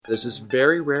There's this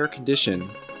very rare condition.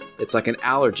 It's like an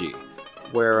allergy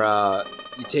where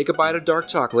you take a bite of dark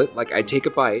chocolate, like I take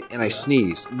a bite and I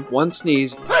sneeze. One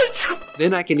sneeze,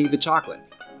 then I can eat the chocolate.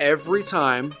 Every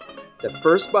time, the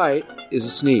first bite is a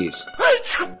sneeze.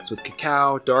 It's with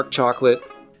cacao, dark chocolate.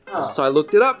 Oh. So I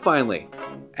looked it up finally.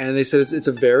 And they said it's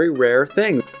a very rare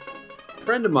thing. A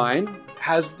friend of mine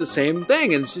has the same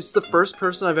thing, and it's just the first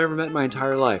person I've ever met in my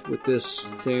entire life with this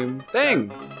same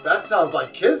thing. That sounds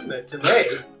like kismet to me.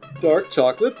 Dark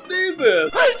chocolate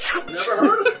sneezes. Never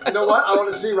heard of it. You know what? I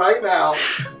want to see right now.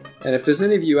 And if there's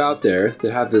any of you out there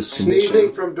that have this condition...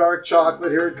 Sneezing from dark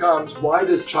chocolate, here it comes. Why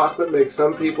does chocolate make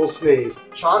some people sneeze?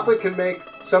 Chocolate can make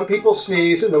some people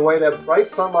sneeze in the way that bright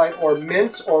sunlight or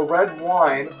mints or red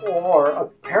wine or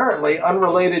apparently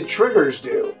unrelated triggers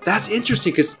do. That's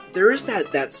interesting because there is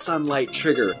that sunlight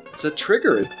trigger. It's a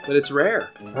trigger, but it's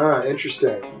rare.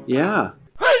 Interesting. Yeah.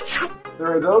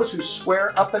 There are those who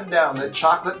swear up and down that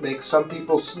chocolate makes some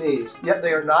people sneeze, yet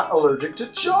they are not allergic to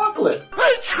chocolate.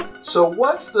 So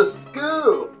what's the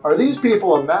scoop? Are these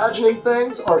people imagining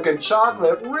things, or can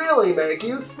chocolate really make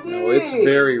you sneeze? No, it's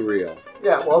very real.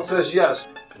 Yeah, well, it says yes.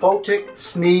 Photic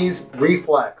sneeze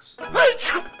reflex.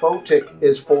 Photic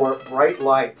is for bright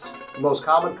lights, the most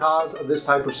common cause of this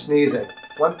type of sneezing.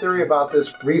 One theory about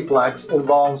this reflex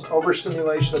involves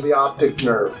overstimulation of the optic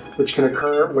nerve, which can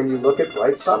occur when you look at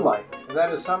bright sunlight. And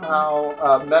that is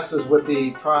somehow messes with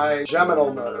the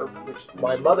trigeminal nerve, which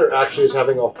my mother actually is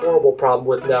having a horrible problem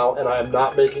with now, and I am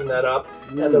not making that up.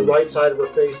 And the right side of her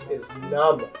face is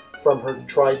numb from her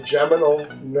trigeminal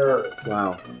nerve.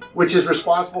 Wow. Which is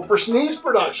responsible for sneeze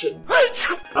production.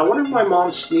 I wonder if my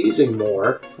mom's sneezing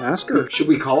more. Ask her. Should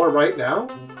we call her right now?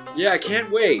 Yeah, I can't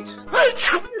wait.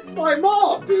 It's my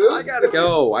mom, dude. I gotta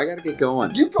go. I gotta get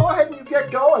going. You go ahead and you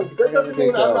get going. That doesn't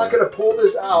mean I'm not going to pull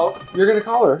this out. You're gonna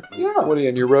call her? Yeah. What are you,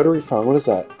 on your rotary phone? What is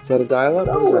that? Is that a dial-up?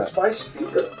 No, what is that? it's my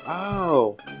speaker.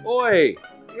 Oh. Oi.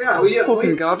 Yeah, you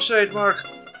fucking gobshite, Mark.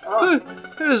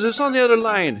 Who is this on the other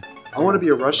line? I want to be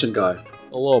a Russian guy.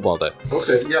 Hello about that.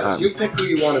 Okay, yeah, you pick who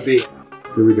you want to be.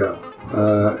 Here we go.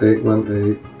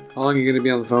 818. How long are you going to be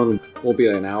on the phone? Won't be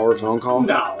an hour phone call?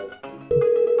 No.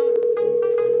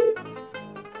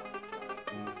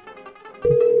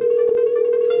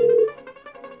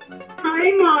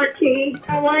 Hi, Marty.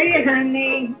 How are you,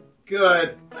 honey?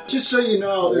 Good. Just so you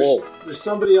know, there's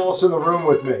somebody else in the room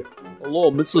with me.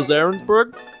 Hello, Mrs.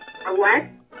 Ahrensberg? A what?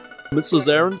 Mrs.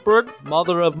 Ahrensberg,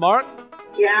 mother of Mark?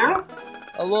 Yeah?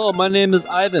 Hello, my name is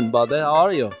Ivan, buddy. How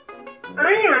are you?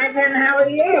 Hi, Ivan. How are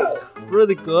you?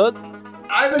 Really good.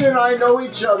 Ivan and I know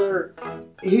each other.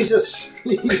 He's a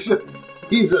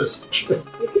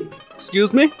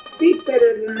Excuse me? Speak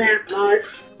better than that, Mark.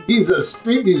 He's a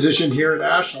street musician here in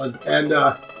Ashland, and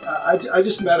I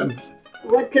just met him.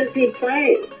 What does he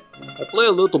play? I play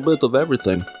a little bit of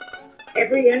everything.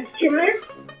 Every instrument?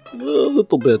 A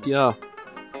little bit, yeah.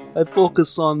 I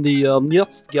focus on the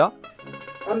nirtska.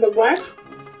 On the what?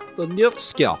 The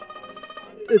nirtska.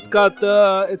 It's got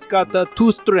the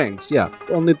 2 strings, yeah,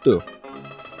 only 2.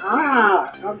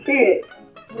 Ah, okay.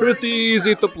 Pretty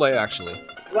easy to play, actually.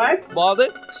 What? Body?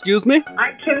 Excuse me?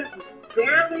 I can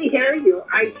barely hear you.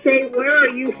 I say, where are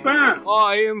you from?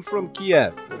 I am from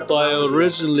Kiev. I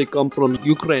originally come from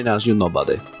Ukraine, as you know,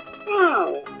 buddy.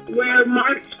 Oh, where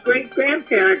Mark's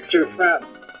great-grandparents are from.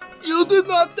 You did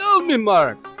not tell me,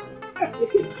 Mark.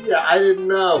 Yeah, I didn't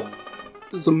know.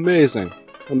 It's amazing.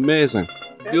 Amazing.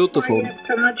 That's Beautiful. why you have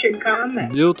so much in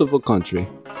common. Beautiful country.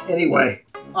 Anyway,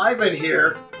 Ivan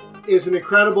here is an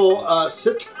incredible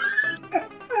sit.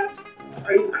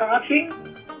 Are you coughing?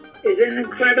 Is an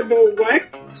incredible what?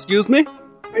 Excuse me?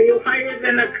 Are you higher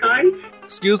than a kite?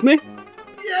 Excuse me?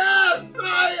 Yes,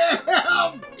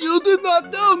 I am! You did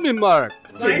not tell me, Mark.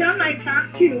 Why don't I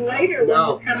talk to you later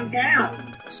No. when you come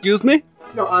down? Excuse me?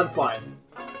 No, I'm fine.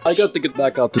 I got to get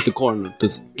back out to the corner to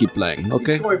keep playing,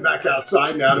 okay? He's going back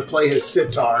outside now to play his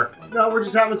sitar. No, we're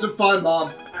just having some fun,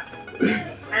 Mom.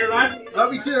 I love you.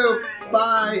 Love you too.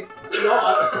 Bye. No,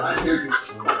 I hear you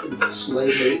fucking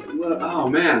slave mate. Oh,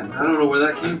 man. I don't know where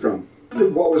that came from.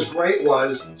 What was great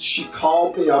was she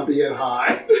called me on being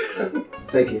high.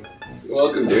 Thank you. You're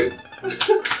welcome, dude.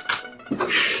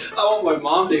 I want my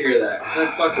mom to hear that, because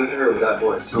I fuck with her with that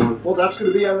voice. Well, that's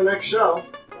going to be on the next show.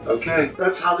 Okay.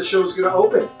 That's how the show's going to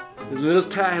open.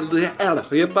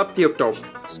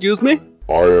 Excuse me?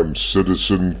 I am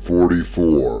Citizen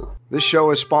 44. This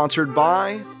show is sponsored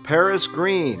by Paris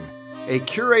Green, a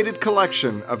curated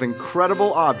collection of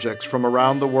incredible objects from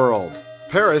around the world.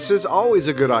 Paris is always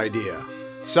a good idea.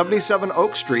 77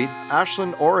 Oak Street,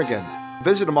 Ashland, Oregon.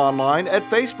 Visit them online at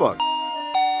Facebook.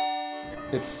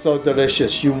 It's so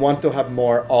delicious. You want to have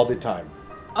more all the time.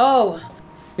 Oh,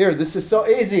 Here, this is so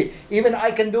easy. Even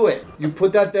I can do it. You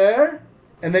put that there,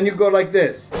 and then you go like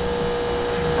this.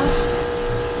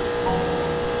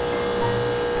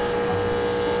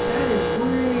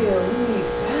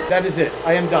 That is it.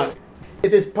 I am done.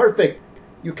 It is perfect.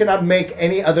 You cannot make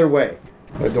any other way.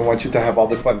 I don't want you to have all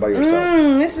the fun by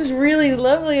yourself. This is really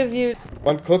lovely of you.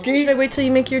 Want cookie? Should I wait till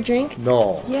you make your drink?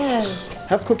 No. Yes.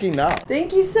 Have cookie now.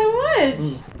 Thank you so much.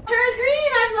 Paris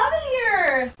Green, I love it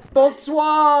here.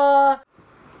 Bonsoir.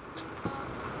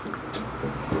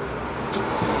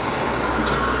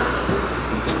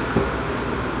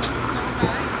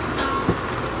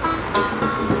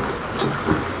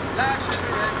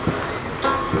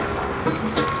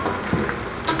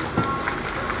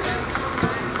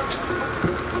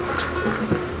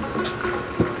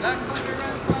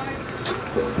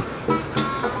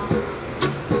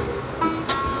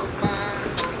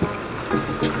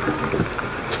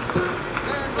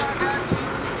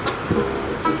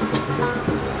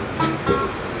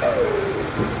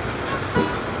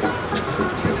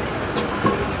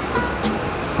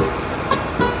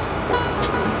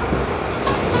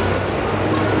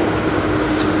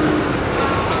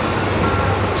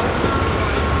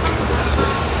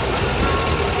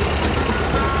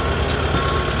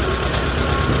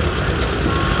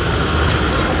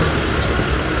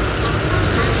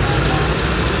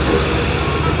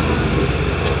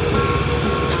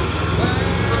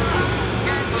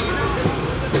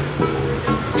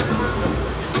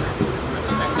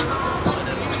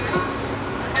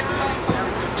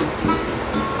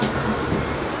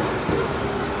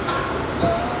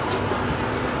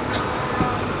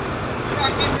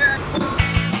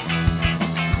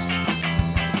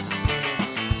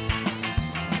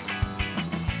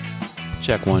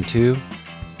 Check 1 2.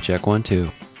 Check 1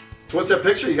 2. What's that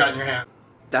picture you got in your hand?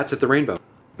 That's at the Rainbow.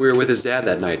 We were with his dad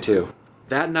that night too.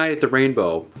 That night at the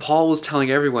Rainbow, Paul was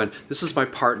telling everyone, "This is my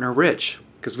partner Rich,"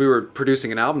 because we were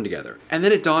producing an album together. And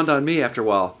then it dawned on me after a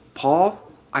while,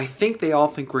 Paul, I think they all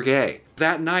think we're gay.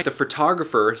 That night, the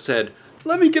photographer said,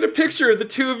 "Let me get a picture of the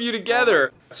two of you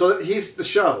together." So he's the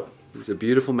show. He's a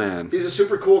beautiful man. He's a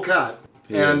super cool cat.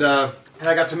 He and is. And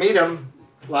I got to meet him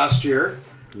last year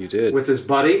You did. with his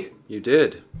buddy, You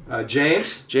did.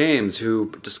 James. James,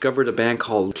 who discovered a band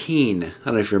called Keen. I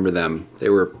don't know if you remember them. They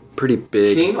were pretty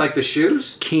big. Keen, like the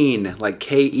shoes? Keen, like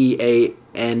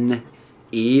Keane.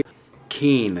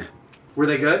 Keen. Were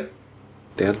they good?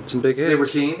 They had some big hits. They were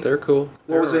keen? They're cool.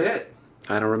 What was the hit?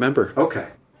 I don't remember. Okay.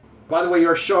 By the way,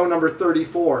 you're show number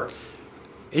 34.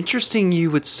 Interesting you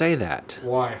would say that.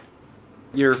 Why?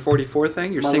 Your 44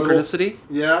 thing? Your My little- synchronicity?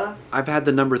 Yeah? I've had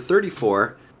the number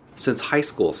 34 since high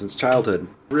school, since childhood.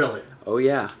 Really? Oh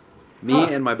yeah. Me Huh.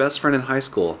 and my best friend in high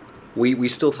school, we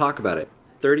still talk about it.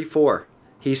 34.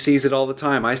 He sees it all the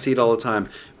time. I see it all the time.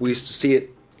 We used to see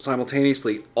it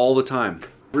simultaneously all the time.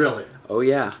 Really? Oh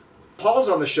yeah. Paul's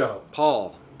on the show.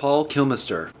 Paul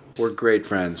Kilmister. We're great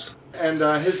friends. And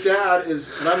his dad is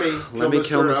Lemmy Lemmy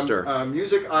Kilmister. A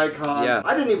music icon. Yeah.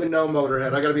 I didn't even know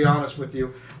Motorhead. I got to be honest with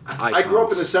you. I Icons. grew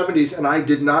up in the 70s and I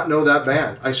did not know that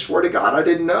band. I swear to God, I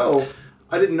didn't know.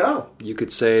 You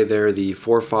could say they're the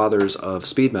forefathers of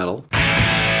speed metal.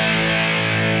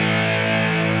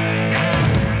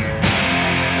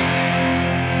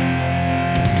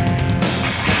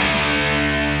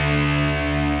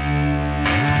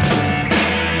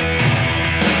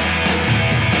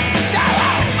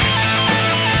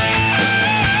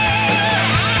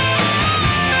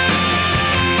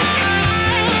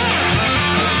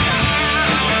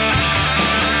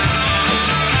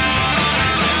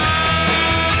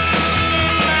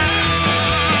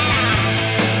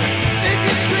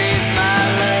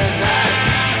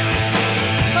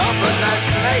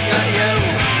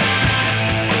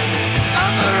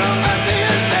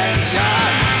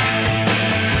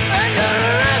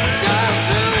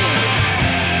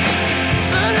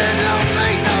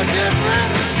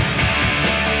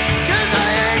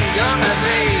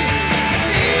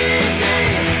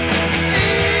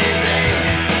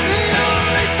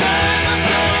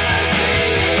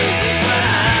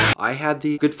 I had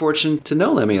the good fortune to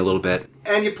know Lemmy a little bit.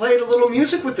 And you played a little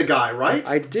music with the guy, right?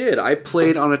 I did. I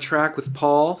played on a track with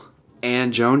Paul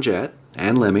and Joan Jett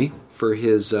and Lemmy for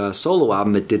his solo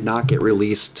album that did not get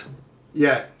released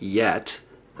Yeah. yet,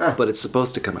 Huh. but it's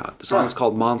supposed to come out. The song is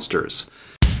called Monsters.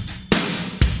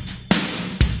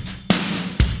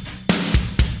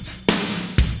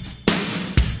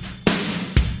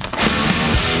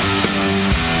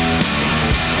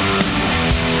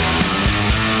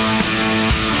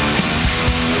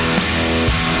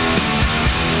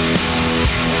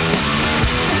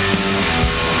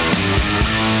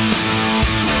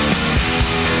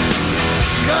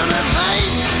 Gonna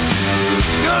fight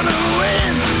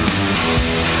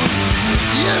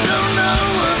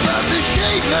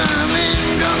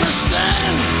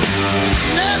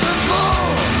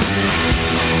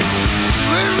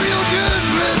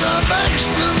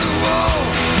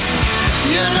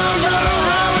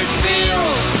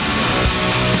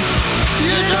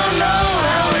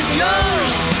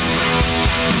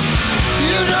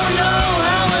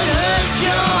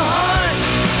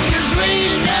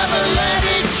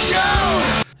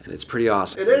It's pretty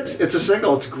awesome. It is. It's a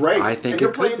single. It's great. I think and you're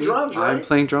it could playing be. drums, right? I'm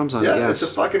playing drums on it, Yeah, yes.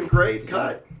 it's a fucking great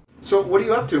cut. So what are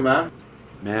you up to, man?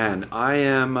 Man, I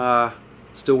am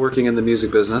still working in the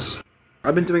music business.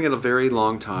 I've been doing it a very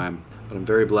long time, but I'm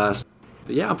very blessed.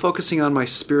 But yeah, I'm focusing on my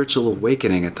spiritual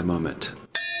awakening at the moment.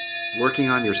 Working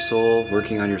on your soul,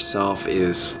 working on yourself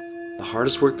is the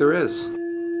hardest work there is.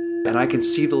 And I can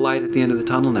see the light at the end of the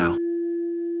tunnel now.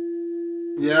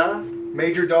 Yeah?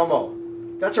 Major domo.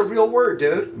 That's a real word,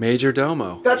 dude. Major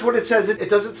domo. That's what it says. It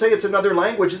doesn't say it's another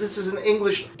language. This is an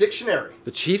English dictionary.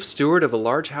 The chief steward of a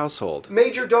large household.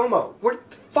 Major domo. Where the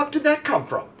fuck did that come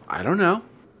from? I don't know.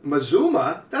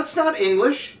 Mazuma? That's not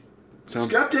English.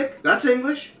 Skeptic? That's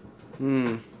English.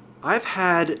 I've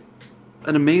had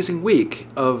an amazing week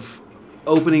of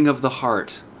opening of the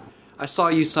heart. I saw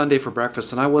you Sunday for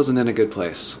breakfast and I wasn't in a good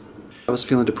place. I was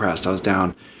feeling depressed. I was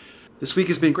down. This week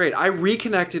has been great. I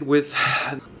reconnected with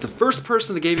the first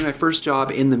person that gave me my first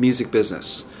job in the music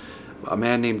business, a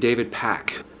man named David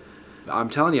Pack. I'm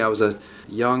telling you, I was a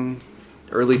young,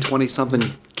 early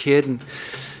 20-something kid,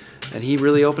 and he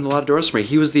really opened a lot of doors for me.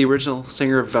 He was the original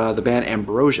singer of the band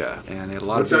Ambrosia, and they had a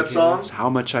lot What's of that big song? hits. How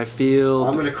Much I Feel.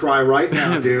 I'm gonna cry right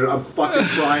now, dude. I'm fucking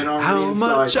crying on How the inside.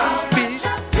 much I feel.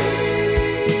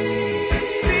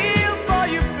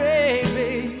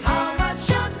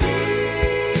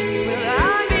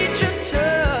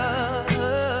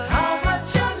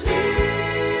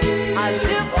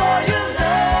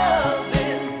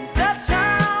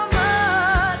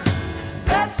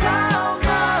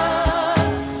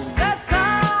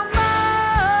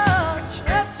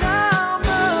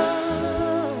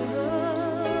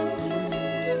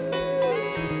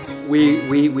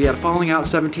 We had a falling out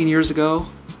 17 years ago.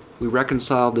 We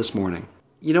reconciled this morning.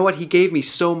 You know what? He gave me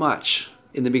so much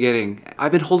in the beginning.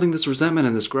 I've been holding this resentment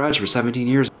and this grudge for 17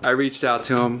 years. I reached out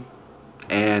to him,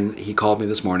 and he called me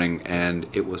this morning, and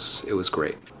it was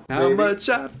great. How Baby. much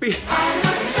I feel.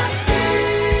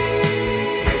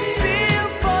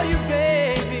 For you,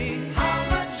 baby. How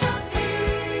much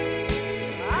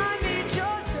I need your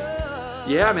touch.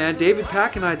 Yeah, man. David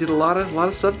Pack and I did a lot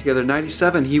of stuff together. In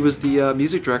 '97, he was the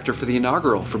music director for the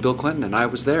inaugural for Bill Clinton, and I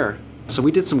was there. So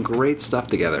we did some great stuff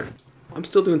together. I'm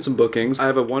still doing some bookings. I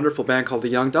have a wonderful band called the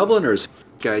Young Dubliners.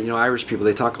 Irish people,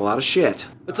 they talk a lot of shit.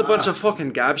 It's a bunch of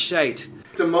fucking gab shite.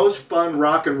 The most fun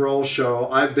rock and roll show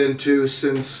I've been to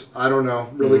since, I don't know,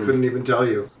 really couldn't even tell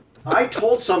you. I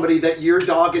told somebody that your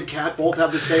dog and cat both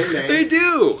have the same name. They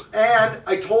do! And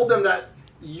I told them that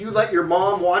you let your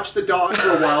mom watch the dog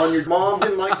for a while and your mom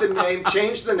didn't like the name,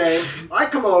 changed the name. I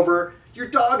come over, your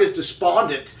dog is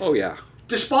despondent. Oh, yeah.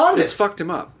 Despondent. It's fucked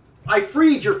him up. I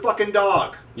freed your fucking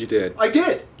dog. You did. I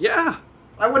did. Yeah.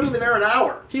 I wasn't even there an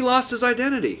hour. He lost his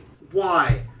identity.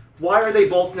 Why? Why are they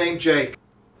both named Jake?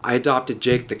 I adopted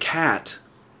Jake the cat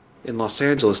in Los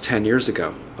Angeles 10 years ago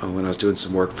when I was doing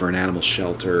some work for an animal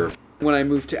shelter. When I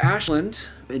moved to Ashland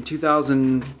in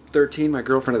 2013, my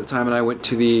girlfriend at the time and I went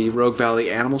to the Rogue Valley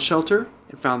Animal Shelter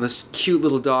and found this cute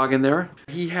little dog in there.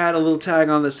 He had a little tag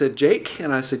on that said Jake,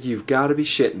 and I said, "You've got to be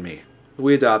shitting me."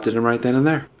 We adopted him right then and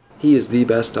there. He is the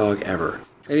best dog ever.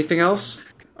 Anything else?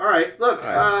 All right, look,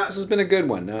 This has been a good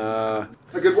one. a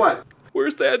good what?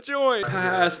 Where's that joint?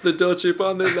 Pass the dough chip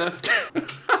on the left.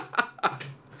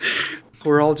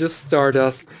 We're all just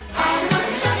stardust. Feel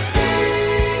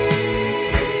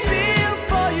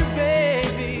for you,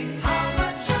 baby. How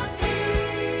much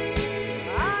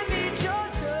I need your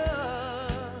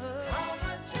touch. How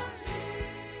much I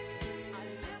live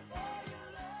for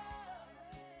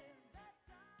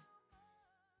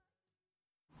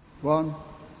your love.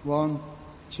 1,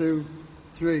 2,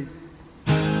 3.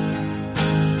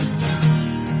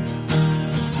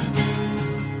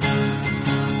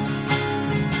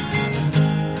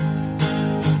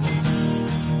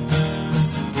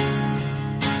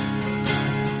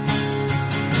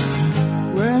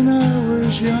 When I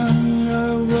was young,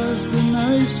 I was the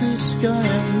nicest guy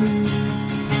I knew.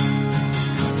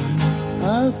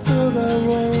 I thought I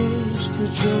was the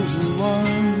chosen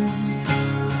one.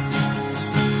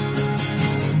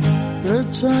 But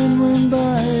time went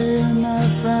by and I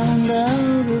found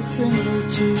out a thing or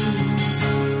two.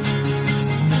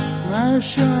 My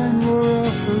shine wore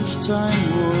off as time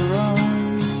wore on.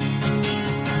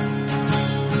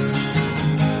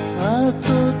 I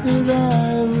thought that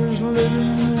I was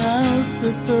living out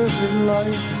the perfect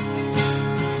life.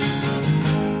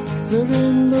 But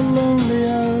in the lonely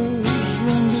hours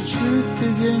when the truth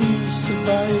begins to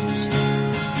bite,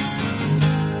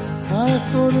 I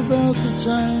thought about the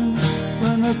times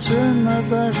when I turned my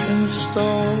back and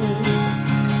stalled.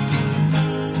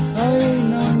 I ain't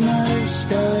no nice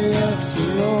guy after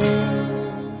all.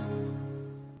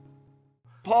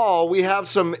 Paul, we have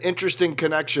some interesting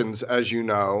connections, as you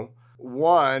know.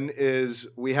 One is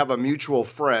we have a mutual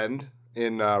friend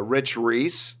in Rich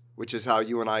Reese, which is how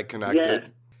you and I connected. Yeah.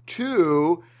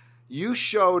 Two, you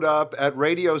showed up at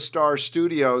Radio Star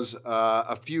Studios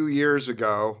a few years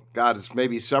ago. God, it's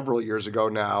maybe several years ago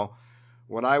now,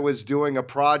 when I was doing a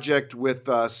project with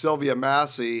Sylvia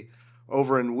Massey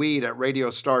over in Weed at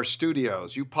Radio Star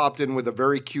Studios. You popped in with a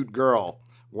very cute girl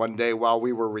one day while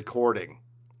we were recording.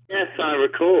 Yes, I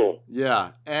recall.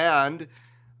 Yeah, and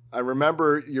I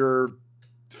remember your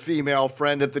female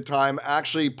friend at the time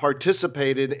actually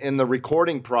participated in the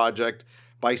recording project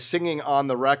by singing on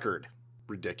the record.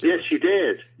 Ridiculous. Yes, she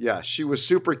did. Yeah, she was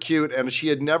super cute, and she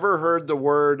had never heard the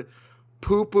word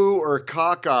poo-poo or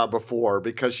caca before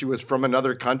because she was from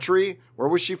another country. Where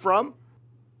was she from?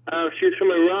 She's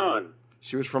from Iran.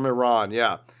 She was from Iran,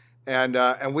 yeah.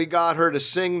 And we got her to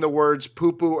sing the words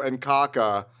poo-poo and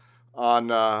caca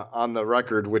on the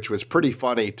record, which was pretty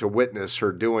funny to witness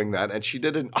her doing that. And she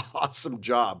did an awesome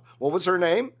job. What was her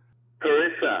name?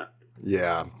 Carissa.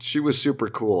 Yeah, she was super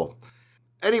cool.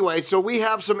 Anyway, so we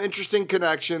have some interesting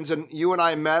connections, and you and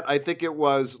I met, I think it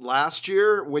was last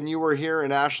year when you were here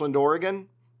in Ashland, Oregon.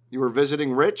 You were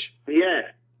visiting Rich? Yeah.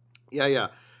 Yeah.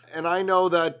 And I know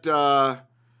that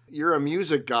you're a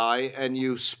music guy, and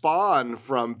you spawn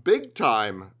from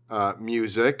big-time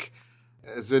music,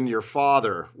 as in your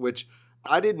father, which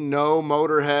I didn't know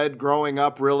Motorhead growing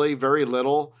up really, very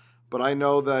little, but I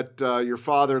know that your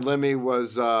father, Lemmy,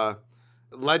 was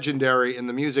legendary in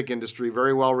the music industry,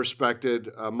 very well respected,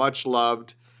 much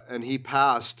loved, and he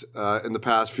passed in the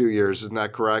past few years. Isn't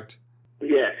that correct?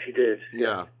 Yes, he did.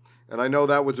 Yeah. And I know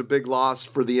that was a big loss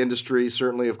for the industry,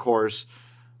 certainly, of course,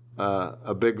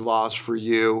 a big loss for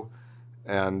you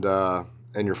and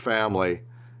your family.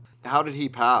 How did he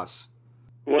pass?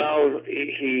 Well,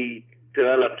 he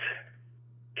developed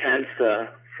cancer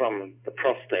from the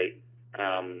prostate,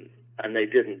 and they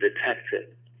didn't detect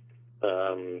it.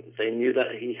 They knew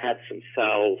that he had some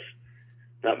cells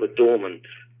that were dormant,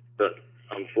 but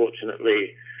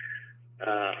unfortunately,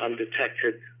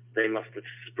 undetected, they must have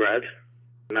spread,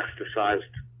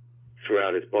 metastasized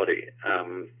throughout his body,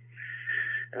 and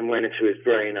went into his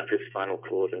brain, up his spinal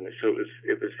cord, and so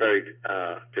it was very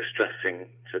distressing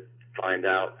to find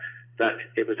out that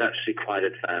it was actually quite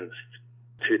advanced.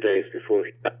 2 days before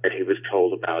he died, he was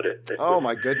told about it.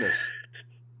 My goodness!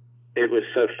 It was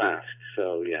so fast.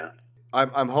 So yeah.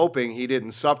 I'm hoping he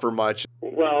didn't suffer much.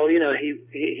 Well,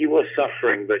 he was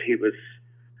suffering, but he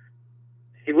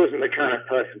wasn't the kind of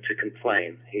person to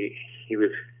complain. He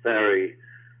was very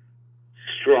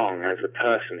strong as a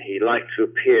person. He liked to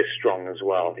appear strong as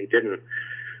well. He didn't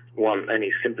want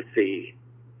any sympathy,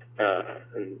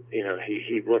 and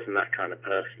he wasn't that kind of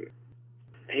person.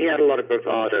 He had a lot of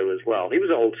bravado as well. He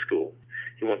was old school.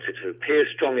 He wanted to appear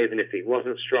strong even if he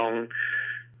wasn't strong,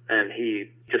 and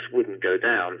he just wouldn't go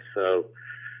down. So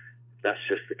that's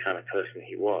just the kind of person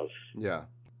he was. Yeah.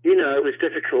 It was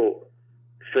difficult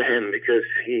for him because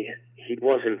he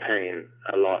was in pain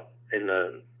a lot in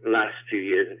the last few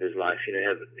years of his life. He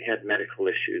had medical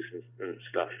issues and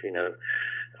stuff. He was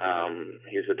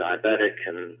a diabetic,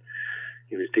 and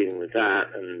he was dealing with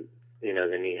that. And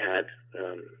then he had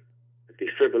a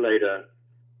defibrillator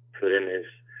put in his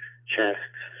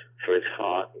chest for his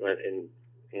heart in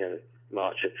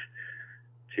March of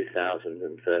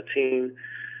 2013.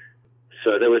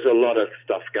 So there was a lot of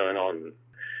stuff going on.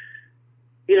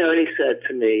 And he said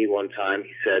to me one time,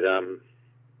 he said,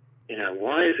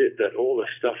 why is it that all the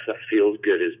stuff that feels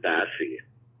good is bad for you?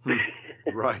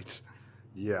 Right.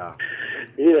 Yeah.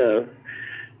 Because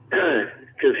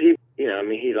he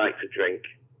liked to drink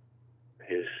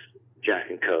his Jack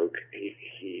and Coke.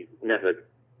 He never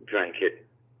drank it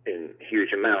in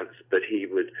huge amounts, but he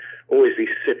would always be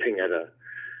sipping at a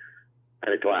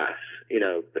glass,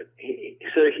 but he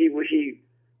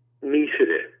metered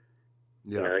it.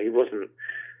 Yeah. He wasn't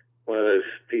one of those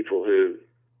people who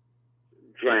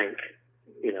drank,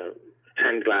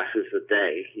 10 glasses a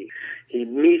day. He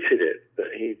metered it,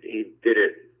 but he did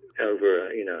it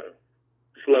over,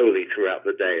 slowly throughout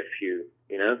the day, a few,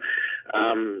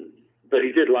 but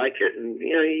he did like it. And,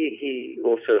 he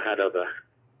also had other,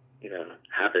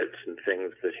 habits and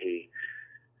things that he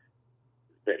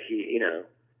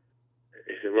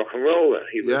is a rock and roller.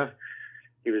 He was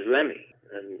Lemmy,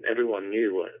 and everyone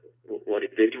knew what he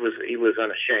did. He was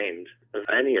unashamed of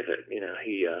any of it.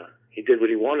 He did what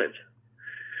he wanted,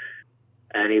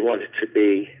 and he wanted to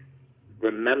be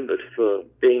remembered for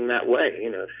being that way.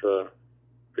 For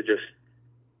just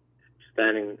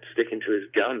sticking to his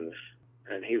guns.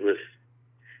 And he was,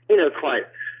 quite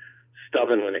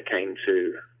stubborn when it came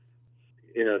to,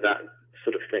 that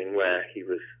sort of thing where he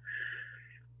was,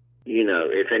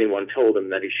 if anyone told him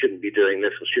that he shouldn't be doing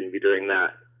this or shouldn't be doing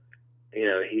that,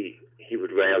 he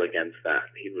would rail against that.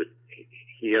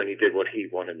 He only did what he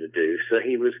wanted to do. So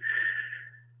he was,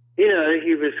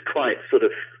 he was quite sort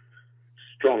of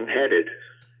strong-headed,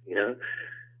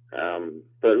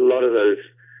 but a lot of those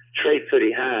traits that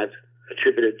he had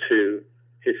attributed to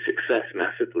his success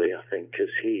massively, I think,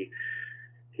 because he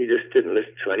just didn't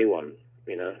listen to anyone,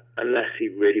 unless he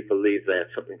really believed they had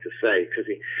something to say, because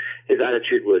his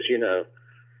attitude was,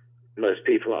 most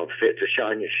people aren't fit to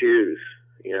shine your shoes,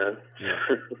 Yeah.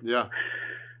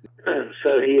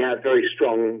 So he had very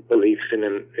strong beliefs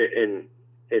in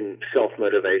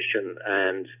self-motivation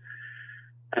and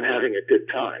having a good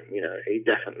time. He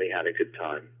definitely had a good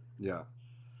time. Yeah.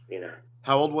 You know.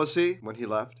 How old was he when he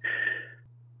left?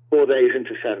 4 days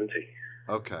into 70.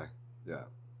 Okay. Yeah.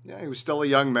 Yeah, he was still a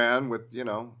young man with,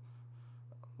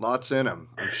 lots in him,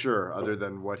 I'm sure, other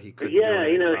than what he could do. Yeah,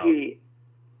 he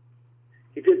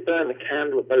did burn the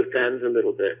candle at both ends a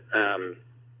little bit.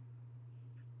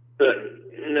 But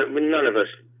none of us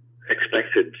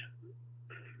expected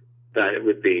that it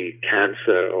would be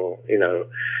cancer or,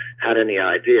 had any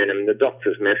idea. And I mean, the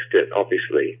doctors missed it,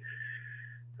 obviously,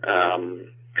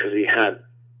 because he had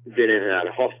been in and out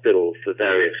of hospital for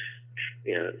various,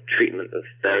 treatment of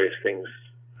various things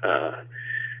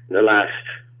in the last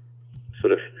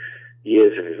sort of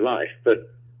years of his life. But,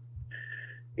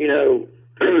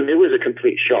 it was a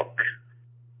complete shock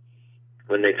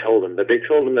when they told him. But they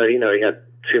told him that, he had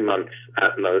 2 months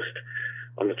at most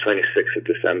on the 26th of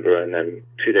December, and then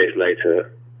 2 days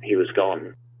later, he was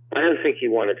gone. I don't think he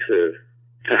wanted to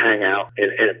hang out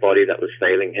in a body that was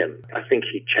failing him. I think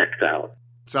he checked out.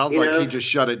 Sounds like he just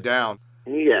shut it down.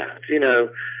 Yeah,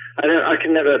 I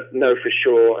can never know for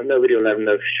sure, and nobody will ever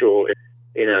know for sure,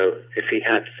 if he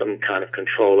had some kind of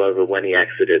control over when he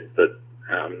exited. But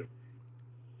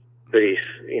he's,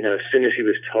 as soon as he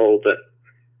was told that,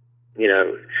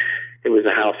 it was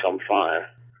a house on fire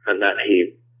and that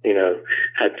he,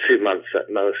 had 2 months at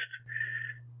most,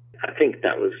 I think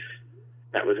that was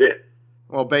it.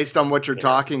 Well, based on what you're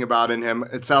talking about in him,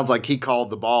 it sounds like he called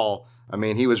the ball. I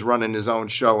mean, he was running his own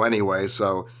show anyway,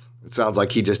 so it sounds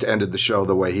like he just ended the show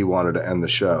the way he wanted to end the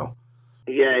show.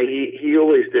 Yeah, he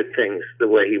always did things the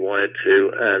way he wanted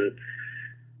to, and,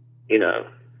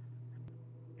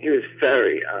 he was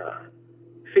very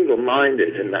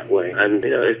single-minded in that way. And,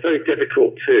 it's very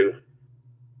difficult to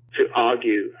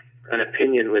argue an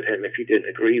opinion with him if you didn't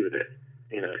agree with it.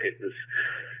 It was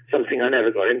something I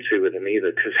never got into with him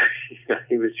either, because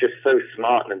he was just so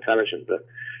smart and intelligent that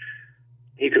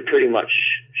he could pretty much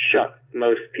shut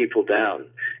most people down,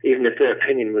 even if their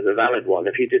opinion was a valid one.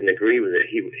 If he didn't agree with it,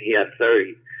 he had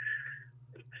very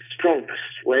strong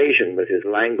persuasion with his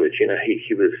language.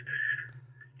 He was,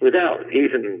 without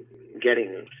even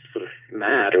getting sort of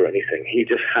mad or anything, he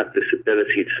just had this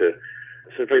ability to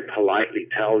so very politely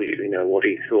tell you, what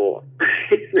he thought.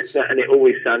 And it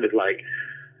always sounded like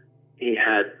he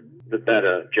had the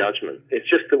better judgment. It's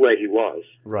just the way he was.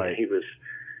 Right. He was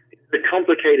a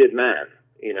complicated man,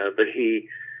 but he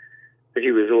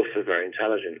was also very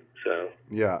intelligent. So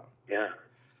yeah. Yeah.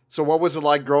 So what was it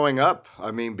like growing up?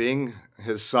 I mean, being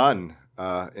his son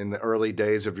in the early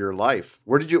days of your life.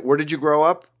 Where did you grow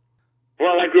up?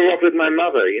 Well, I grew up with my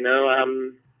mother.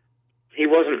 He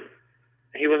wasn't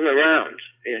around.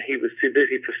 He was too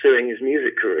busy pursuing his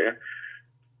music career.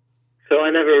 So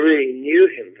I never really knew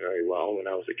him very well when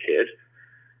I was a kid,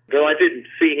 though I did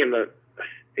see him a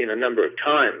number of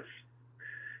times.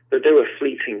 But they were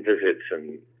fleeting visits,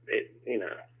 and it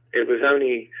was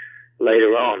only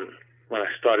later on when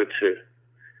I started to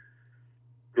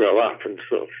grow up and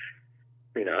sort of,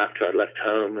 after I left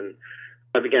home, and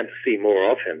I began to see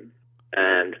more of him.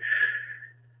 And,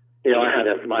 I had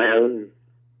my own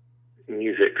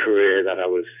music career that I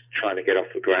was trying to get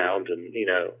off the ground, and,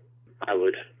 I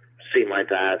would see my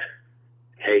dad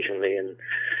occasionally, and,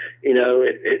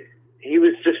 he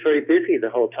was just very busy the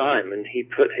whole time, and he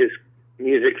put his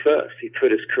music first. He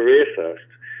put his career first.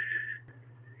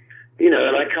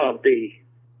 And I can't be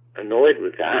annoyed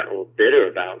with that or bitter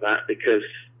about that, because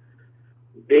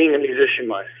being a musician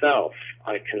myself,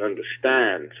 I can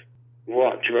understand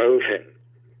what drove him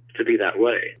to be that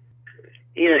way.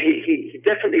 He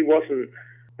definitely wasn't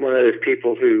one of those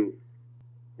people who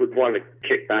would want to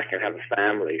kick back and have a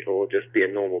family or just be a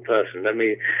normal person. I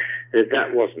mean,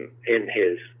 that wasn't in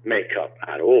his makeup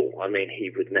at all. I mean, he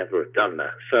would never have done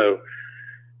that. So,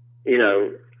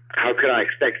 how could I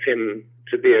expect him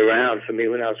to be around for me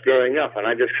when I was growing up? And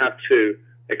I just had to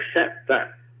accept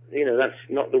that, that's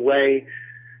not the way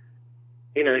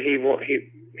you know,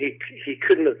 he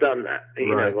couldn't have done that.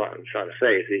 You Right. know what I'm trying to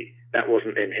say is that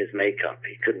wasn't in his makeup.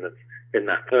 He couldn't have been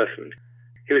that person.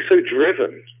 He was so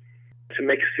driven to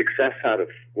make a success out of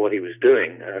what he was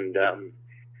doing, and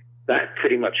that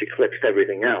pretty much eclipsed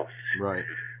everything else. Right.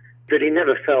 But he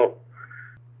never felt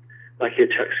like he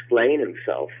had to explain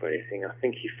himself or anything. I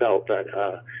think he felt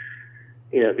that,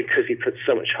 you know, because he put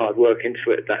so much hard work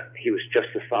into it, that he was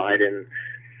justified in,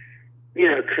 you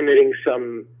know, committing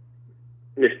some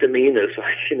misdemeanors,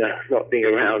 like, you know, not being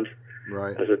around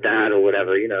Right. as a dad or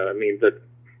whatever, you know. I mean, but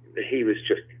he was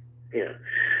just, you know,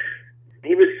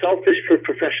 he was selfish for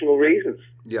professional reasons.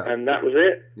 Yeah. And that was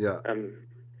it. Yeah.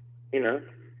 You know.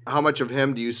 How much of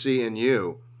him do you see in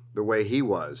you, the way he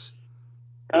was?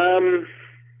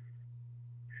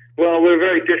 Well, we're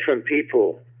very different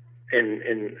people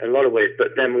in a lot of ways,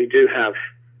 but then we do have,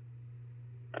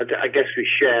 I guess we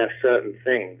share certain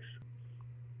things.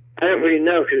 I don't really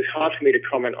know, because it's hard for me to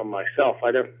comment on myself.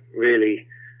 I don't really,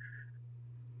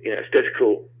 you know, it's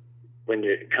difficult when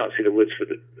you can't see the woods for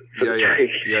the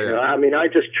tree. Yeah. You know? I mean, I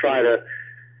just try to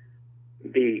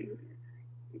be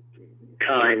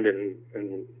kind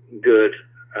and good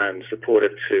and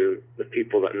supportive to the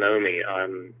people that know me. I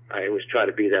always try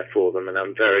to be there for them, and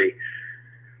I'm very,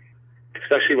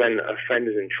 especially when a friend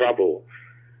is in trouble,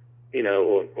 you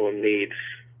know, or needs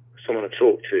someone to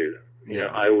talk to. You know,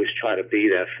 I always try to be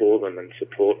there for them and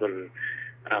support them,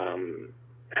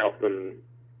 help them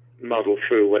muddle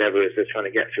through whatever it is they're trying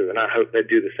to get through, and I hope they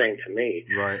do the same to me.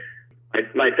 Right.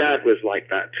 My dad was like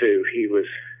that too. He was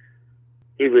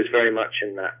very much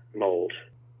in that mold,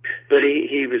 but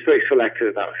he was very selective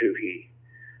about who he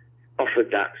offered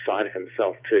that side of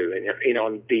himself to, and you know,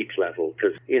 on deep level,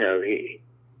 because you know he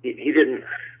didn't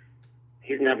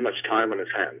have much time on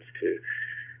his hands to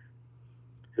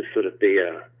sort of be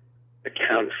a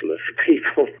counselor for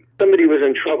people. Somebody was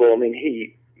in trouble, I mean,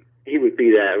 he would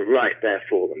be there, right there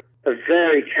for them. A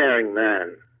very caring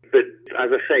man, but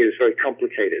as I say, he was very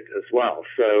complicated as well.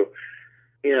 So,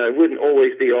 you know, it wouldn't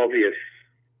always be obvious,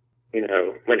 you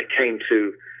know, when it came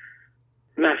to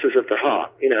matters of the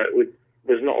heart. You know, it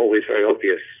was not always very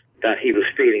obvious that he was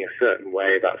feeling a certain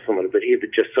way about someone, but he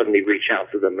would just suddenly reach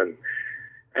out to them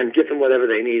and give them whatever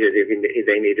they needed. If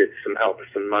they needed some help with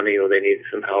some money, or they needed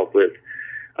some help with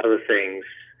other things,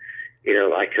 you know,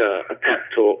 like a pep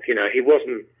talk. You know, he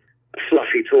wasn't a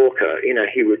fluffy talker. You know,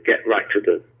 he would get right to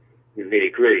the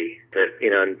nitty-gritty, you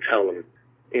know, and tell them,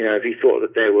 you know, if he thought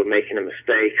that they were making a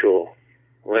mistake or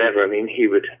whatever, I mean, he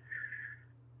would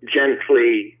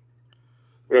gently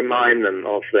remind them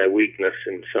of their weakness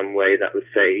in some way that would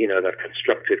say, you know, that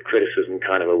constructive criticism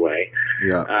kind of a way.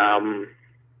 Yeah.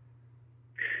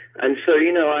 And so,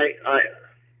 you know,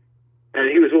 and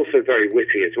he was also very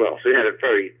witty as well. So he had a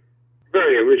very,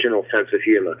 very original sense of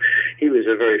humor. He was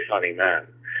a very funny man.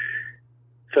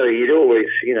 So he'd always,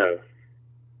 you know,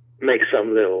 make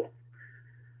some little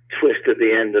twist at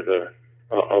the end of a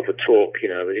talk, you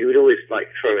know. But he would always like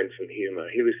throw in some humor.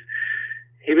 He was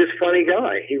a funny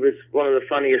guy. He was one of the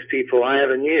funniest people I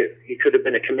ever knew. He could have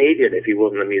been a comedian if he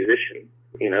wasn't a musician,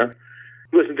 you know.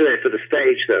 He wasn't doing it for the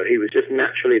stage, though. He was just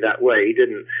naturally that way. He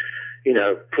didn't, you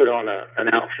know, put on an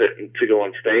outfit to go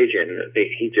on stage in.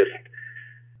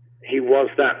 He was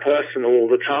that person all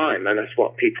the time, and that's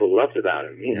what people loved about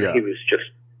him. You know, He was just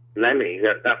Lemmy.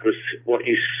 That was what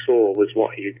you saw was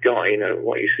what you got. You know,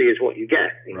 what you see is what you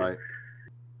get. You know? Right.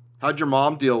 How'd your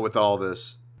mom deal with all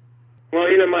this? Well,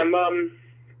 you know, my mom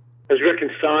has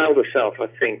reconciled herself, I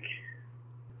think,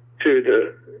 to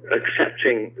the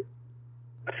accepting,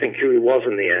 I think, who he was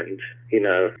in the end, you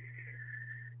know.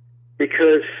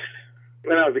 Because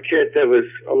when I was a kid, there was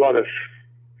a lot of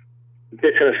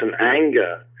bitterness and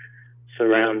anger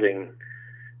surrounding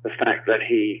the fact that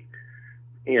he,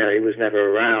 you know, he was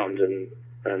never around and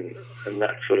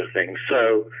that sort of thing.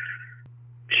 So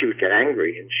she would get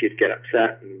angry and she'd get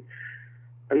upset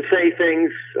and say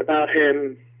things about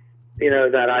him, you know,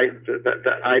 that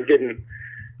I didn't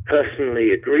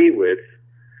personally agree with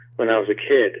when I was a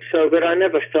kid. So, but I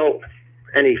never felt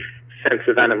any sense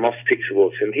of animosity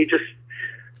towards him. He just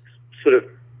sort of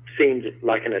seemed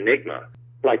like an enigma,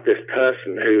 like this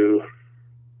person who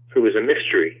was a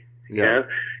mystery, you know,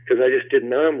 because I just didn't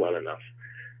know him well enough.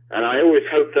 And I always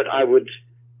hoped that I would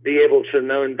be able to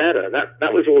know him better.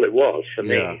 That was all it was for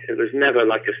me. It was never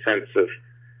like a sense of,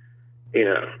 you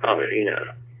know, oh, you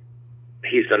know,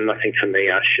 he's done nothing for me.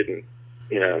 I shouldn't,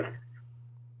 you know.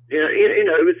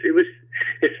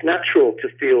 It's natural to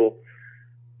feel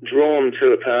drawn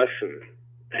to a person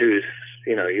who's,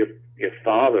 you know, your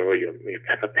father or your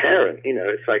a parent. You know,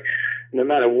 it's like no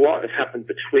matter what has happened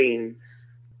between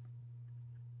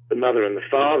the mother and the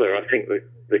father, I think that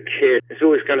the kid is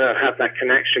always going to have that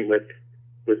connection with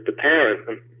the parent,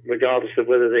 regardless of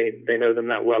whether they know them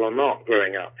that well or not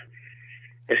growing up.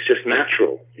 It's just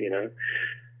natural, you know.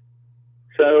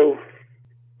 So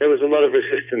there was a lot of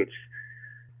resistance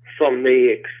from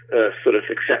me sort of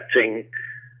accepting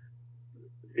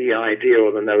the idea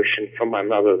or the notion from my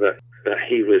mother that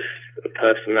he was a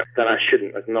person that I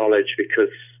shouldn't acknowledge because,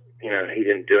 you know, he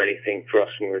didn't do anything for us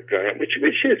when we were growing up, which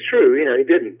is true, you know, he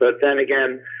didn't. But then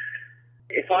again,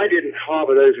 if I didn't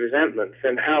harbor those resentments,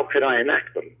 then how could I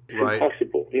enact them? It's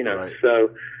impossible, you know. Right.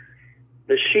 So,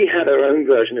 but she had her own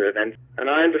version of events, and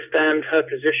I understand her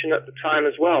position at the time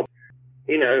as well.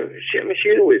 You know, she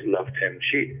always loved him.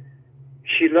 She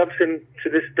loves him to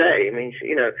this day. I mean,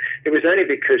 you know, it was only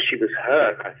because she was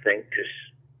hurt, I think, because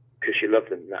she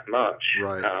loved him that much,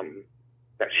 right.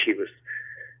 That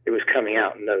it was coming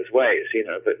out in those ways, you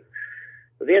know. But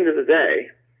at the end of the day,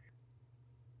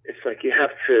 it's like you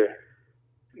have to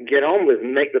get on with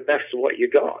and make the best of what you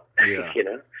got, yeah. You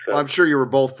know. So. Well, I'm sure you were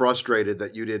both frustrated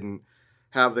that you didn't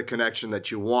have the connection that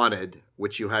you wanted,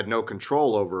 which you had no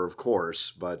control over, of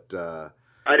course, but...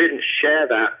 I didn't share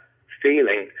that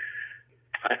feeling.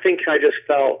 I think I just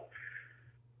felt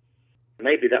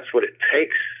maybe that's what it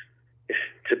takes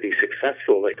to be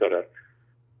successful. They got to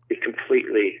be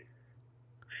completely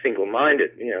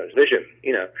single-minded, you know, his vision,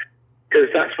 you know, because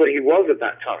that's what he was at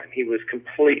that time. He was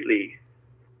completely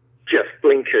just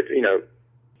blinkered, you know,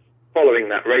 following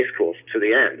that race course to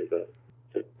the end of the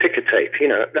ticker tape, you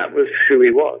know, that was who he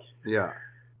was. Yeah.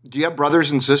 Do you have brothers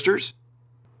and sisters?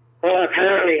 Well, I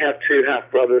apparently have two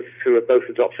half-brothers who were both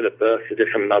adopted at birth to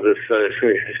different mothers, so it's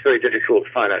very difficult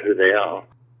to find out who they are.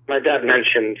 My dad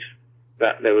mentioned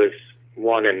that there was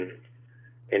one in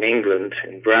England,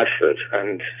 in Bradford,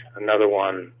 and another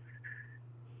one,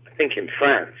 I think, in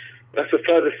France. That's the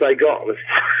furthest I got.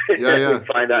 I didn't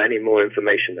find out any more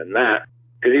information than that,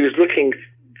 because he was looking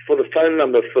for the phone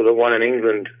number for the one in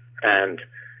England, and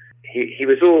he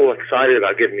was all excited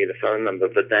about giving me the phone number,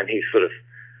 but then he sort of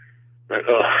like,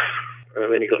 oh,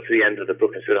 and then he got to the end of the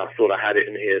book and said, I thought I had it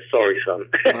in here. Sorry, son.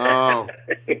 Oh,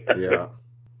 yeah.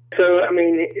 So, I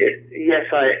mean,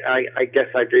 yes, I guess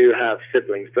I do have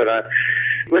siblings, but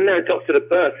when they're adopted at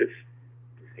birth, it's,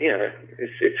 you know,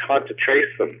 it's hard to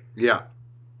trace them. Yeah.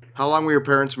 How long were your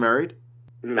parents married?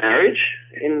 Marriage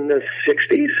in the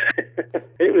 60s.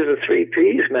 It was the 3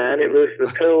 Ps, man. It was the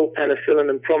pill, penicillin,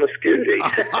 and promiscuity.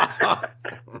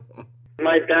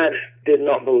 My dad did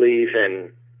not believe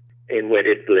in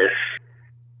wedded bliss,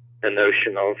 the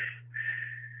notion of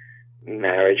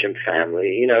marriage and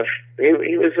family. You know,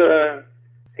 he was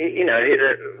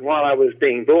while I was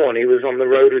being born, he was on the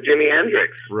road with Jimi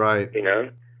Hendrix. Right. You know,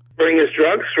 bring his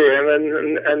drugs through him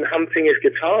and humping his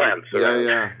guitar amps around.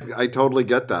 Yeah. I totally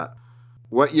get that.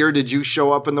 What year did you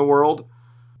show up in the world?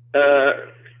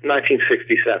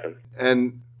 1967.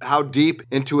 And how deep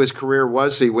into his career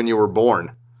was he when you were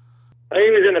born? He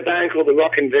was in a band called the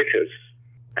Rockin' Vickers.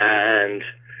 And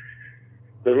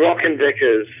the Rockin'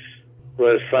 Vickers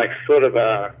was like sort of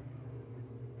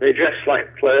they dressed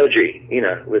like clergy, you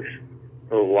know, with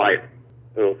little white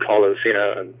little collars, you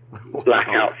know, and black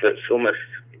outfits, almost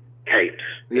capes.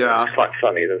 Yeah. It's quite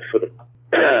funny. They're sort of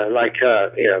like,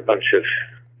 you know, a bunch of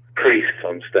priests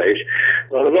on stage.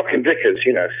 Well, the Rockin' Vickers,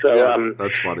 you know, so... Yeah,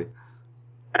 that's funny.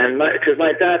 And because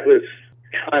my dad was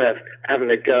kind of having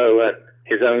a go at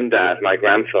his own dad, my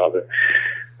grandfather,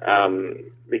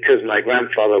 because my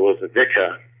grandfather was a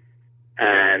vicar,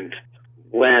 and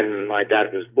when my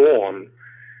dad was born,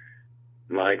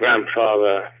 my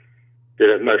grandfather did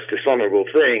a most dishonorable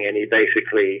thing, and he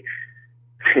basically,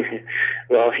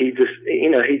 well, he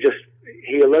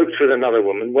eloped with another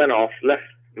woman, went off, left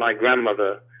my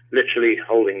grandmother literally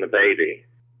holding the baby,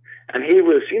 and he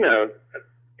was, you know,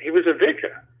 he was a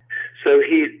vicar, so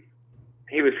he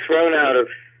was thrown out of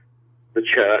the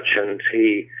church, and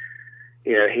he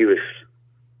was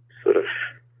sort of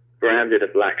branded a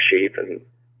black sheep, and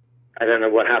I don't know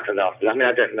what happened after that. I mean,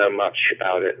 I don't know much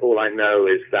about it. All I know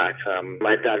is that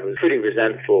my dad was pretty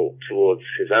resentful towards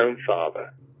his own father.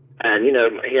 And, you know,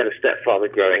 he had a stepfather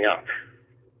growing up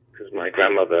because my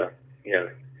grandmother, you know,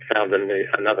 found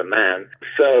another man.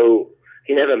 So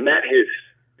he never met his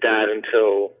dad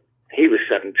until he was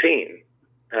 17.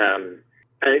 And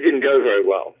it didn't go very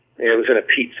well. It was in a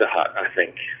Pizza Hut, I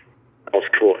think. I was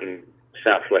caught in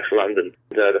southwest London.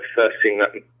 The first thing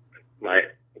that my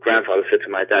grandfather said to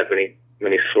my dad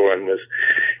when he saw him was,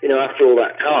 you know, after all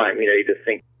that time, you know, you'd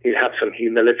think he'd have some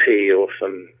humility or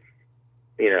some,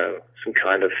 you know, some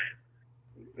kind of,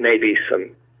 maybe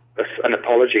an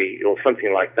apology or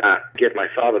something like that, give my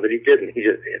father, but he didn't. He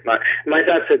just, my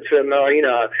dad said to him, oh, you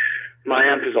know, my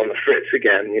amp is on the fritz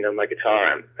again, my guitar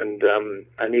amp, and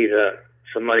I need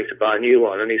some money to buy a new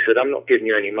one. And he said, I'm not giving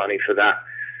you any money for that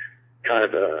kind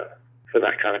of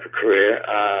a career.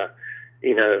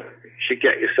 You should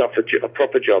get yourself a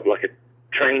proper job, like a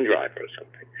train driver or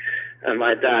something. And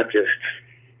my dad just,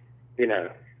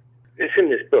 it's in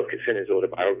this book, it's in his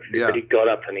autobiography, but he got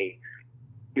up and he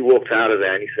walked out of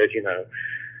there and he said,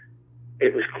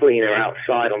 it was cleaner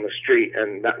outside on the street,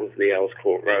 and that was the Earls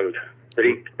Court Road. But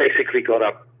he basically got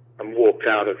up and walked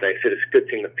out of there. He said it's a good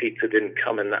thing the pizza didn't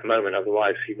come in that moment,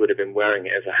 otherwise he would have been wearing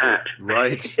it as a hat.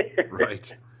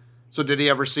 Right. So did he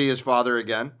ever see his father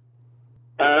again?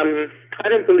 I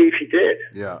don't believe he did.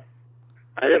 Yeah.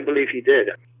 I don't believe he did.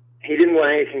 He didn't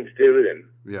want anything to do with him.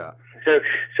 Yeah. So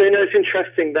it's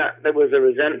interesting that there was a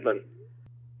resentment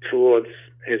towards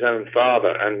his own father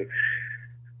and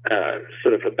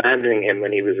sort of abandoning him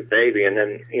when he was a baby. And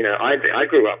then, I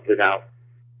grew up without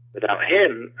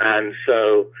him. And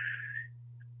so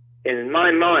in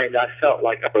my mind, I felt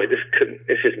like,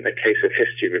 this isn't a case of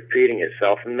history repeating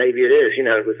itself. And maybe it is,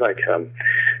 it was like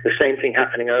the same thing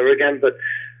happening over again. But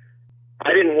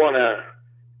I didn't want to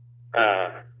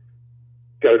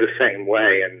go the same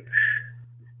way and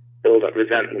build up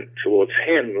resentment towards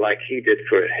him like he did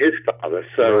for his father.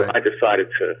 So I decided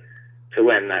to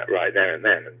end that right there and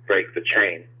then and break the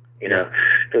chain,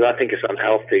 because I think it's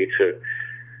unhealthy to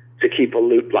keep a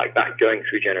loop like that going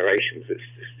through generations. It's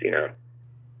just,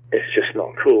 it's just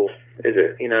not cool, is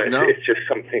it? It's just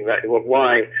something that,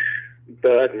 why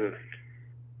burden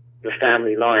the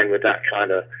family line with that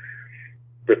kind of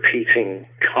repeating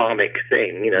karmic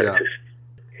thing?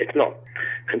 It's not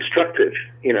constructive.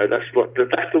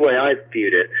 That's the way I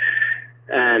viewed it.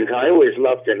 And I always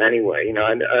loved him anyway,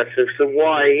 so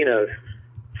why,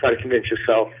 try to convince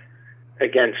yourself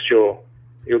against your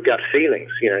gut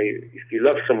feelings? If you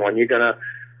love someone, you're going to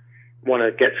want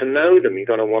to get to know them. You're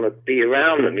going to want to be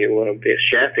around them. You want to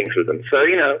share things with them. So,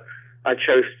 I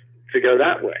chose to go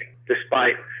that way,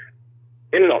 despite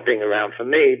him not being around for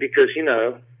me, because,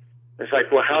 it's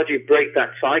like, well, how do you break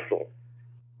that cycle?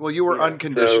 Well, you were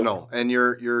unconditional, and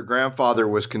your grandfather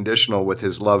was conditional with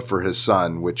his love for his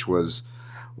son, which was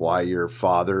why your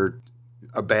father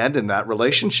abandoned that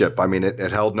relationship. I mean, it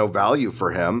held no value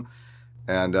for him,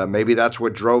 and maybe that's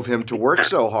what drove him to work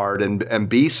so hard and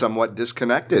be somewhat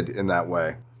disconnected in that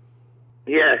way.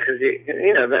 Yeah, because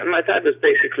my dad was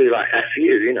basically like, "F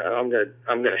you, I'm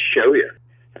gonna show you,"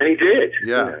 and he did.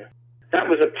 Yeah, that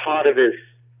was a part of his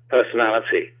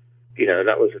personality.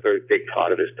 That was a very big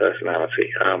part of his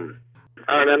personality.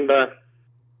 I remember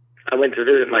I went to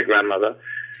visit my grandmother,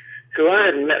 who I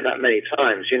hadn't met that many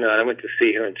times. I went to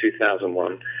see her in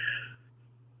 2001.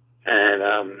 And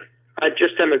I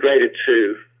just emigrated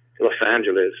to Los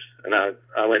Angeles, and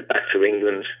I went back to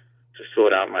England to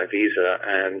sort out my visa.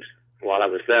 And while I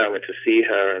was there, I went to see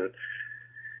her, and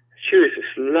she was this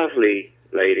lovely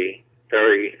lady,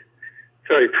 very,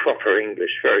 very proper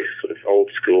English, very sort of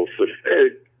old school, sort of,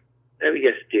 oh,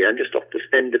 yes, dear, I'm just off to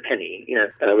spend a penny,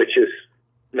 which is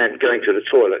meant going to the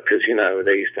toilet, because,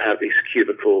 they used to have these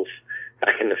cubicles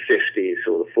back in the 50s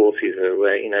or the 40s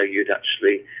where, you'd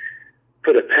actually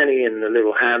put a penny in the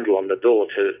little handle on the door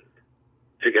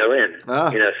to go in,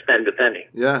 spend a penny.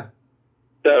 Yeah.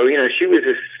 So, she was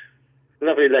this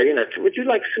lovely lady, would you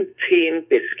like some tea and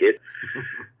biscuit,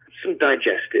 some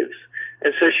digestives?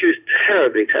 And so she was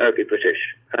terribly, terribly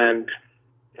British and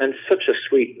such a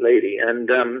sweet lady. And,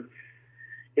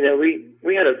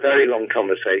 we had a very long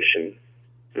conversation,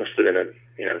 must have been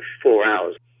 4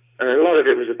 hours. And a lot of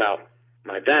it was about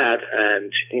my dad,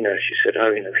 and, she said,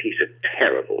 he's a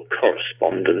terrible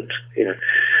correspondent, She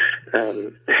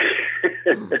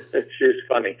was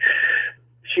funny.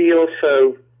 She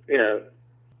also,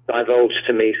 divulged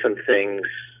to me some things.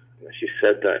 She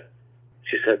said,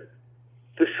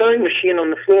 the sewing machine on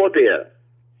the floor, dear.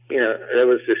 There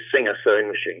was this Singer sewing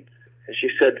machine. And she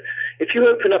said, if you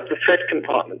open up the thread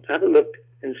compartment, have a look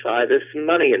inside, there's some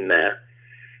money in there.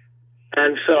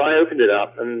 And so I opened it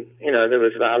up, and, there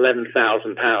was about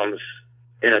 £11,000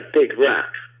 in a big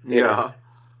wrap. Yeah.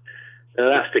 An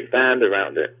elastic band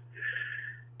around it.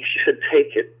 She said,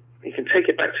 take it. You can take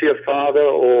it back to your father,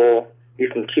 or you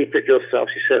can keep it yourself.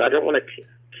 She said, I don't want to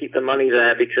keep the money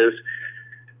there because,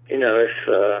 if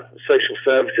social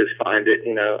services find it,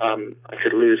 I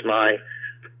could lose my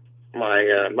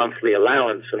monthly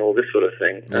allowance and all this sort of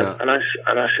thing. Yeah. And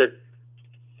I said,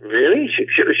 really? She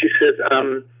said,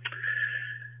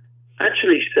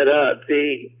 actually, she said,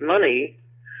 the money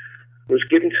was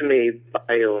given to me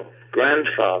by your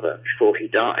grandfather before he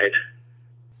died,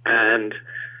 and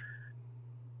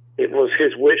it was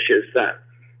his wishes that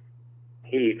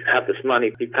he had this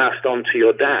money he passed on to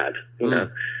your dad, you know.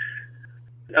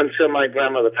 And so my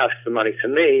grandmother passed the money to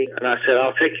me, and I said,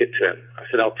 I'll take it to him. I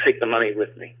said, I'll take the money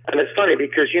with me. And it's funny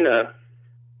because, you know,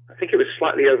 I think it was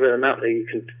slightly over the amount that you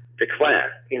can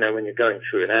declare, you know, when you're going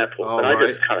through an airport. Oh, but I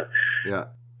just kind of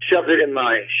shoved it in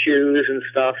my shoes and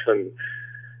stuff, and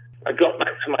I got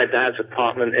back to my dad's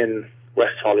apartment in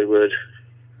West Hollywood,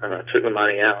 and I took the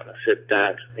money out, and I said,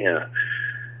 Dad, you know,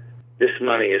 this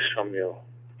money is from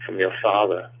your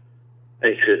father.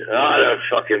 And he said, oh, I don't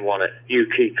fucking want it. You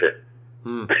keep it.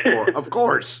 Of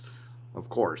course.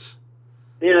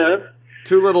 You know?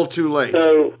 Too little, too late.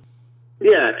 So,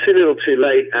 yeah, too little, too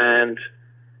late. And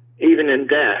even in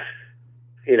death,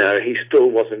 you know, he still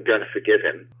wasn't going to forgive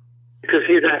him. Because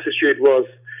his attitude was,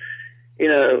 you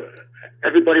know,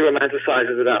 everybody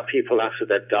romanticizes about people after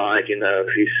they've died, you know.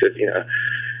 He said, you know,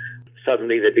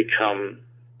 suddenly they become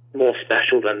more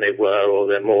special than they were, or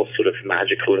they're more sort of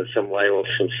magical in some way, or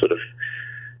some sort of,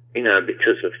 you know,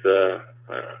 because of the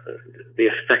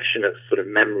affectionate sort of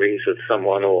memories of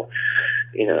someone, or,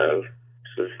 you know,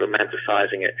 sort of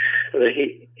romanticizing it. But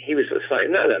he was just like,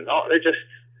 no, they're not.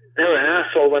 They were an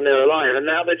asshole when they were alive, and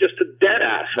now they're just a dead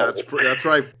asshole. That's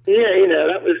right. Yeah, you know,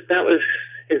 that was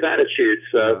his attitude.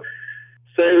 So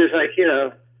it was like, you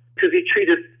know, because he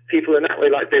treated people in that way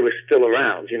like they were still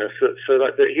around, you know. So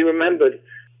like he remembered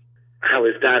how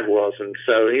his dad was, and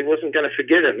so he wasn't going to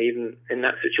forgive him even in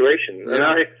that situation. And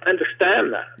I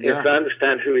understand that. Yeah. Yes, I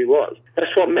understand who he was.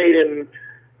 That's what made him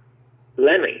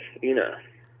Lemmy, you know.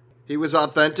 He was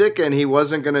authentic, and he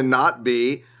wasn't going to not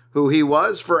be who he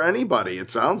was for anybody, it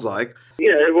sounds like.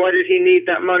 You know, why did he need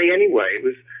that money anyway?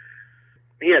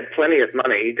 He had plenty of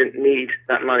money. He didn't need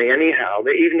that money anyhow.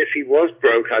 But even if he was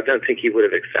broke, I don't think he would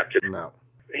have accepted it. No.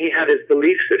 He had his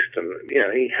belief system. You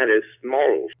know, he had his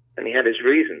morals, and he had his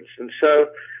reasons. And so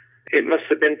it must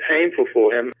have been painful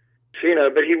for him. So, you know,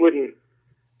 but he wouldn't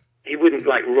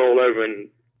like roll over and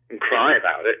cry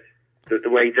about it. The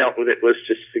way he dealt with it was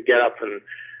just to get up and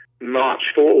march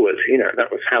forward. You know,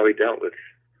 that was how he dealt with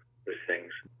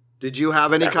things. Did you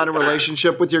have any kind of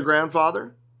relationship with your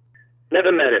grandfather?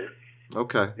 Never met him.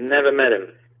 Okay. Never met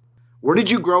him. Where did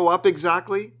you grow up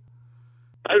exactly?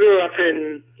 I grew up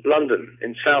in London,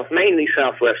 mainly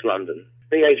southwest London.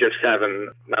 At the age of 7,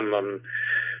 my mum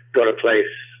got a place,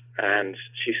 and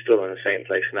she's still in the same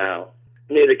place now,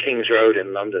 near the King's Road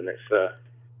in London. It's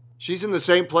she's in the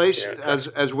same place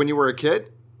as when you were a kid?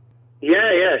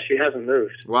 Yeah, she hasn't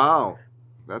moved. Wow.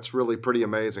 That's really pretty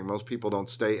amazing. Most people don't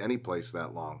stay any place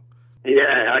that long.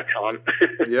 Yeah, I can't.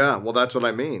 Yeah, well, that's what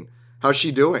I mean. How's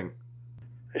she doing?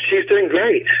 She's doing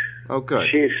great. Oh, good.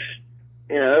 She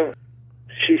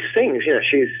sings. You know,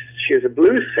 she's a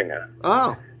blues singer.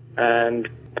 Oh. And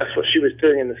that's what she was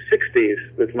doing in the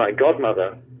 60s with my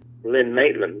godmother, Lynn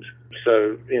Maitland.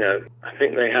 So, you know, I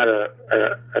think they had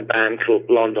a band called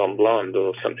Blonde on Blonde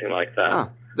or something like that. Ah.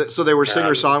 So they were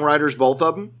singer-songwriters, both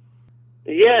of them?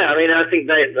 Yeah, I mean, I think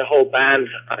the whole band,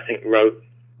 I think, wrote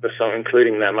the song,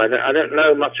 including them. I don't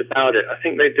know much about it. I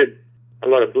think they did a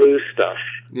lot of blues stuff.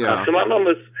 Yeah. So my mum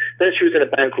she was in a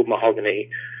band called Mahogany.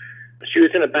 She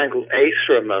was in a band called Ace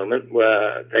for a moment,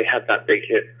 where they had that big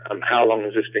hit, How Long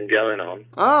Has This Been Going On?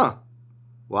 Ah,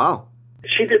 wow.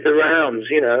 She did the rounds,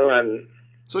 you know, and...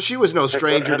 So she was no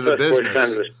stranger to the business. Her first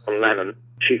boyfriend was John Lennon.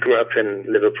 She grew up in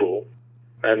Liverpool,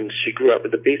 and she grew up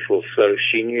with the Beatles, so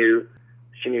she knew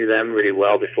them really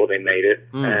well before they made it.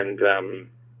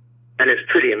 And it's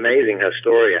pretty amazing, her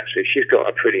story, actually. She's got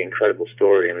a pretty incredible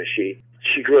story. I mean,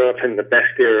 she grew up in the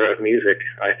best era of music,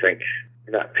 I think,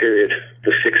 in that period,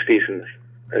 the 60s. And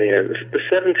you know, the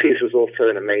 70s was also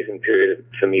an amazing period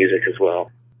for music as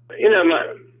well. You know,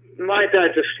 my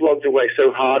dad just slogged away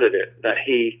so hard at it that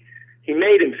he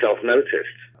made himself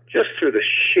noticed just through the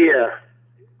sheer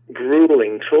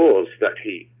grueling tours that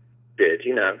he did,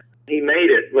 you know. He made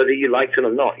it, whether you liked it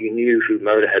or not. You knew who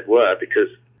Motorhead were because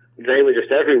they were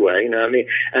just everywhere, you know. I mean,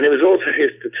 and it was also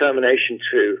his determination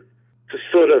to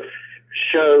sort of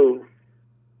show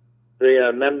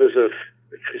the members of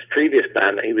his previous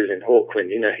band that he was in, Hawkwind.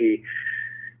 You know, he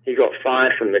got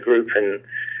fired from the group, and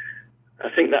I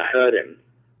think that hurt him.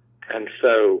 And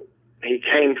so he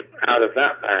came out of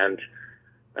that band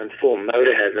and formed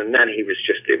Motorhead, and then it was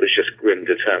just grim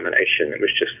determination. It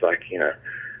was just like, you know,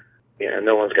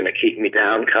 no one's going to keep me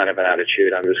down kind of an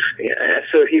attitude.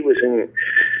 So he was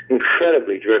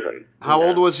incredibly driven. How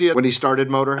old was he when he started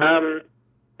Motorhead?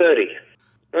 30.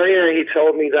 Well, you know, he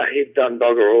told me that he'd done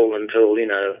bugger all until, you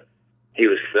know, he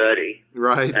was 30.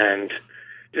 Right. And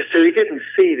so he didn't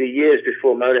see the years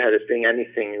before Motorhead as being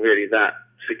anything really that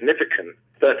significant.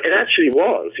 But it actually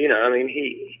was, you know. I mean,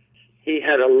 he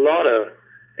had a lot of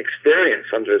experience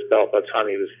under his belt by the time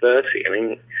he was 30. I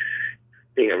mean,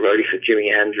 being a roadie for Jimi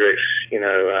Hendrix,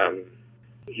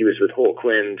 he was with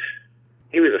Hawkwind.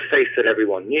 He was a face that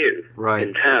everyone knew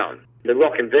in town. The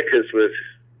Rockin' Vickers was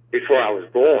before I was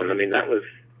born. I mean, that was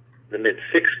the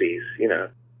mid-'60s,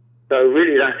 So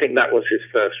really, I think that was his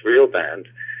first real band.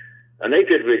 And they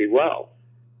did really well.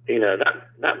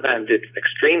 That band did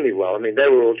extremely well. I mean, they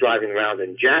were all driving around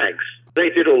in Jags. They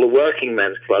did all the working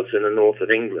men's clubs in the north of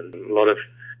England. A lot of,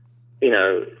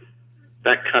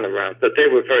 that kind of round. But they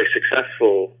were very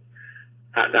successful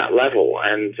at that level.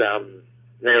 And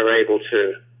they were able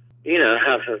to,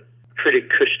 have a pretty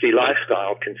cushy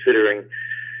lifestyle considering,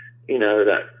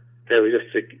 that they were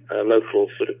just a local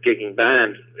sort of gigging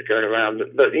band going around.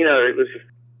 But,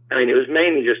 it was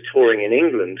mainly just touring in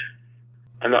England.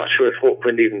 I'm not sure if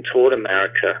Hawkwind even toured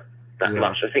America that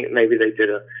much. I think maybe they did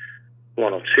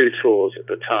one or two tours at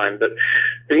the time. But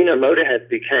Motorhead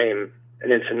became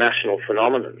an international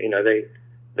phenomenon.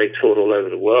 They toured all over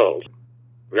the world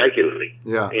regularly.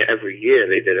 Every year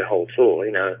they did a whole tour,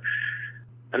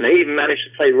 And they even managed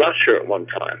to play Russia at one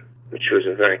time, which was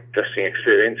a very interesting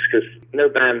experience because no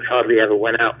bands hardly ever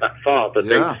went out that far, but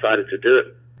they decided to do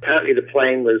it. Apparently the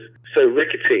plane was so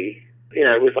rickety,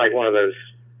 it was like one of those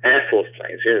Air Force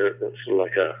planes, that's sort of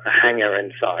like a hangar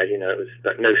inside, it was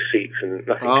like no seats and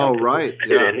nothing. Oh, right.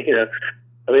 Yeah. In,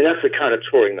 I mean, that's the kind of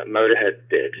touring that Motorhead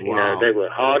did. They were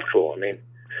hardcore. I mean,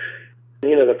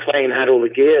 the plane had all the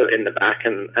gear in the back,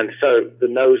 and so the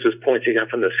nose was pointing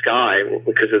up in the sky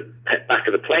because the back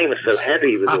of the plane was so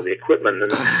heavy with all the equipment.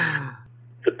 And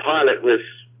the pilot was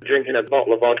drinking a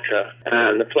bottle of vodka,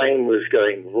 and the plane was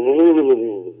going,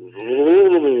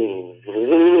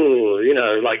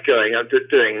 like going up,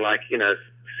 doing like,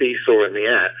 seesaw in the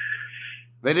air.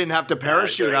 They didn't have to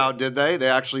parachute out, did they? They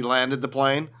actually landed the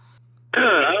plane?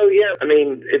 Oh, yeah. I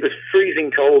mean, it was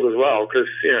freezing cold as well because,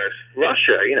 it's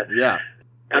Russia, Yeah.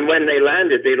 And when they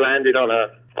landed on an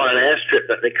airstrip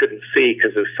that they couldn't see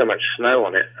because there was so much snow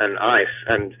on it and ice.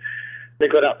 And they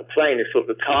got out the plane and sort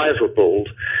of the tires were bald.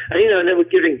 And, and they were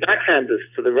giving backhanders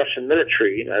to the Russian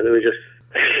military. They were just...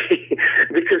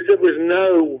 because there was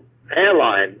no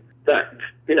airline that,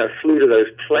 flew to those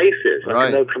places.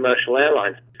 Like no commercial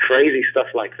airlines. Crazy stuff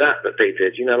like that they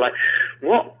did. Like,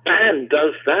 what band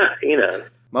does that,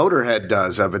 Motorhead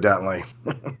does, evidently.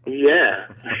 Yeah.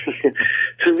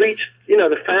 To reach,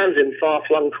 the fans in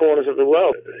far-flung corners of the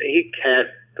world. He cared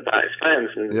about his fans,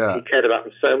 and he cared about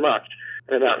them so much,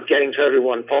 and about getting to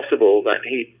everyone possible that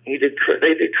they did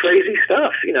crazy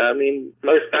stuff. I mean,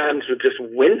 most bands would just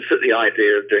wince at the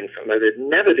idea of doing something. They'd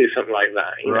never do something like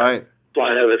that. Right.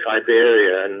 Flying over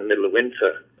Siberia in the middle of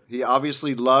winter. He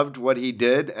obviously loved what he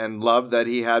did and loved that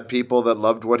he had people that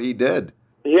loved what he did.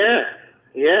 Yeah,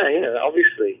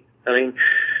 obviously. I mean,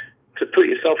 to put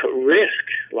yourself at risk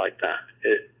like that,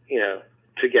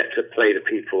 to get to play to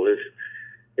people is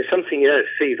something you don't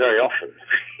see very often.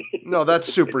 No,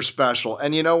 that's super special.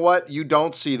 And you know what? You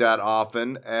don't see that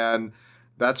often, and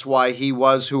that's why he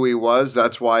was who he was.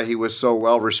 That's why he was so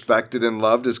well respected and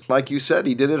loved. Is like you said,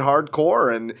 he did it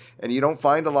hardcore, and you don't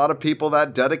find a lot of people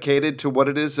that dedicated to what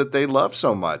it is that they love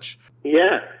so much.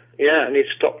 Yeah, and he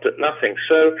stopped at nothing.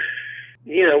 So,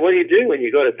 what do you do when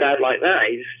you got a dad like that?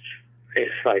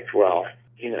 It's like, well,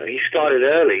 he started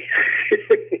early,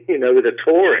 with the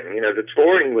touring. The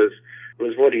touring was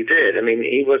what he did. I mean,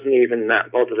 he wasn't even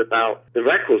that bothered about the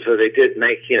records, so they did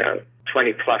make,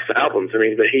 20-plus albums. I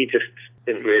mean, but he just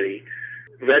didn't really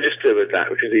register with that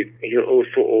because he always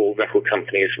thought all record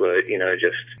companies were,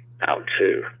 just out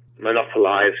to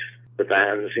monopolize the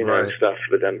bands, and stuff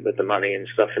with the money and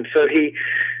stuff. And so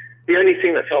the only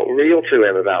thing that felt real to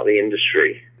him about the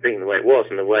industry being the way it was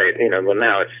and the way, well,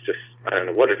 now it's just, I don't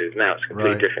know what it is now. It's a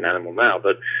completely different animal now.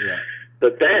 But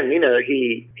then,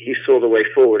 he saw the way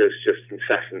forward as just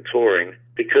incessant touring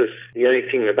because the only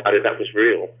thing about it that was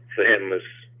real for him was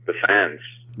the fans.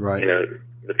 Right.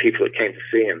 The people that came to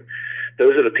see him.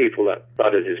 Those are the people that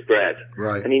buttered his bread.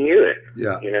 Right. And he knew it.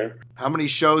 Yeah. How many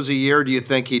shows a year do you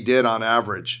think he did on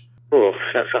average? Oh,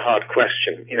 that's a hard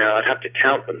question. I'd have to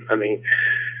count them. I mean,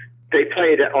 they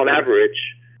played on average,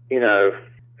 a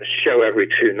show every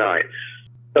 2 nights,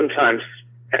 sometimes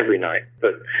every night.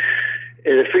 But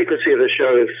the frequency of the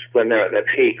shows when they're at their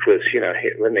peak was,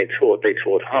 when they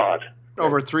toured hard.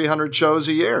 Over 300 shows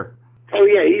a year. Oh,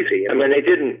 yeah, easy. I mean, they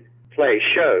didn't play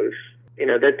shows.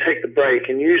 They'd take the break,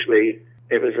 and usually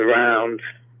it was around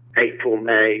April,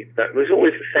 May. That was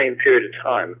always the same period of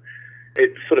time.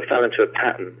 It sort of fell into a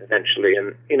pattern eventually,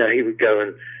 and, he would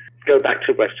go back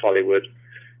to West Hollywood,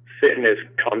 sit in his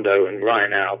condo and write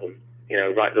an album,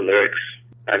 write the lyrics,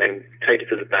 and then take it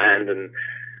to the band and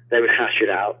they would hash it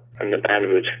out, and the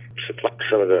band would supply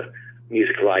some of the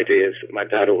musical ideas. My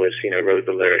dad always, wrote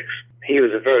the lyrics. He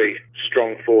was a very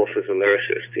strong force as a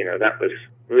lyricist. That was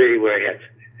really where he had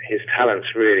his talents,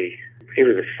 really. He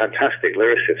was a fantastic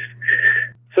lyricist.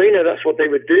 So, that's what they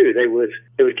would do. They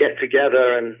would get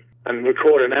together and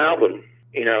record an album,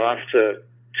 after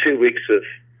 2 weeks of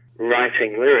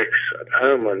writing lyrics at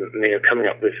home and, coming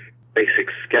up with basic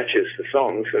sketches for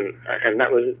songs. And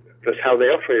that's how they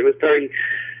operated. It was very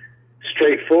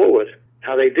straightforward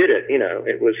how they did it.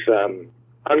 It was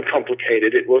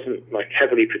uncomplicated. It wasn't like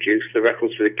heavily produced. The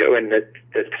records would go in,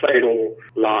 they'd play it all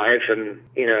live, and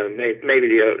maybe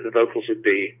the vocals would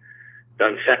be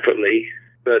done separately.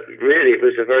 But really, it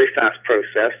was a very fast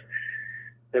process.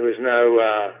 There was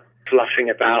no fluffing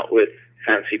about with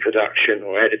fancy production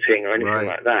or editing or anything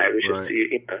like that. It was just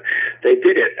they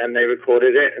did it and they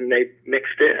recorded it and they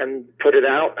mixed it and put it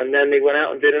out, and then they went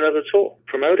out and did another tour,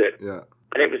 promote it. Yeah.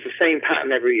 And it was the same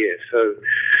pattern every year. So,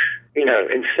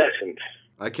 incessant.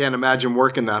 I can't imagine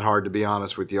working that hard, to be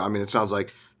honest with you. I mean, it sounds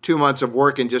like 2 months of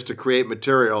working just to create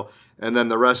material, and then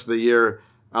the rest of the year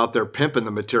out there pimping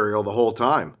the material the whole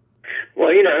time. Well,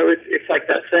 it's like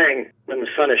that saying, when the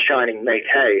sun is shining, make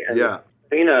hay.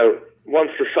 And,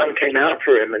 once the sun came out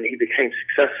for him and he became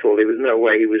successful, there was no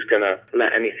way he was going to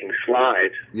let anything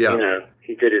slide. Yeah.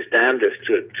 He did his damnedest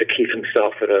to keep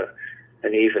himself at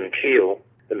an even keel,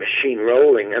 the machine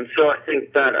rolling. And so I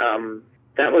think that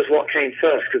that was what came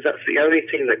first, because that's the only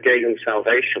thing that gave him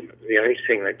salvation, the only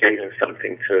thing that gave him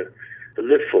something to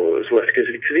live for. Because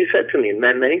he said to me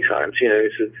many times, he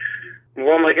said,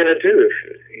 what am I going to do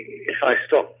if I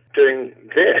stop doing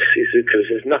this? He said, because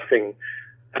there's nothing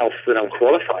else that I'm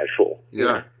qualified for.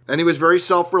 Yeah. And he was very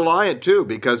self-reliant, too,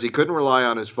 because he couldn't rely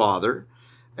on his father,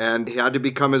 and he had to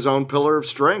become his own pillar of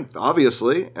strength,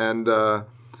 obviously, and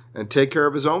take care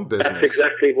of his own business. That's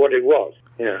exactly what it was.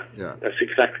 Yeah. That's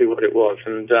exactly what it was.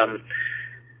 And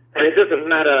it doesn't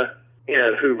matter,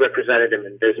 who represented him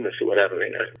in business or whatever,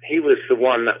 He was the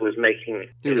one that was making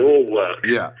it all work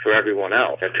for everyone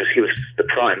else, because he was the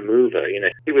prime mover,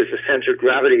 He was the center of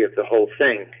gravity of the whole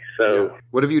thing. So,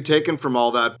 what have you taken from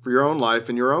all that for your own life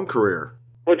and your own career?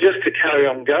 Well, just to carry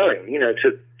on going,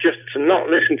 to not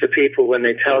listen to people when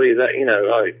they tell you that,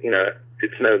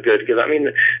 it's no good. Because,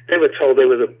 they were told there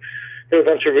were a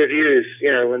bunch of reviews,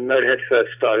 when Motorhead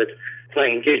first started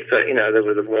playing gigs, that, they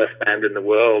were the worst band in the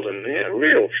world, and,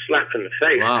 real slap in the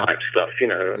face type stuff,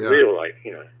 real,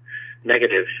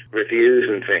 negative reviews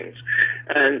and things.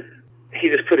 And he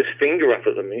just put his finger up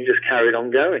at them and he just carried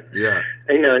on going. Yeah.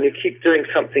 And you keep doing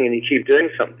something and you keep doing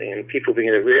something, and people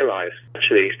begin to realize,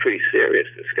 actually, he's pretty serious,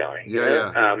 this guy.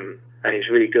 Yeah. And he's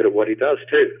really good at what he does,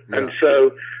 too. Yeah. And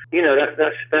so,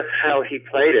 that's how he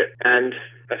played it. And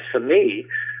as for me,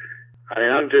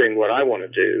 I'm doing what I want to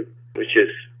do, which is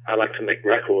I like to make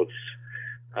records.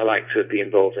 I like to be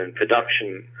involved in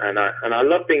production. And I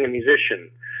love being a musician.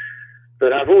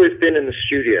 But I've always been in the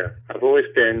studio. I've always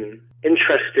been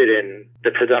interested in the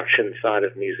production side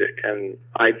of music and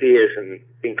ideas and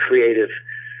being creative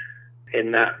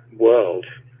in that world.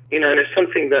 And it's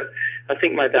something that I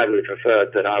think my dad would have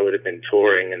preferred, that I would have been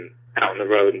touring and out on the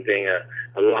road and being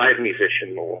a live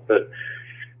musician more. But,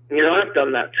 I've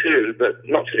done that too, but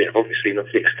obviously not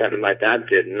to the extent that my dad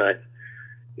did. And that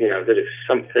it's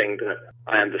something that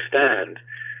I understand.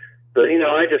 But,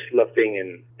 I just love being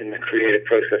in the creative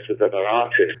process with other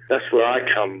artists. That's where I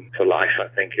come to life, I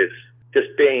think, is just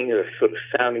being a sort of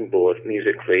sounding board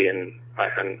musically and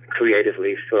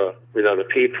creatively with other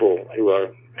people who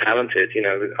are talented,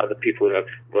 with other people who have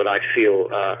what I feel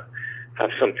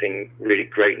have something really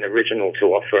great and original to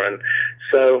offer. And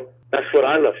so that's what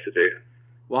I love to do.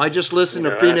 Well, I just listened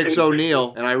to Phoenix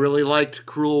O'Neill, and I really liked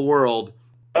Cruel World.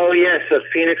 Oh, yes,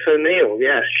 Phoenix O'Neill.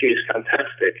 Yes, she's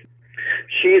fantastic.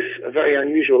 She's a very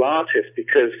unusual artist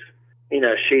because,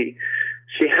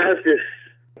 she has this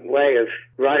way of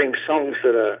writing songs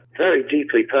that are very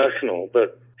deeply personal,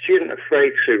 but she isn't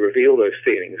afraid to reveal those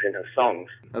feelings in her songs.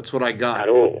 That's what I got. At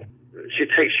all. She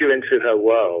takes you into her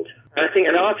world. And I think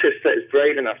an artist that is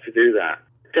brave enough to do that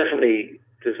definitely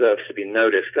deserves to be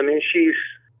noticed.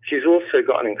 She's also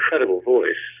got an incredible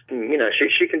voice.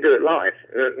 She can do it live.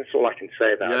 That's all I can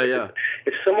say about it. Yeah.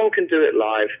 If someone can do it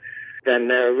live, then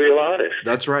they're a real artist.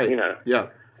 That's right. Yeah.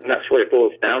 And that's what it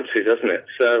boils down to, doesn't it?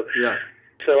 So, yeah.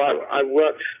 So I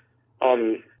worked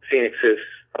on Phoenix's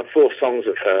 4 songs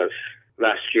of hers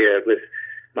last year with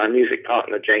my music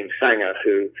partner, James Sanger,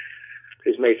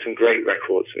 who's made some great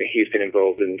records. He's been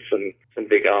involved in some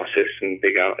big artists and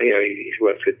he's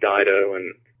worked with Dido,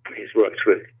 and he's worked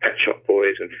with Pet Shop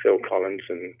Boys and Phil Collins.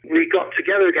 And we got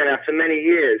together again after many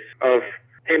years of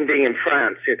him being in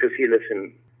France, because he lives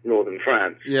in northern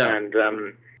France. Yeah. And,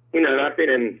 I've been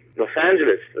in Los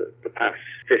Angeles for the past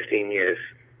 15 years.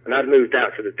 And I'd moved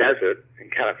out to the desert in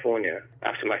California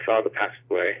after my father passed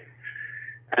away.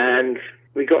 And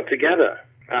we got together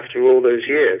after all those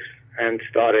years and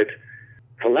started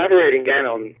collaborating again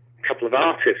on a couple of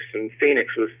artists. And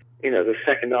Phoenix was, the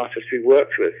second artist we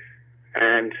worked with.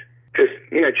 And because,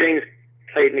 James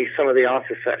played me some of the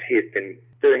artists that he had been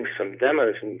doing some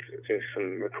demos and doing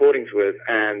some recordings with.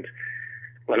 And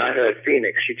when I heard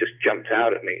Phoenix, she just jumped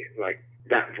out at me, like,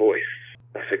 that voice.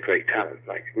 That's a great talent.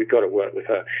 Like, we've got to work with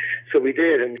her. So we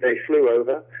did, and they flew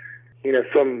over,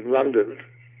 from London,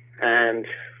 and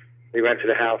we rented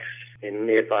a house in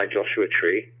nearby Joshua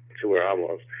Tree to where I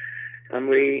was. And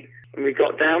we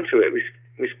got down to it.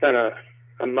 We spent a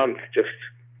month just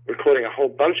recording a whole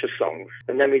bunch of songs,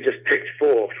 and then we just picked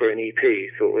 4 for an EP.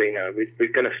 Thought,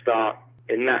 we're going to start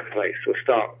in that place. We'll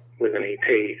start with an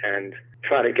EP and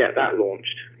try to get that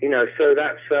launched. So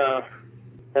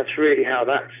that's really how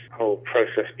that whole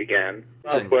process began.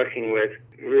 Working with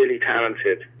really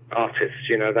talented artists,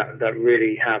 that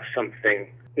really have something,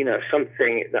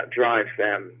 something that drives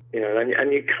them,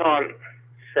 and you can't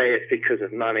say it's because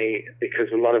of money, because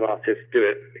a lot of artists do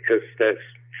it because there's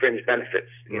fringe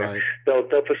benefits. Right. They'll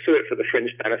pursue it for the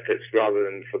fringe benefits rather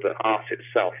than for the art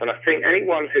itself. And I think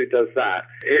anyone who does that,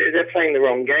 they're playing the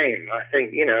wrong game. I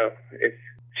think, it's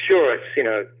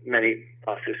many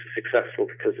artists are successful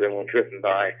because they're more driven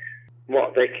by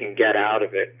what they can get out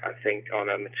of it, I think, on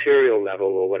a material level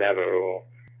or whatever, or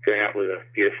going out with a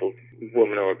beautiful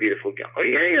woman or a beautiful girl.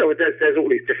 There's all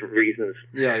these different reasons.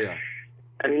 Yeah.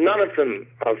 And none of them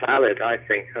are valid, I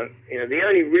think. The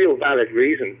only real valid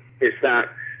reason is that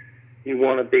you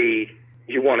want to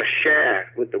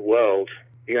share with the world,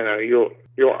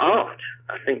 your art.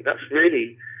 I think that's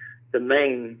really the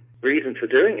main reason for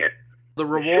doing it. The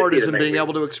reward is in being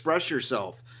able to express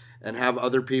yourself and have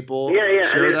other people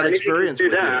share that experience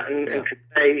with you. And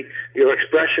convey your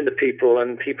expression to people,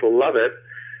 and people love it,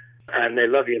 and they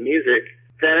love your music,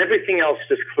 then everything else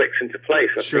just clicks into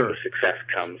place. I think the success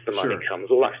comes, the money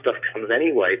comes, all that stuff comes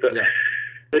anyway. But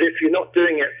if you're not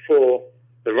doing it for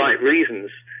the right reasons,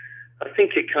 I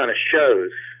think it kind of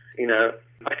shows.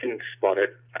 I can spot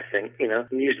it. I think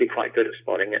I'm usually quite good at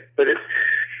spotting it.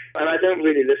 And I don't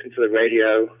really listen to the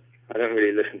radio. I don't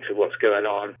really listen to what's going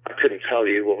on. I couldn't tell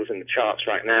you what was in the charts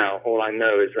right now. All I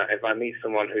know is that if I meet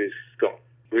someone who's got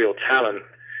real talent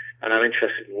and I'm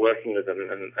interested in working with them,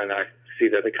 and I see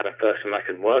they're the kind of person I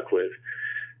can work with,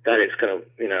 that it's going to,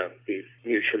 be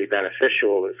mutually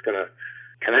beneficial, it's going to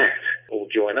connect, all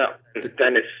join up. And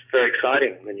then it's very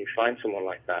exciting when you find someone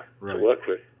like that to work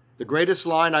with. The greatest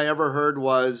line I ever heard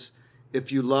was,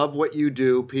 if you love what you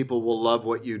do, people will love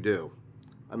what you do.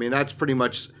 I mean, that's pretty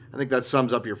much, I think that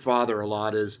sums up your father a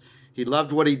lot, is he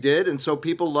loved what he did, and so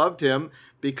people loved him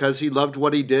because he loved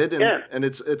what he did, and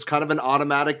it's kind of an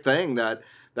automatic thing that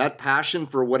passion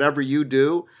for whatever you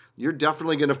do, you're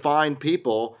definitely going to find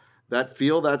people that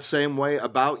feel that same way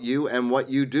about you and what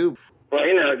you do. Well,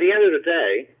 at the end of the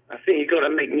day, I think you've got to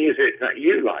make music that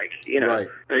you like, Right.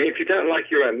 I mean, if you don't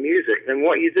like your own music, then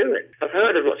what are you doing? I've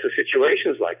heard of lots of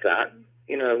situations like that,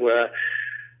 where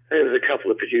there was a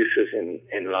couple of producers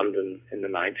in London in the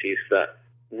 90s that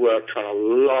worked on a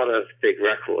lot of big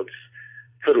records,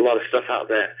 put a lot of stuff out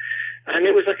there, and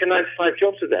it was like a 9-to-5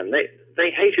 job to them.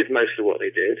 They hated most of what they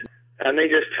did, and they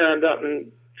just turned up and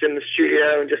in the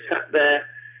studio and just sat there,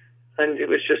 and it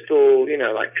was just all,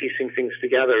 like piecing things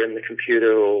together in the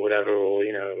computer or whatever, or,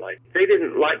 like they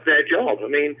didn't like their job. I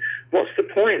mean, what's the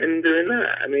point in doing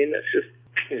that? I mean, it just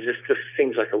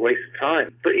seems like a waste of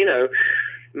time. But,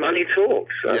 money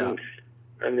talks, and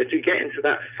if you get into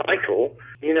that cycle,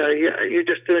 you're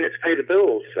just doing it to pay the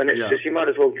bills, and it's just, you might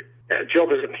as well get a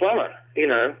job as a plumber,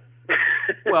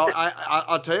 Well,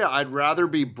 I'll tell you, I'd rather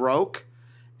be broke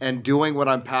and doing what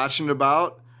I'm passionate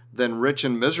about than rich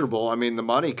and miserable. I mean, the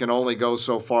money can only go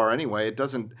so far anyway. It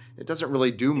doesn't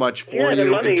really do much for you the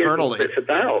money internally. Is what it's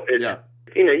about.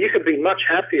 You could be much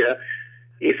happier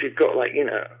if you've got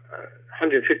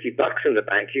 $150 in the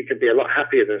bank. You could be a lot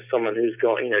happier than someone who's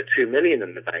got $2 million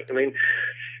in the bank. I mean,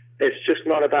 it's just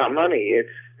not about money. It's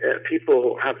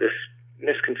people have this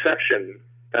misconception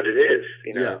that it is.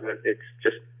 It's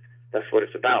just that's what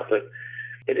it's about, but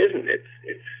it isn't. It's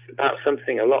about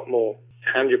something a lot more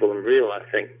tangible and real, I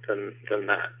think, than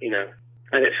that.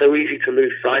 And it's so easy to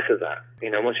lose sight of that.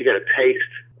 Once you get a taste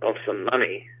of some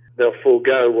money, they'll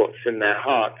forego what's in their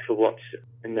heart for what's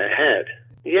in their head.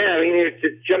 Yeah, I mean,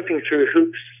 it's jumping through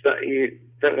hoops that you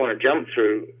don't want to jump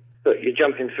through, but you're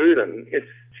jumping through them.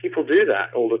 People do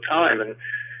that all the time, and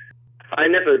I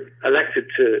never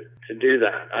elected to to do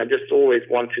that. I just always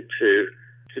wanted to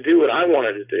do what I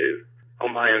wanted to do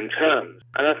on my own terms.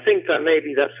 And I think that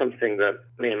maybe that's something that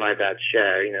me and my dad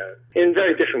share, in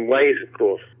very different ways, of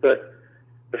course. But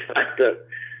the fact that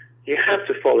you have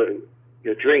to follow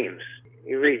your dreams.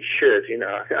 You really should,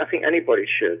 I think anybody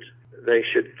should. They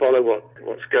should follow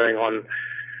what's going on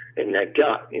in their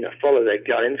gut, follow their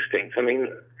gut instincts. I mean,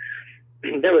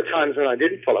 there were times when I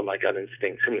didn't follow my gut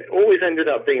instincts, and it always ended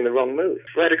up being the wrong move.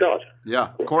 Swear to God. Yeah,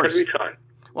 of course. Every time.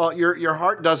 Well, your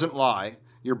heart doesn't lie.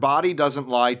 Your body doesn't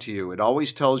lie to you. It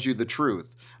always tells you the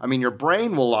truth. I mean, your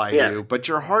brain will lie to you, but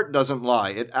your heart doesn't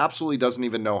lie. It absolutely doesn't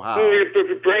even know how.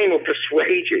 The brain will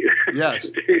persuade you. Yes.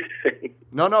 to do things.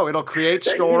 No, it'll create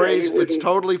stories. It's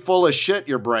totally full of shit,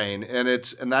 your brain, and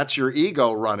that's your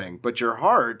ego running. But your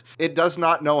heart, it does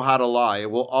not know how to lie. It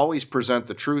will always present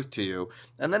the truth to you.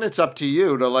 And then it's up to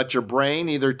you to let your brain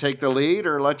either take the lead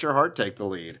or let your heart take the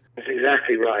lead. That's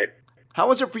exactly right. How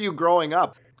was it for you growing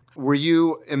up? Were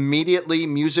you immediately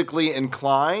musically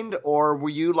inclined, or were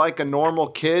you like a normal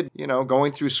kid,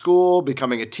 going through school,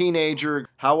 becoming a teenager?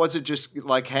 How was it just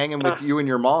like hanging with you and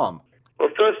your mom? Well,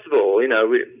 first of all, we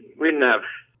didn't have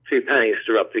 2 pennies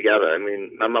to rub together. I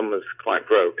mean, my mum was quite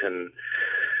broke, and,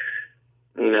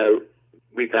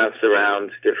 we bounced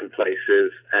around different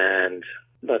places, and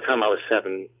by the time I was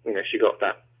 7, she got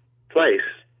that place.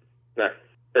 But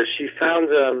she found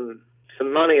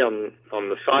some money on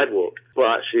the sidewalk. Well,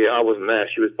 actually, I wasn't there.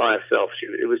 She was by herself.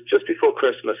 It was just before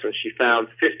Christmas, and she found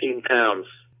 £15,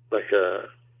 like a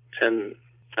 £10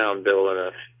 bill and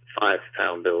a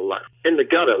 £5 bill, like in the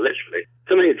gutter, literally.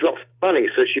 Somebody had dropped money,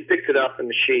 so she picked it up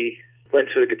and she went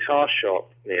to a guitar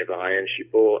shop nearby, and she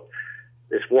bought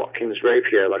this Watkins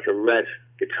Rapier, like a red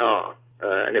guitar.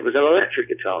 And it was an electric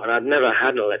guitar, and I'd never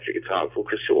had an electric guitar before,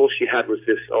 because all she had was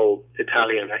this old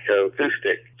Italian Echo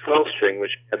acoustic 12-string,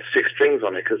 which had 6 strings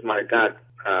on it, because my dad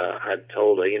had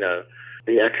told her,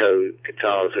 the Echo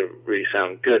guitars really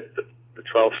sound good, but the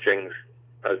 12 strings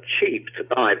are cheap to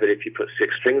buy, but if you put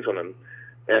 6 strings on them,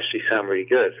 they actually sound really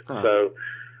good. So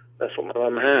that's what my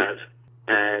mum had.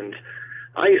 And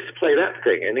I used to play that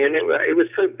thing, and it was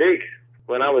so big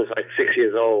when I was like 6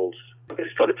 years old. I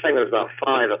started playing when I was about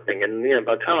 5, I think, and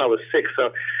by the time I was 6,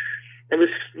 so it was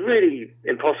really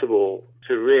impossible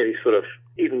to really sort of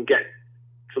even get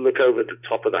to look over the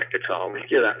top of that guitar. I mean,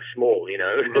 you're that small,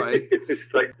 Right.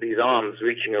 It's like these arms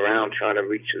reaching around trying to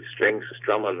reach the strings to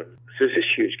strum on them. So it's this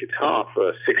huge guitar for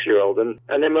a 6-year-old, and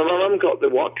then my mum got the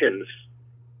Watkins.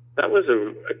 That was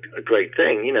a great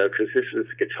thing, because this was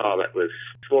a guitar that was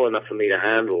small enough for me to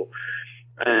handle,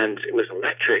 and it was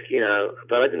electric,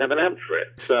 but I didn't have an amp for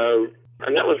it. So,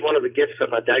 and that was one of the gifts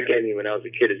that my dad gave me when I was a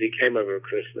kid, is he came over at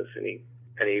Christmas, and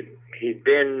he'd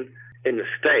been in the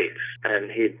States,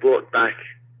 and he'd brought back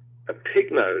a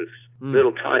pig nose,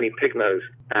 little tiny pig nose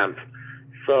amp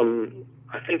from,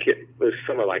 I think it was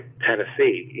somewhere like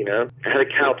Tennessee, It had a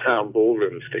Cowtown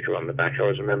Ballroom sticker on the back, I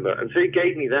always remember. And so he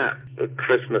gave me that for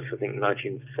Christmas, I think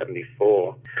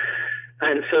 1974.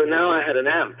 And so now I had an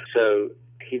amp. So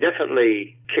he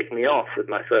definitely kicked me off with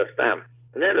my first amp.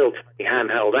 And that little tiny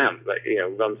handheld amp that,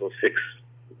 runs on 6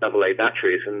 AA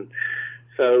batteries. And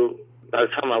so by the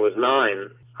time I was 9,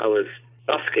 I was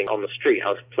busking on the street. I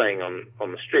was playing on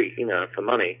the street, for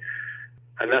money.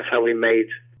 And that's how we made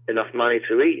enough money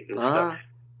to eat and stuff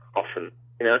often,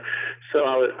 So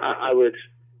I would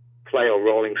play all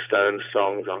Rolling Stones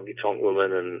songs, Honky Tonk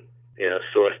Woman, and,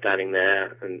 Saw Her Standing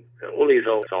There, and all these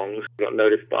old songs. Got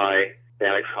noticed by the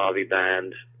Alex Harvey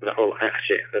Band.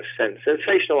 Actually, the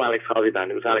sensational Alex Harvey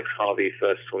Band. It was Alex Harvey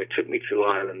first when he took me to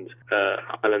Island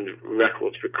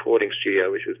Records recording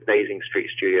studio, which was Basing Street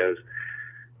Studios.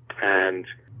 And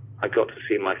I got to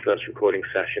see my first recording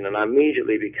session, and I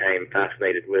immediately became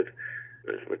fascinated with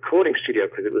the recording studio,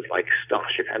 because it was like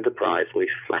Starship Enterprise, all these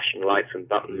flashing lights and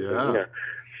buttons. And,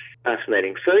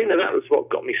 fascinating. So, that was what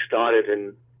got me started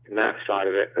in that side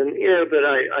of it. And, but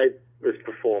I was a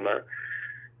performer,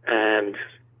 and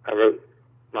I wrote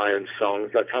my own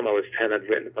songs. By the time I was 10, I'd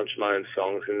written a bunch of my own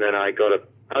songs, and then I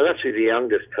was actually the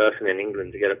youngest person in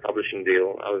England to get a publishing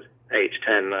deal. I was age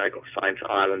 10, I got signed to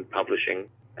Ireland Publishing,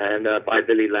 and by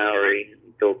Billy Lowry,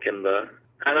 Bill Kimber.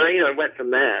 And I went from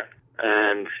there,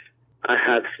 and I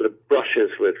had sort of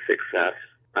brushes with success.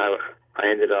 I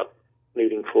ended up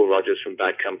meeting Paul Rogers from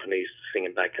Bad Company,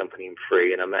 singing Bad Company and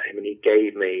Free, and I met him, and he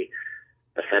gave me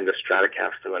a Fender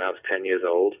Stratocaster when I was 10 years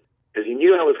old, because he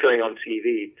knew I was going on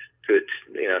TV to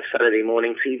a Saturday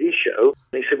morning TV show.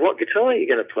 And he said, "What guitar are you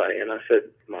going to play?" And I said,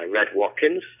 "My red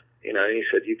Watkins." And he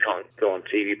said, "You can't go on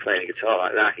TV playing a guitar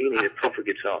like that. You need a proper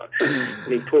guitar."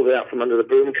 And he pulled it out from under the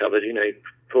broom cupboard. He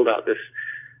pulled out this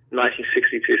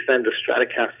 1962 Fender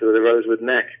Stratocaster with a rosewood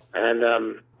neck, and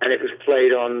it was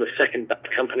played on the second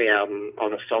Bad Company album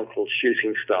on a song called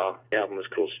Shooting Star. The album was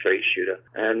called Straight Shooter,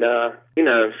 and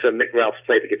so Mick Ralphs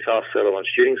played the guitar solo on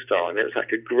Shooting Star, and it was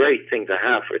like a great thing to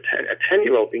have for a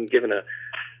 10-year-old being given a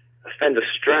Fender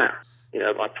Strat,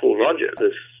 by Paul Rogers. It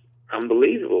was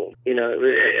unbelievable.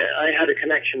 I had a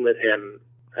connection with him,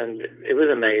 and it was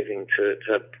amazing to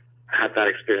have that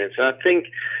experience. And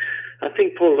I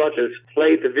think Paul Rogers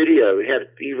played the video.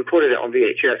 He recorded it on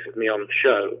VHS with me on the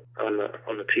show on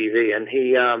the TV, and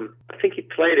I think he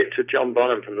played it to John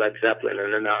Bonham from Led Zeppelin.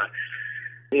 And then I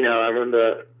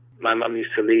remember my mum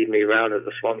used to lead me around at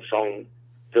the Swan Song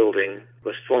building,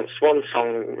 the Swan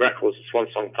Song Records, Swan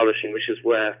Song Publishing, which is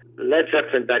where Led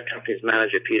Zeppelin Bad Company's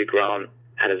manager Peter Grant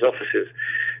had his offices.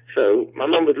 So my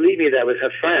mum would lead me there with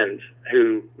her friend,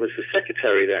 who was the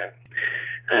secretary there,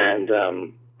 and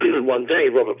one day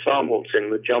Robert Plant walked in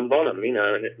with John Bonham,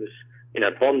 and it was,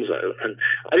 Bonzo. And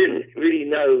I didn't really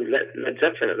know Led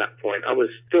Zeppelin at that point. I was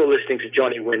still listening to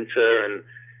Johnny Winter and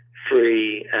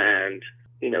Free and,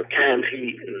 Canned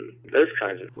Heat and those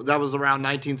kinds of... That was around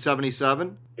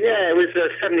 1977? Yeah, it was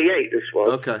 78, this was.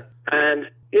 Okay. And,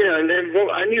 and then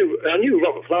I knew who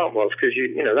Robert Plant was because,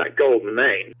 that golden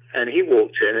name. And he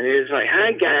walked in and he was like,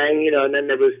 "Hi, gang," and then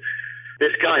there was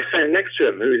this guy standing next to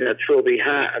him who had a trilby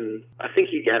hat, and I think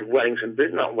he had Wellington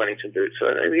boots, not Wellington boots,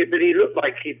 but he looked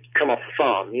like he'd come off the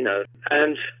farm,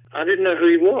 and I didn't know who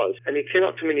he was. And he came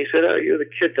up to me and he said, "Oh, you're the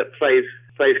kid that plays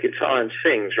guitar and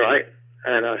sings, right?"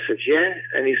 And I said, "Yeah."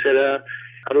 And he said,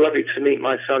 "I'd love you to meet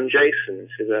my son Jason."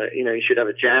 He said, "You should have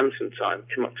a jam sometime.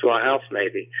 Come up to our house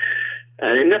maybe."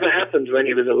 And it never happened when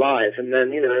he was alive. And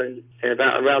then,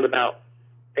 around about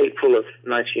April of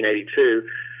 1982,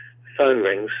 phone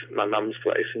rings, my mum's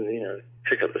place, and,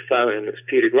 pick up the phone, and it's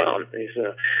Peter Grant. He's,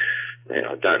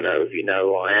 I don't know if you know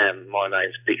who I am. My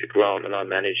name's Peter Grant, and I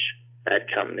manage Bad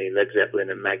Company, Led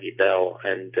Zeppelin, and Maggie Bell,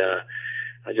 and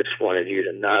I just wanted you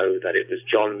to know that it was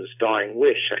John's dying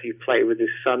wish that you play with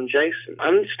his son, Jason.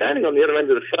 I'm standing on the other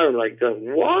end of the phone, like,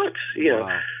 going, what?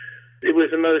 Wow. It was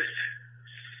the most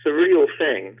surreal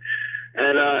thing.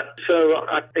 And so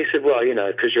they said, well,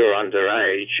 because you're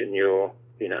underage and you're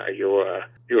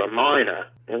a minor,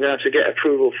 I'm going to have to get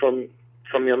approval from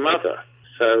your mother.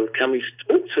 So can we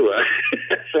talk to her?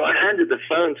 So I handed the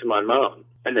phone to my mum,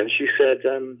 and then she said,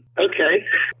 okay.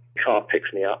 Car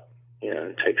picks me up,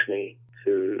 and takes me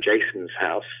to Jason's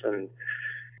house, and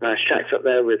I shacked up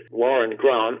there with Warren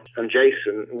Grant and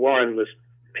Jason. Warren was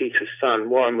Peter's son.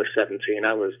 Warren was 17.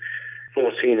 I was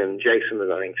 14, and Jason was,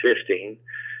 I think, 15.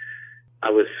 I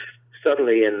was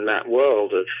suddenly in that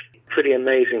world of pretty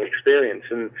amazing experience,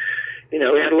 and we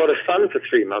had a lot of fun for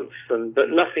 3 months,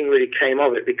 but nothing really came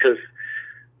of it because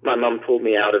my mum pulled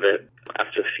me out of it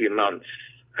after a few months,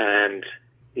 and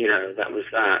that was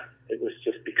that. It was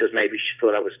just because maybe she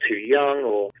thought I was too young,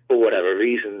 or for whatever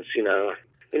reasons.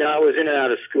 I was in and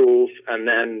out of schools, and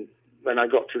then when I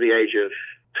got to the age of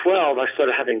 12, I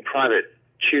started having private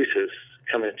tutors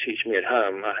come and teach me at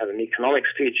home. I had an economics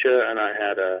teacher, and I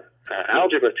had an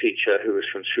algebra teacher who was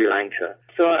from Sri Lanka.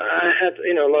 So I had,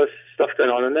 a lot of stuff going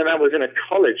on. And then I was in a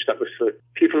college that was for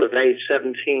people of age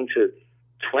 17 to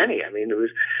 20. I mean, I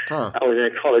was in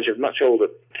a college of much older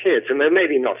kids, and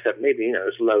maybe not 7, maybe,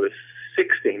 as low as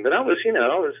 16. But I was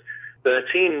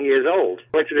 13 years old.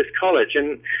 Went to this college,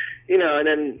 and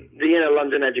then the Inner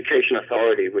London Education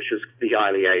Authority, which was the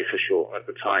ILEA for short at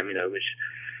the time, which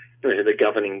was the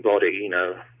governing body,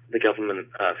 the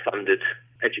government-funded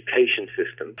education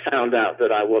system, found out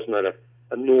that I wasn't at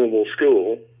a normal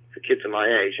school for kids of my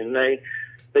age, and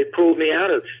they pulled me out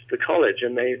of the college,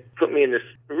 and they put me in this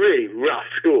really rough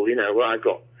school, where I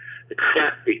got the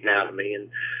crap beaten out of me, and,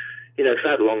 because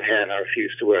I had long hair and I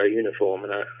refused to wear a uniform,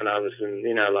 and I was in,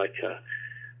 like a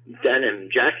denim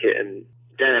jacket and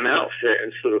denim outfit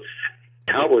and sort of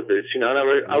cowboy boots, and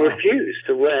I refused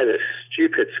to wear this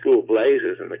stupid school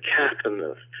blazers and the cap and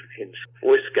the fucking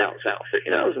Boy Scouts outfit.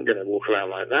 I wasn't going to walk around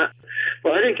like that.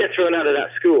 Well, I didn't get thrown out of that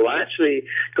school. I actually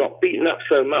got beaten up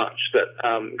so much that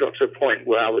got to a point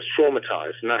where I was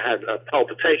traumatized and I had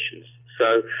palpitations.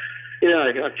 So,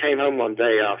 I came home one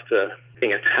day after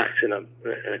being attacked in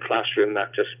a classroom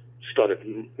that just started,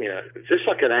 just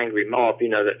like an angry mob,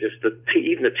 that just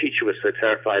even the teacher was so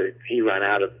terrified that he ran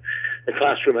out of the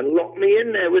classroom and locked me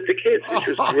in there with the kids, which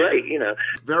was great,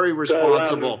 Very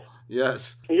responsible. So,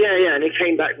 yes. Yeah, and he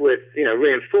came back with,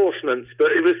 reinforcements,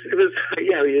 but it was,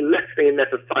 he left me in there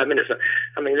for 5 minutes.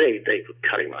 I mean, they were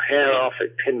cutting my hair off, they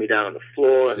pinned me down on the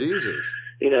floor. Jesus.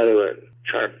 And,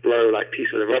 trying to blow like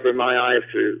pieces of rubber in my eye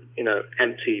through,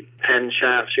 empty pen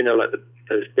shafts, like the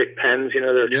those big pens, you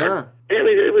know. Yeah.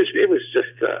 It was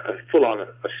just a full-on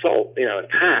assault, you know,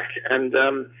 attack. And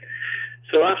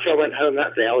so after I went home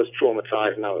that day, I was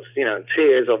traumatized, and I was, you know, in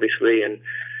tears, obviously. And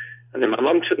then my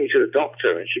mum took me to the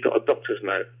doctor, and she got a doctor's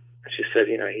note. And she said,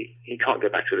 you know, he can't go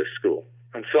back to this school.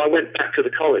 And so I went back to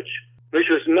the college, which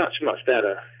was much, much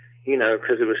better, you know,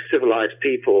 because it was civilized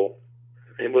people.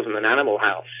 It wasn't an animal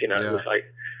house, you know. It was like,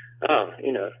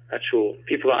 you know, actual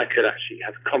people that I could actually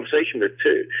have a conversation with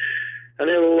too. And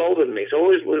they were all older than me, so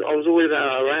I was always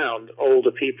around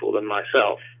older people than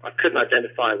myself. I couldn't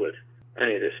identify with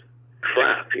any of this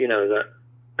crap, you know, that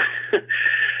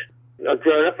I've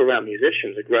grown up around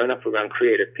musicians, I've grown up around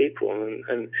creative people,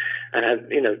 and had,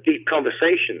 you know, deep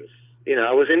conversations. You know,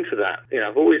 I was into that. You know,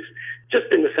 I've always just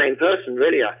been the same person,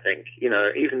 really, I think. You know,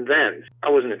 even then, I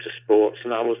wasn't into sports,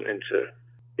 and I wasn't into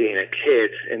being a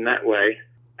kid in that way.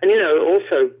 And, you know,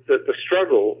 also the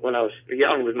struggle when I was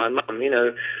young with my mum, you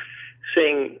know,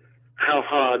 seeing how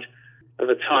hard of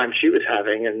a time she was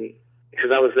having, and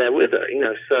because I was there with her, you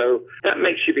know, so that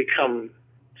makes you become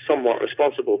somewhat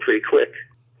responsible pretty quick.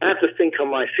 I have to think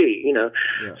on my feet, you know.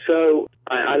 Yeah. So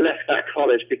I left that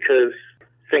college because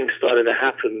things started to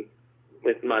happen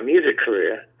with my music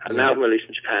career. An album released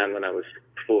in Japan when I was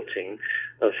 14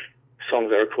 of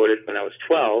songs I recorded when I was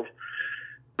 12.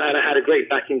 And I had a great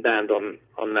backing band on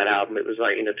that album. It was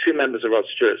like, you know, two members of Rod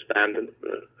Stewart's band,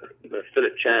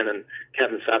 Philip Chen and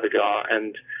Kevin Savigar,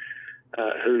 and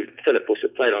who Philip also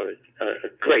played on a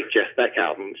great Jeff Beck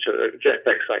album. So Jeff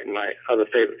Beck's like my other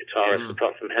favorite guitarist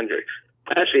apart from Hendrix.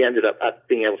 I actually ended up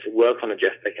being able to work on a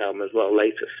Jeff Beck album as well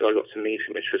later, so I got to meet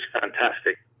him, which was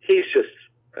fantastic. He's just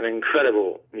an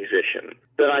incredible musician.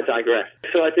 But I digress.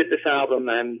 So I did this album,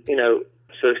 and, you know,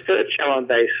 so Philip Chen on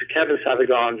bass, Kevin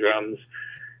Savigar on drums,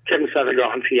 Kevin Savigar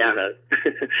on piano,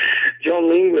 John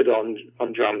Lingwood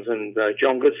on drums, and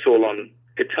John Goodsall on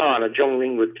guitar. And John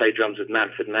Lingwood played drums with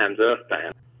Manfred Mann's Earth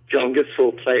Band. John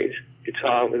Goodsall played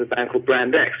guitar with a band called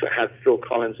Brand X that had Phil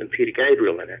Collins and Peter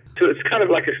Gabriel in it. So it's kind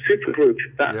of like a super group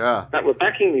that were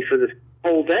backing me for this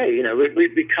whole day. You know,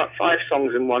 we cut 5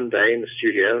 songs in one day in the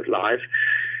studio live,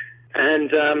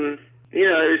 and you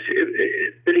know,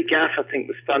 Billy Gaff, I think,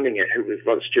 was funding it, who was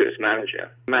Rod Stewart's manager,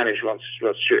 managed Rod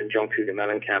Stewart and John Cougar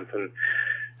Mellencamp. And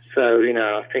so, you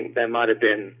know, I think there might have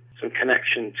been some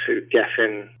connection to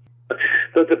Geffen.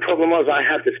 But the problem was I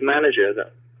had this manager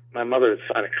that my mother had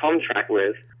signed a contract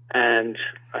with, and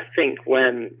I think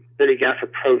when Billy Gaff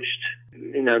approached,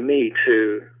 you know, me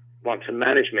to want to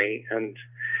manage me, and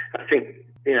I think,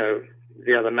 you know,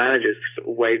 the other managers sort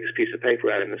of waved this piece of paper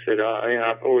at him and said, oh, you know,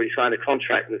 I've already signed a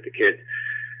contract with the kid.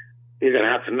 You're going to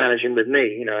have to manage him with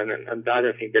me, you know, and I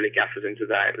don't think Billy Gaff was into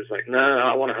that. It was like, no,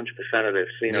 I want 100% of this,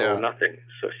 you know, or nothing.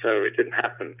 So it didn't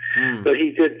happen. But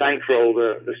he did bankroll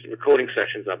the recording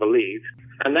sessions, I believe.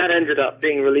 And that ended up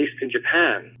being released in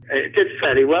Japan. It did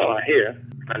fairly well, I hear.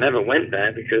 I never went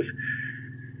there because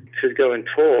to go and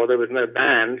tour, there was no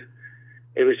band.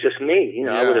 It was just me, you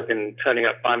know. I would have been turning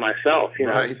up by myself, you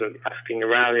know, sort of asking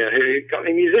around, you know, who got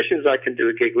any musicians I can do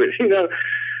a gig with, you know.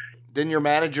 Didn't your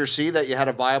manager see that you had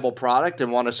a viable product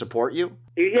and want to support you?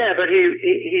 Yeah, but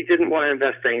he didn't want to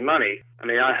invest any money. I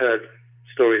mean, I heard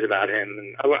stories about him,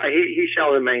 and he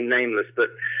shall remain nameless, but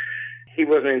he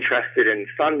wasn't interested in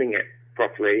funding it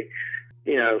properly,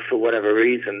 you know, for whatever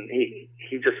reason.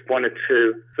 He just wanted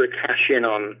to sort of cash in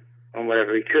on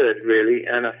whatever he could, really.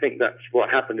 And I think that's what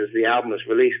happened is the album was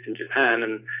released in Japan,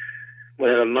 and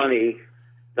whatever money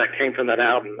that came from that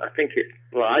album, I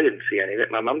didn't see any of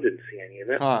it. My mum didn't see any of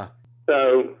it.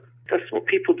 So that's what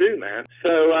people do, man.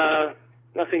 So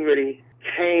nothing really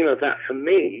came of that for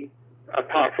me,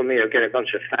 apart from, you know, getting a bunch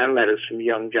of fan letters from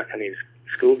young Japanese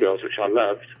schoolgirls, which I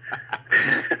loved.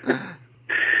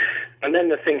 And then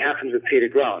the thing happens with Peter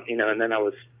Grant, you know, and then I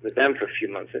was with them for a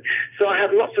few months. So I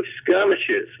had lots of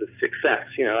skirmishes with success,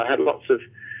 you know. I had lots of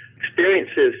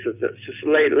experiences that just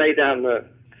lay down the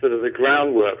sort of the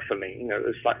groundwork for me, you know. It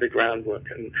was like the groundwork.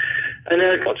 And then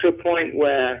it got to a point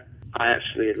where I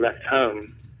actually had left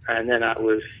home, and then I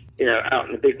was, you know, out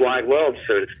in the big wide world,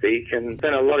 so to speak, and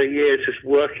spent a lot of years just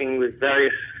working with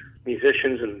various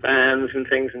musicians and bands and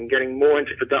things and getting more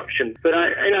into production. But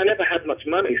I never had much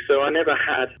money, so I never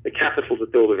had the capital to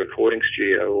build a recording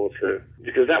studio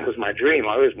because that was my dream.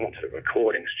 I always wanted a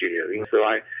recording studio. So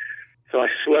I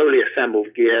slowly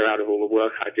assembled gear out of all the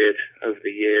work I did over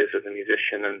the years as a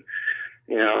musician, and,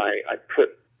 you know, I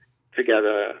put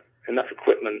together enough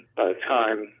equipment by the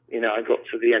time, you know, I got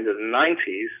to the end of the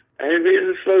 90s. And it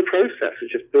was a slow process of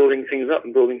just building things up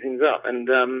and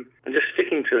just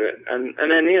sticking to it. And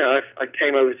then, you know, I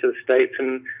came over to the States,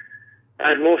 and I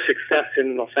had more success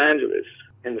in Los Angeles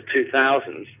in the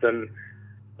 2000s than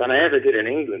than I ever did in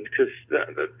England, because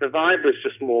the vibe was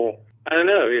just more, I don't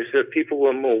know, is that people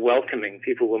were more welcoming,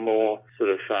 people were more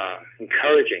sort of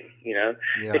encouraging, you know.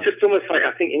 Yeah. It's just almost like,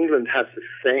 I think England has this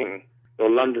thing, or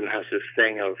London has this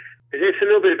thing of, it's a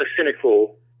little bit of a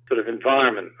cynical sort of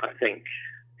environment, I think,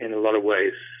 in a lot of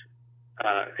ways,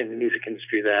 in the music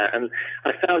industry there. And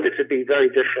I found it to be very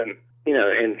different, you know,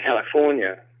 in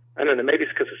California. I don't know, maybe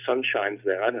it's because the sun shines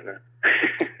there, I don't know.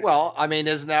 Well, I mean,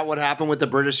 isn't that what happened with the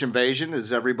British invasion?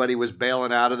 Is everybody was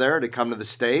bailing out of there to come to the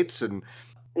States? And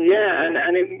yeah,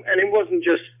 and it wasn't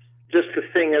just the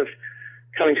thing of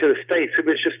coming to the States. It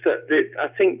was just that I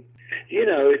think, you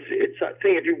know, it's I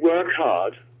think if you work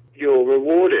hard, you're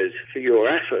rewarded for your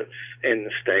efforts in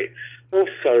the States more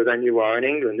so than you are in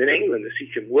England. In England, you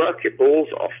can work your balls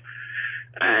off,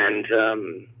 and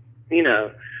you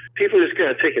know, people are just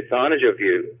going to take advantage of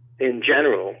you in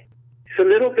general. It's a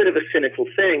little bit of a cynical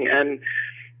thing, and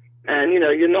you know,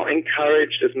 you're not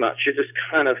encouraged as much. You're just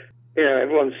kind of, you know,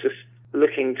 everyone's just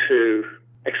looking to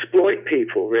exploit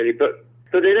people, really, but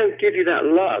they don't give you that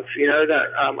love. You know, that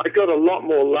I got a lot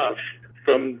more love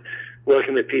from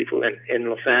working with people in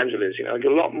Los Angeles. You know, I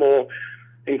got a lot more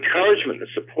encouragement and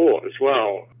support as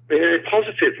well, in a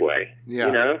positive way. Yeah.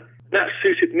 You know, that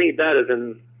suited me better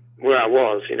than where I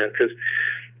was, you know, because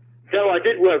though I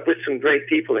did work with some great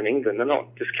people in England, I'm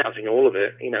not discounting all of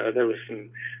it, you know, there was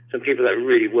some people that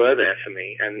really were there for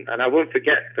me, and I won't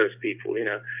forget those people, you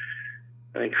know.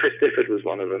 I mean, Chris Difford was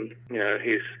one of them. You know,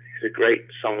 he's a great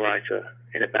songwriter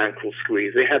in a band called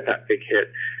Squeeze. They had that big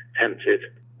hit,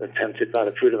 Tempted by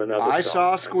the Fruit of Another I Song.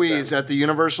 saw Squeeze at the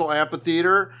Universal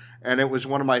Amphitheater, and it was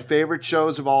one of my favorite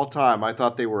shows of all time. I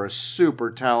thought they were a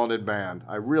super talented band.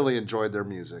 I really enjoyed their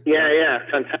music. Yeah,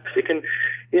 fantastic. And,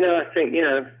 you know, I think, you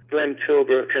know, Glenn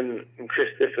Tilbrook and Chris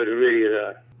Difford are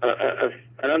really an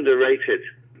underrated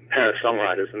pair of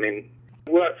songwriters. I mean, I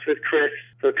worked with Chris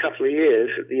for a couple of years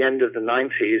at the end of the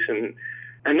 90s, and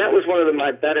that was one of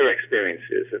my better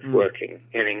experiences of working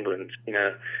in England, you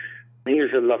know. He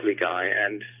was a lovely guy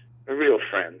and a real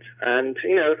friend. And,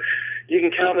 you know, you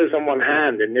can count those on one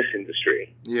hand in this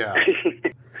industry. Yeah.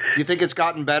 Do you think it's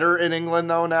gotten better in England,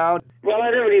 though, now? Well,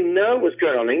 I don't really know what's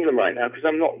going on in England right now because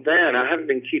I'm not there and I haven't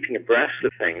been keeping abreast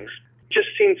of things. It just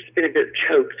seems to be a bit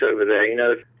choked over there. You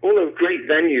know, all the great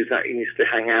venues that you used to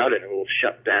hang out in are all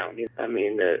shut down. I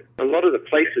mean, a lot of the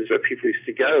places where people used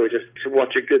to go just to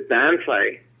watch a good band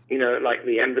play, you know, like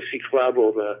the Embassy Club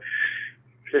or the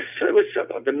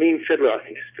Mean Fiddler, I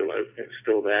think, is still open. It's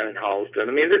still there in Harlesden.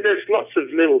 I mean, there's lots of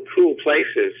little cool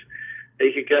places that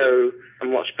you could go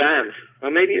and watch bands. Or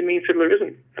maybe the Mean Fiddler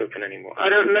isn't open anymore. I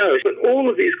don't know. But all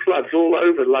of these clubs all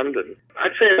over London,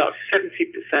 I'd say about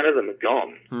 70% of them are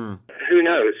gone. Who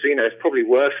knows? You know, it's probably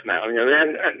worse now. You know,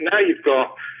 and now you've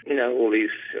got, you know, all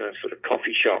these sort of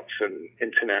coffee shops and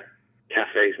internet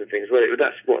cafes and things. Well,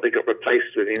 that's what they got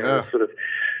replaced with. You know, sort of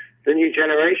the new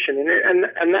generation,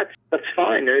 and that's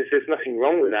fine. There's nothing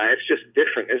wrong with that. It's just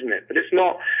different, isn't it? But it's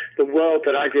not the world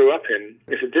that I grew up in.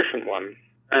 It's a different one.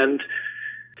 And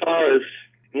as far as,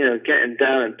 you know, getting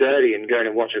down and dirty and going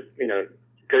to watch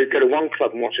go to one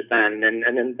club and watch a band and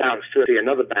then bounce to see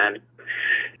another band,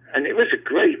 and it was a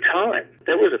great time.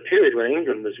 There was a period when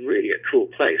England was really a cool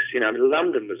place. You know, I mean,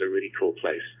 London was a really cool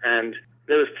place, and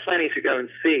there was plenty to go and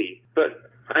see. But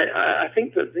I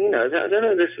think that, you know, I don't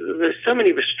know, there's so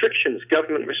many restrictions,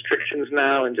 government restrictions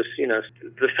now, and just, you know,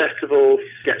 the festivals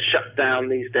get shut down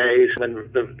these days. When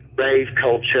the rave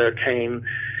culture came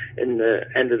in the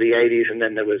end of the 80s, and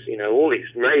then there was, you know, all these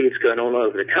raves going all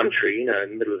over the country, you know,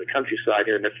 in the middle of the countryside,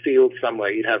 you know, in a field somewhere,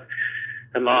 you'd have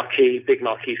a big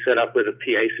marquee set up with a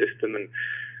PA system, and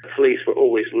the police were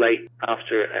always late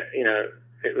after, you know,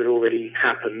 it had already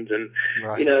happened, and,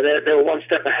 you know, they were one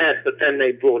step ahead, but then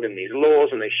they brought in these laws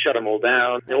and they shut them all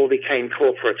down. It all became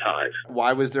corporatized.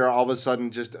 Why was there all of a sudden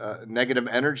just negative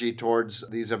energy towards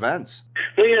these events?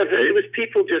 Well, you know, it was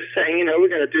people just saying, you know, we're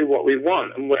going to do what we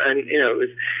want. And you know,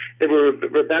 they were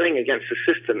rebelling against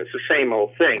the system. It's the same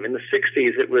old thing. In the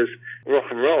 60s, it was rock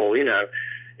and roll, you know.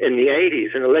 In the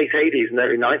 80s, in the late 80s and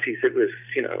early 90s, it was,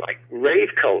 you know, like rave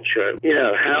culture, you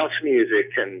know, house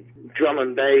music and drum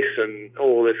and bass and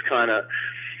all this kind of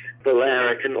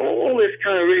Balearic and all this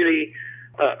kind of really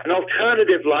an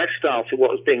alternative lifestyle to what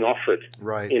was being offered,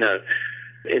 you know,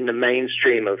 in the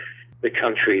mainstream of the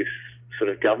country's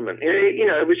sort of government. You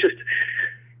know,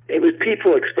 it was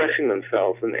people expressing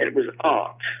themselves, and it was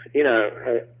art, you know.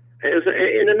 It was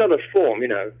in another form, you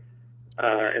know.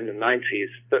 In the 90s,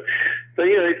 but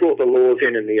you know, they brought the laws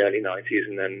in the early 90s,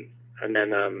 and then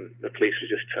the police would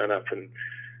just turn up and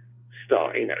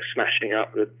start, you know, smashing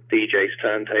up the DJ's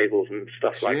turntables and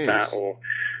stuff like that, or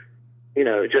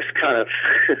just kind of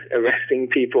arresting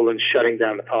people and shutting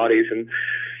down the parties. And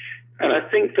I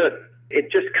think that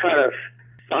it just kind of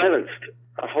silenced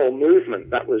a whole movement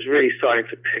that was really starting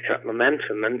to pick up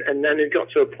momentum. And then it got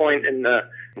to a point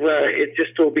where it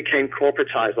just all became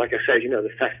corporatized. Like I said, the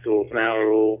festivals now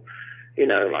are all,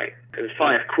 like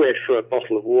 £5 for a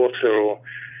bottle of water, or,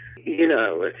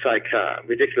 it's like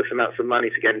ridiculous amounts of money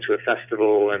to get into a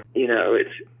festival. And, it's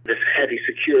this heavy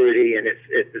security, and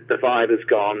the vibe is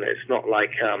gone. It's not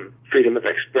like freedom of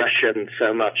expression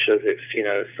so much as it's,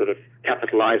 sort of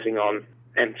capitalizing on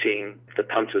emptying the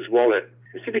punter's wallet.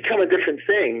 It's become a different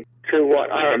thing to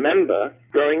what I remember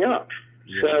growing up.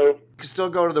 Yeah. So you can still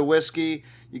go to the Whiskey.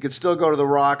 You could still go to the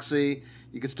Roxy.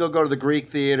 You could still go to the Greek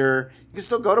Theater. You can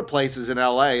still go to places in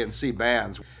L.A. and see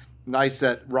bands. Nice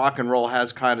that rock and roll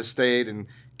has kind of stayed and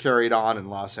carried on in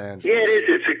Los Angeles. Yeah, it is.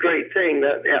 It's a great thing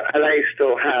that L.A.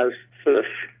 still has sort of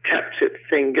kept its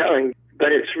thing going,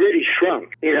 but it's really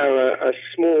shrunk. A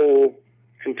small,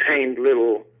 contained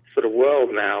little sort of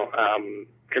world now,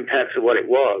 compared to what it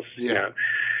was,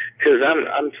 because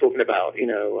I'm talking about,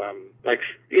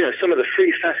 some of the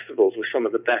free festivals were some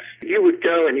of the best. You would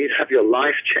go and you'd have your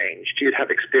life changed. You'd have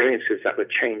experiences that would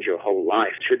change your whole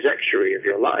life, trajectory of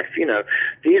your life.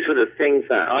 These were the things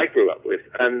that I grew up with.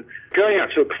 And going out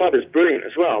to a club is brilliant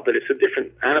as well, but it's a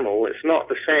different animal. It's not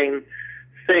the same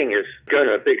thing as going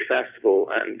to a big festival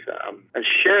and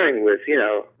sharing with,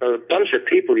 a bunch of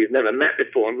people you've never met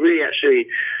before and really actually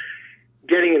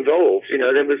getting involved.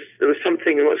 There was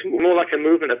something, it was more like a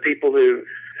movement of people who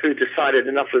decided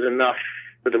enough was enough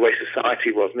with the way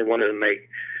society was, and they wanted to make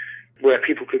where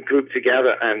people could group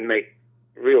together and make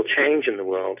real change in the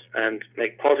world and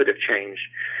make positive change.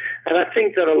 And I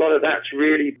think that a lot of that's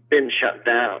really been shut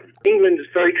down. England is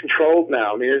very controlled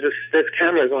now. I mean, there's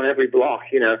cameras on every block,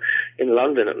 in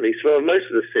London at least. Well, most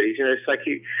of the cities, it's like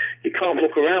you can't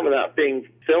walk around without being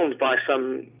filmed by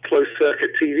some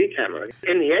closed-circuit TV camera.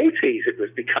 In the 80s, it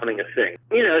was becoming a thing.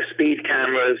 Speed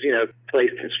cameras,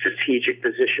 placed in strategic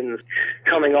positions,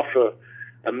 coming off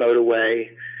a motorway.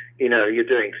 You're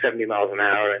doing 70 miles an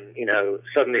hour, and,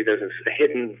 suddenly there's a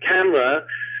hidden camera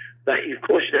that, of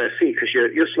course, you don't see because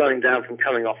you're slowing down from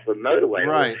coming off the motorway,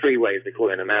 right. Or freeways, they call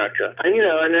it in America. And,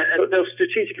 and they'll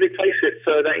strategically place it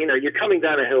so that, you're coming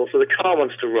down a hill, so the car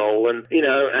wants to roll, and,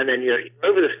 and then you're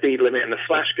over the speed limit and the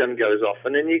flash gun goes off,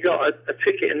 and then you got a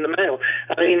ticket in the mail.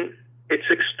 I mean, it's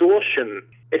extortion.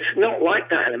 It's not like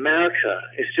that in America.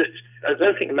 It's just, I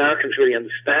don't think Americans really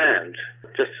understand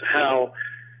just how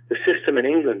the system in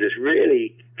England is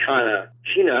really kind of,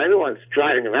 everyone's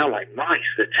driving around like mice.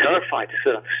 They're terrified to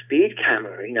set up a speed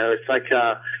camera. It's like,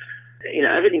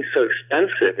 everything's so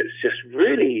expensive. It's just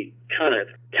really kind of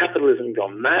capitalism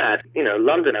gone mad.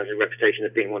 London has a reputation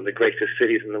of being one of the greatest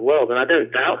cities in the world, and I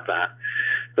don't doubt that.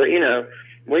 But,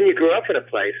 when you grow up in a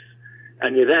place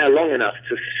and you're there long enough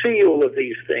to see all of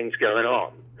these things going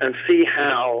on and see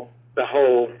how the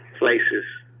whole place is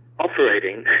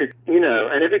operating,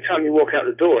 and every time you walk out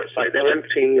the door, it's like they're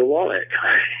emptying your wallet.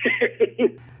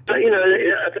 But, I don't know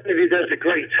if there's a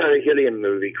great Terry Gilliam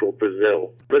movie called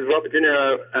Brazil with Robert De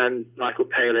Niro and Michael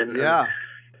Palin. Yeah.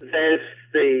 There's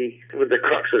the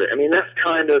crux of it. I mean, that's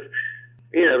kind of,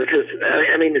 because,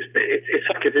 it's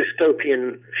like a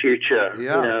dystopian future,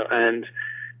 Yeah. And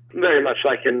very much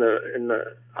like in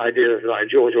the idea of like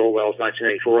George Orwell's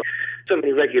 1984, so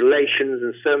many regulations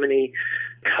and so many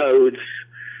codes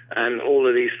and all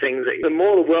of these things. The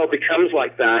more the world becomes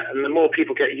like that and the more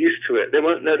people get used to it, they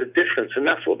won't know the difference, and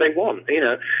that's what they want.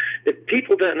 If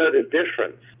people don't know the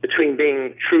difference between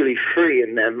being truly free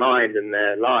in their mind and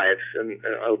their lives and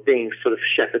or being sort of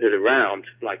shepherded around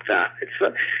like that,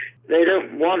 they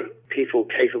don't want people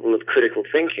capable of critical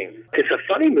thinking. It's a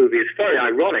funny movie. It's very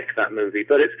ironic, that movie,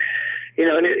 but it's,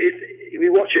 and we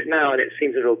watch it now and it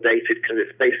seems a little dated because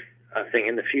it's based, I think,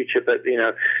 in the future, but,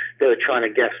 they were trying to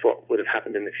guess what would have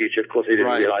happened in the future. Of course, they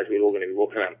didn't realize we were all going to be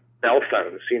walking around cell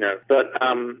phones, but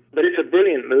it's a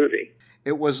brilliant movie.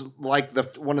 It was like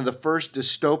one of the first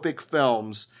dystopic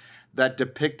films that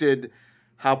depicted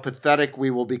how pathetic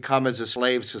we will become as a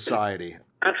slave society.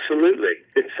 Absolutely.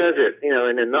 It says it,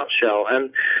 in a nutshell.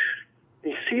 And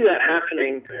you see that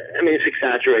happening. I mean, it's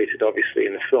exaggerated, obviously,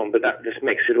 in the film, but that just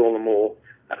makes it all the more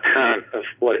apparent of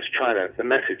what the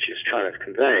message is trying to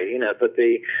convey, but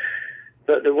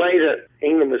the way that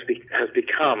England has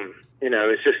become,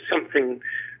 is just something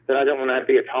that I don't want to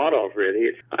be a part of, really.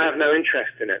 I have no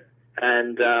interest in it.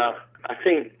 And I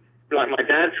think, like my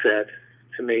dad said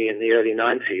to me in the early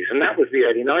 90s, and that was the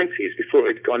early 90s before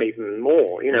it had gone even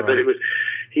more, but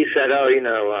he said,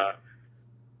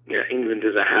 England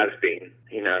is a has-been,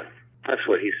 That's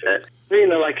what he said. You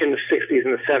know, like in the 60s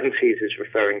and the 70s he's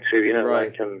referring to, you know,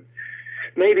 Right. like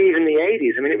maybe even the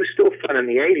 80s. I mean, it was still fun in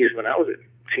the 80s when I was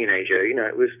a teenager, you know,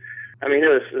 it was, I mean,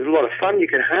 there was a lot of fun you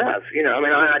could have, you know, I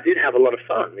mean, I did have a lot of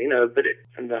fun, you know,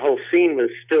 and the whole scene was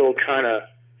still kind of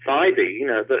vibey, you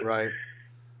know, but Right.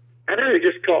 I don't know, it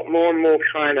just got more and more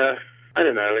kind of, I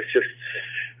don't know, it's just,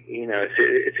 you know,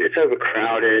 it's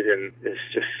overcrowded, and there's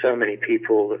just so many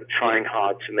people that are trying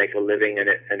hard to make a living, and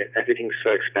everything's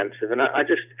so expensive. And I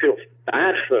just feel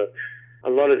bad for a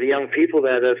lot of the young people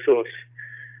there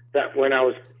that when I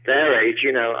was their age,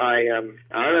 you know, I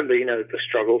remember, you know, the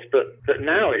struggles, but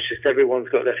now it's just everyone's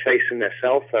got their face in their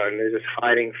cell phone. They're just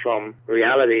hiding from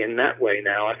reality in that way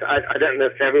now. I don't know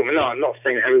if everyone, no, I'm not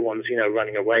saying that everyone's, you know,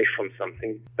 running away from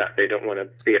something that they don't want to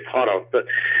be a part of, but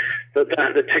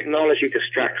that the technology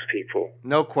distracts people.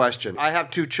 No question. I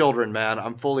have 2 children, man.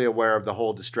 I'm fully aware of the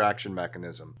whole distraction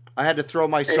mechanism. I had to throw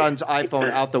my son's iPhone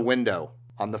out the window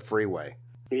on the freeway.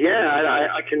 Yeah,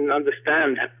 I can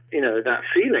understand, you know, that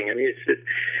feeling. I mean,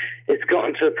 it's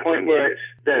gotten to a point where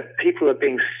that people are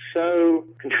being so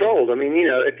controlled. I mean, you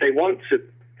know, if they want to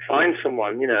find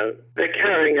someone, you know, they're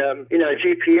carrying a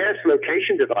GPS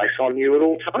location device on you at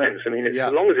all times. I mean, as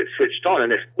long as it's switched on,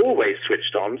 and it's always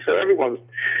switched on, so everyone's,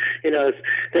 you know,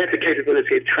 they have the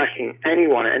capability of tracking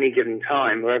anyone at any given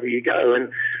time wherever you go,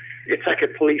 and it's like a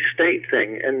police state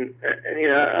thing, and you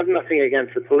know, I have nothing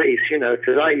against the police, you know,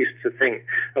 because I used to think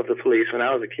of the police when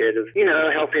I was a kid of, you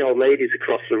know, helping old ladies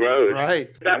across the road.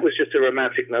 Right. That was just a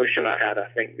romantic notion I had, I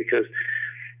think, because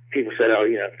people said, oh,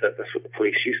 you know, that's what the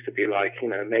police used to be like, you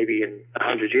know, maybe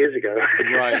 100 years ago.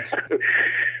 Right.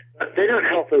 They don't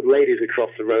help old ladies across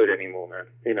the road anymore, man,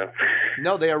 you know.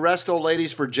 No, they arrest old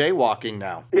ladies for jaywalking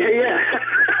now. Yeah.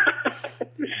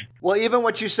 Well, even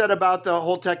what you said about the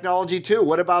whole technology, too.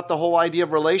 What about the whole idea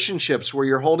of relationships where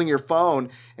you're holding your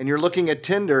phone and you're looking at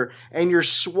Tinder and you're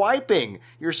swiping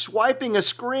a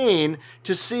screen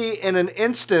to see in an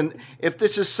instant if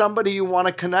this is somebody you want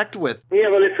to connect with? Yeah,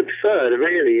 well, it's absurd,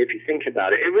 really, if you think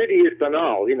about it. It really is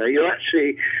banal. You know, you're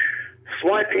actually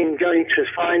swiping, going to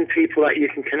find people that you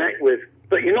can connect with,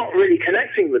 but you're not really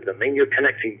connecting with them. I mean, you're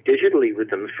connecting digitally with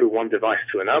them through one device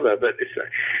to another, but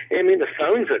the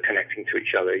phones are connecting to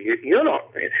each other. You're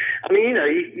not. I mean, you know,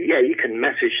 you can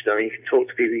message them, you can talk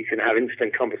to people, you can have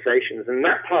instant conversations, and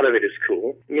that part of it is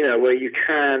cool, you know, where you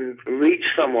can reach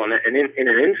someone in an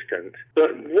instant.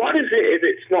 But what is it if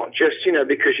it's not just, you know,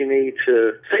 because you need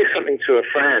to say something to a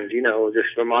friend, you know, or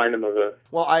just remind them of a...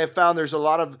 Well, I have found there's a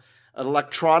lot of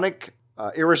electronic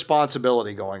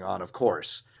irresponsibility going on, of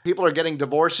course. People are getting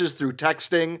divorces through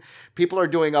texting. People are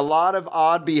doing a lot of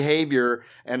odd behavior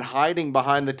and hiding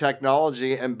behind the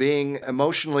technology and being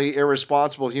emotionally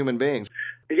irresponsible human beings.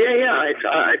 Yeah,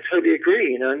 I totally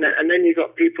agree. You know, and then you've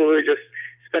got people who are just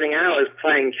spending hours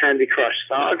playing Candy Crush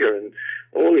Saga and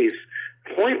all these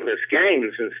pointless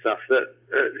games and stuff that,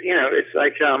 you know, it's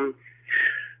like...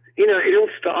 You know, it all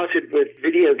started with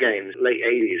video games, late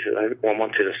 80s. Everyone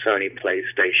wanted a Sony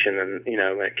PlayStation, and, you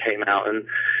know, when it came out. And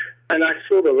I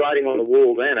saw the writing on the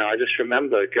wall then. I just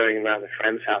remember going around a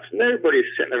friend's house. Nobody's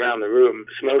sitting around the room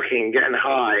smoking, getting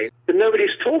high. But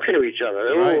nobody's talking to each other.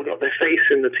 They've all got their face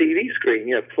in the TV screen,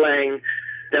 you know, playing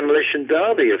Demolition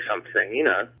Derby or something, you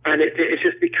know. And it's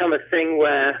just become a thing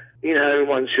where, you know,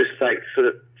 everyone's just like sort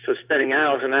of spending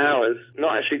hours and hours,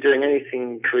 not actually doing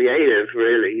anything creative,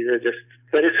 really. They're just...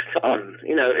 But it's fun,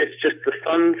 you know, it's just the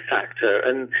fun factor.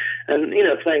 And you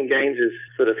know, playing games is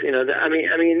sort of, you know, I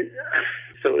mean,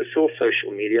 so it's all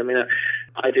social media. I mean,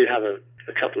 I do have a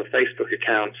couple of Facebook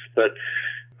accounts, but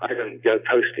I don't go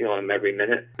posting on them every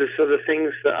minute. There's sort of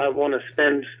things that I want to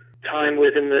spend time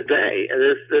with in the day.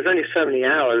 There's only so many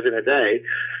hours in a day.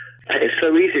 And it's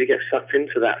so easy to get sucked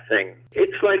into that thing.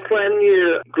 It's like when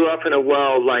you grew up in a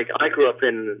world like I grew up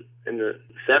in the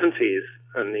 70s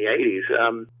and the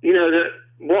 80s, you know, that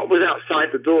what was outside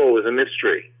the door was a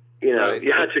mystery. You know,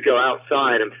 you had to go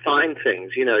outside and find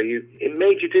things. You know, it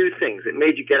made you do things. It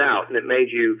made you get out, and it made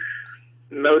you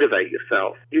motivate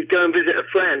yourself. You'd go and visit a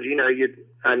friend. You know, you'd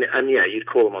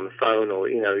call them on the phone, or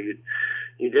you know, you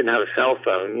didn't have a cell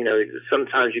phone. You know,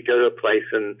 sometimes you'd go to a place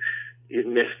and you'd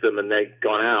miss them, and they'd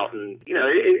gone out, and you know,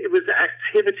 it was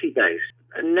activity based.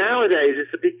 And nowadays,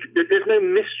 there's no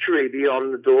mystery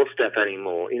beyond the doorstep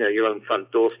anymore, you know, your own front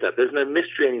doorstep. There's no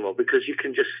mystery anymore because you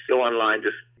can just go online,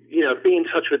 just, you know, be in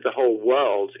touch with the whole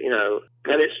world, you know.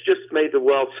 And it's just made the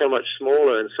world so much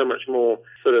smaller and so much more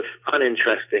sort of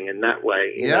uninteresting in that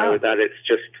way, you know, that it's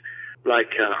just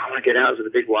like, I want to get out into the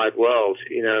big wide world,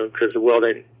 you know, because the world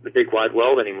ain't the big wide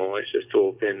world anymore. It's just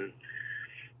all been,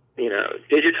 you know,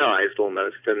 digitized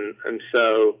almost. And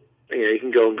so, you know, you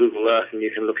can go on Google Earth and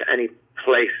you can look at any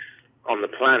place on the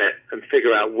planet and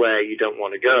figure out where you don't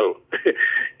want to go,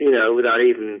 without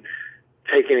even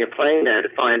taking a plane there to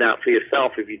find out for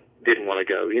yourself if you didn't want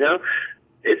to go,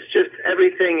 It's just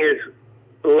everything is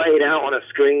laid out on a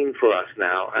screen for us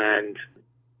now, and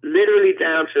literally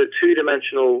down to a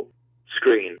two-dimensional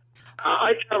screen.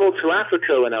 I traveled to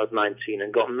Africa when I was 19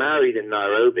 and got married in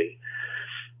Nairobi.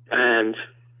 And,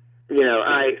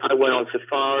 I went on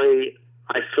safari.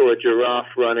 I saw a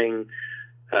giraffe running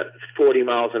at 40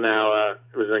 miles an hour.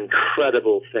 It was an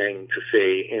incredible thing to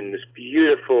see in this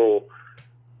beautiful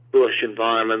bush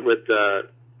environment with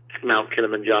Mount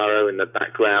Kilimanjaro in the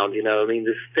background.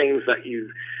 There's things that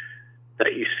you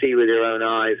see with your own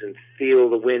eyes and feel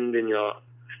the wind in your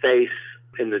face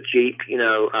in the Jeep,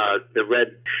 the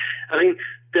red.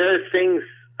 There are things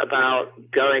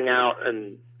about going out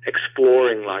and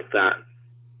exploring like that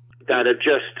are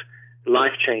just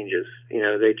life changes.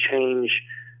 They change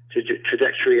the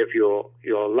trajectory of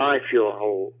your life, your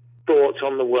whole thoughts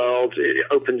on the world. It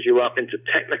opens you up into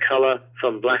Technicolor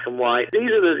from black and white.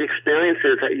 These are the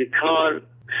experiences that you can't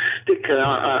stick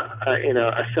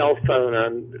a cell phone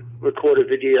and record a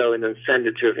video and then send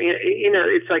it to.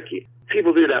 It's like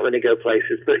people do that when they go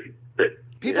places, but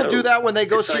people do that when they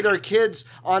go see their kids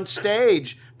on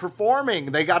stage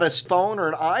performing. They got a phone or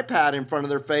an iPad in front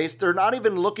of their face. They're not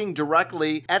even looking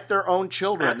directly at their own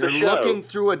children. They're looking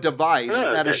through a device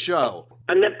at a show.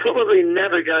 And they're probably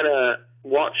never going to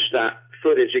watch that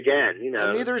footage again,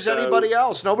 And neither is anybody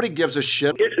else. Nobody gives a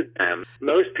shit. Gives a damn.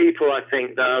 Most people, I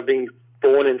think, that are being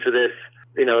born into this,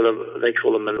 they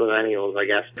call them millennials, I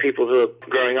guess, people who are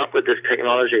growing up with this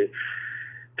technology,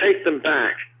 take them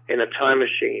back in a time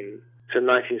machine to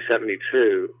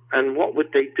 1972, and what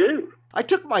would they do? I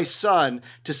took my son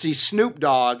to see Snoop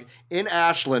Dogg in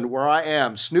Ashland, where I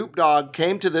am. Snoop Dogg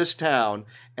came to this town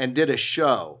and did a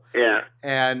show. Yeah.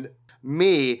 And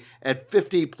me, at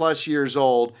 50-plus years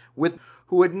old,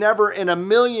 who would never in a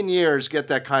million years get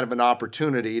that kind of an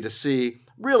opportunity to see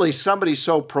really somebody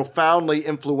so profoundly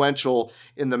influential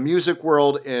in the music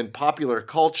world, in popular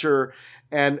culture,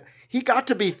 and he got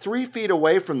to be 3 feet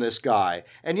away from this guy.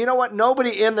 And you know what?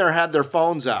 Nobody in there had their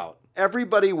phones out.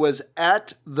 Everybody was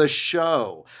at the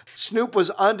show. Snoop was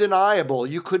undeniable.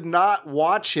 You could not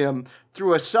watch him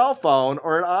through a cell phone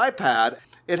or an iPad.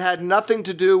 It had nothing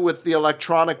to do with the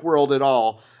electronic world at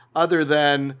all, other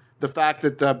than the fact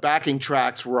that the backing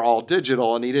tracks were all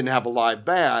digital and he didn't have a live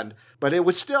band. But it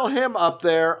was still him up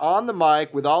there on the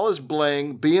mic with all his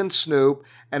bling, being Snoop,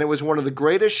 and it was one of the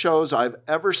greatest shows I've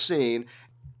ever seen.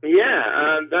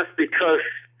 Yeah, that's because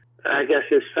I guess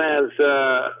his fans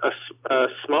are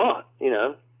smart,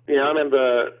 I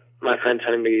remember my friend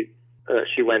telling me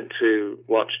she went to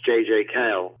watch J.J.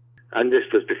 Cale, and this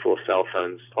was before cell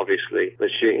phones, obviously. But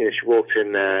she walked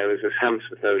in there. It was this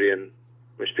Hammersmith Odeon,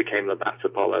 which became the Bats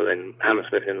Apollo in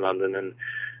Hammersmith in London, and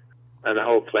the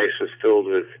whole place was filled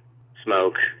with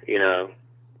smoke,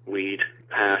 weed,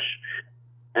 hash,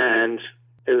 and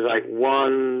it was like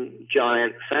one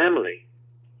giant family.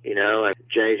 Like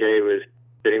JJ was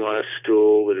sitting on a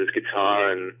stool with his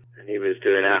guitar, and he was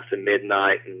doing After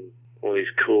Midnight and all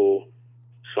these cool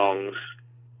songs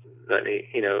that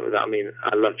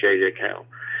I love JJ Cale.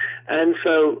 And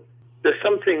so there's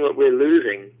something that we're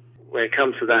losing when it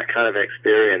comes to that kind of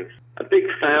experience. A big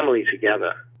family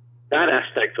together. That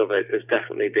aspect of it is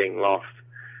definitely being lost,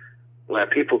 where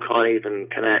people can't even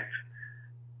connect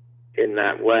in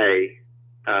that way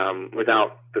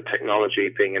without the technology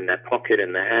being in their pocket,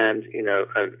 in their hand,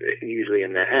 usually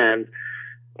in their hand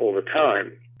all the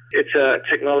time. It's a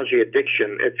technology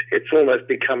addiction. It's almost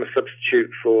become a substitute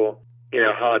for,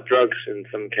 hard drugs in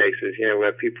some cases,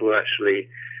 where people are actually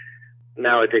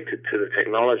now addicted to the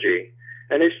technology.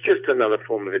 And it's just another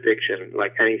form of addiction,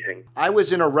 like anything. I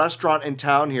was in a restaurant in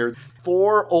town here,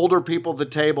 4 older people at the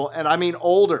table, and I mean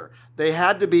older. They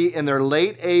had to be in their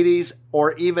late 80s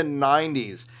or even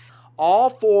 90s.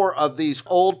 All 4 of these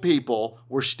old people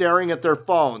were staring at their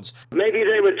phones. Maybe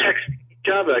they were texting each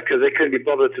other because they couldn't be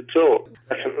bothered to talk.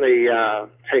 Definitely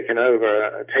taking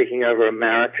over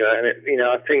America. And,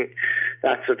 I think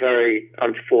that's a very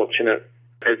unfortunate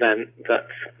event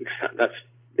that's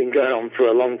been going on for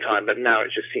a long time, but now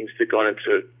it just seems to have gone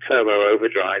into turbo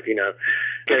overdrive,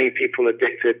 getting people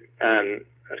addicted and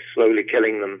slowly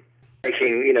killing them,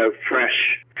 making,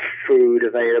 fresh food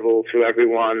available to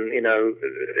everyone,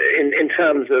 in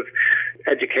terms of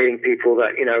educating people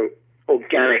that,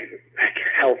 organic,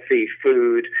 healthy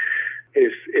food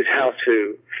is how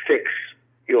to fix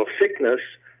your sickness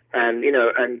and,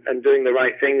 and doing the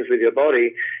right things with your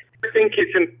body. I think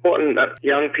it's important that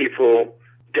young people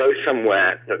go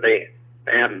somewhere that they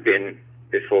haven't been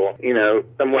before,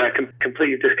 somewhere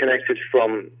completely disconnected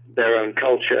from their own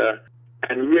culture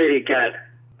and really get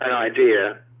an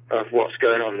idea of what's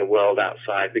going on in the world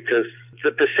outside, because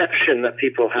the perception that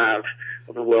people have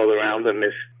of the world around them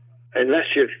is, unless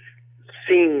you've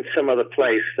seen some other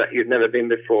place that you've never been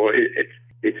before,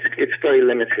 it's very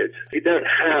limited. You don't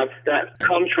have that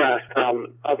contrast,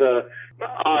 other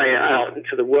eye out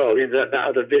into the world, that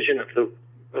other vision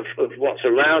of what's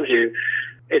around you.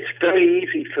 It's very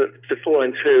easy to fall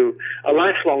into a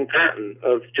lifelong pattern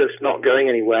of just not going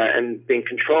anywhere and being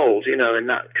controlled, in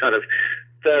that kind of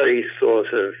very sort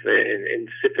of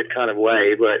insipid kind of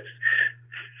way, where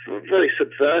it's very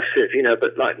subversive,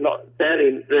 but like not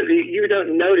barely, you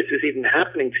don't notice it's even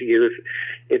happening to you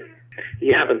if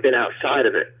you haven't been outside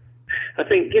of it. I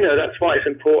think, that's why it's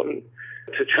important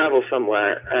to travel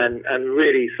somewhere and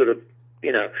really sort of,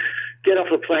 get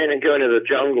off a plane and go into the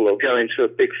jungle, or go into a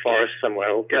big forest somewhere,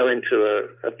 or go into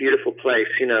a beautiful place,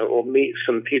 or meet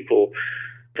some people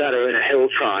that are in a hill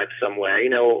tribe somewhere,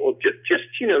 or just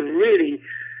really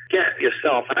get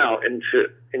yourself out into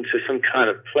some kind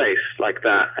of place like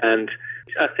that. And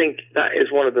I think that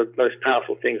is one of the most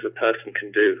powerful things a person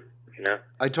can do,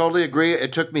 I totally agree.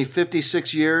 It took me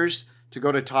 56 years to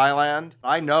go to Thailand.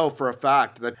 I know for a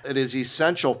fact that it is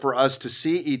essential for us to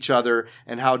see each other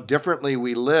and how differently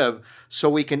we live, so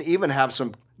we can even have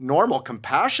some normal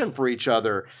compassion for each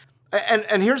other.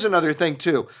 And here's another thing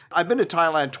too. I've been to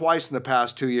Thailand twice in the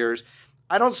past 2 years.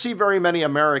 I don't see very many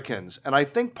Americans. And I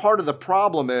think part of the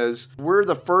problem is we're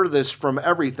the furthest from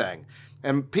everything.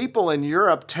 And people in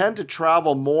Europe tend to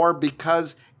travel more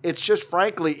because it's just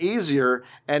frankly easier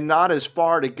and not as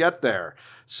far to get there.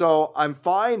 So I'm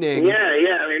finding... Yeah.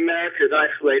 I mean, America's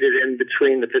isolated in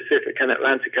between the Pacific and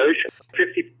Atlantic Ocean.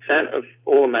 50% of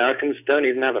all Americans don't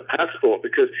even have a passport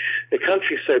because the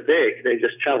country's so big, they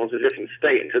just travel to a different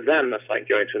state. And to them, that's like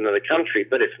going to another country,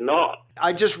 but it's not.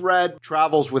 I just read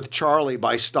Travels with Charlie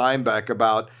by Steinbeck,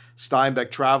 about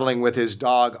Steinbeck traveling with his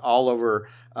dog all over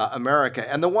America.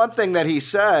 And the one thing that he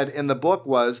said in the book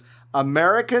was,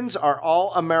 Americans are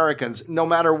all Americans. No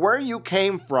matter where you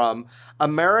came from,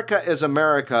 America is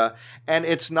America, and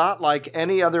it's not like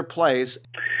any other place.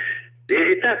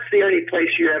 If that's the only place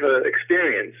you ever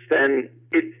experience, then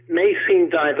it may seem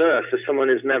diverse to someone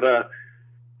who's never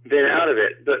been out of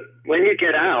it. But when you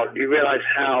get out, you realize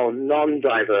how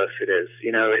non-diverse it is.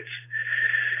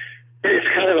 It's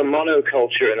kind of a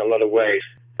monoculture in a lot of ways.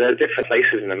 There are different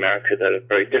places in America that are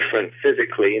very different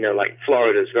physically, like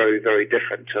Florida is very, very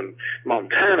different to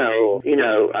Montana, or,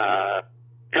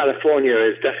 California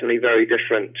is definitely very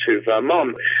different to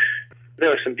Vermont. There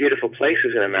are some beautiful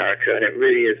places in America, and it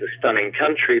really is a stunning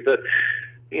country, but,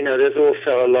 there's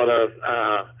also a lot of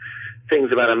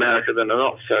things about America that are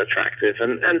not so attractive,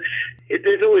 and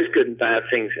there's always good and bad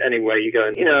things anywhere you go.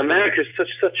 And, America is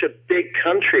such a big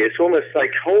country. It's almost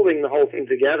like holding the whole thing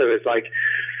together is like,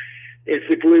 is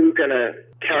the glue going to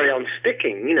carry on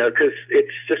sticking, because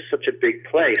it's just such a big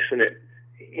place, and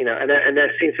and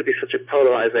there seems to be such a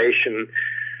polarization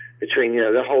between,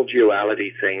 the whole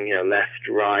duality thing, left,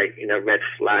 right, red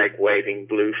flag waving,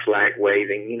 blue flag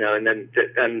waving, and then,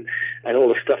 and all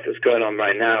the stuff that's going on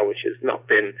right now, which has not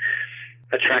been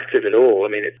attractive at all. I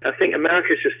mean, I think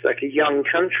America is just like a young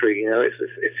country,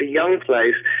 it's a young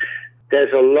place.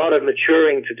 There's a lot of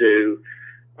maturing to do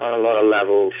on a lot of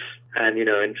levels. And,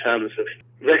 in terms of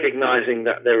recognizing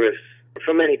that there is,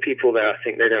 for many people there, I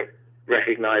think they don't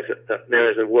recognize that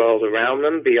there is a world around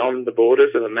them beyond the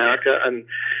borders of America, and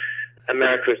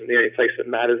America isn't the only place that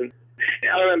matters. And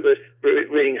I remember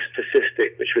reading a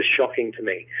statistic which was shocking to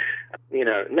me.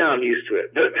 Now I'm used to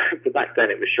it, but back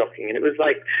then it was shocking. And it was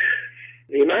like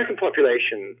the American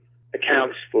population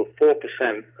accounts for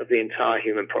 4% of the entire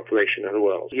human population of the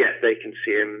world, yet they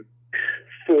consume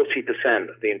 40%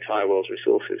 of the entire world's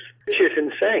resources, which is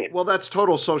insane. Well, that's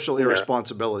total social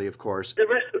irresponsibility, of course. The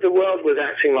rest of the world was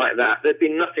acting like that. There'd be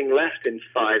nothing left in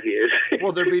 5 years.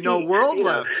 Well, there'd be no world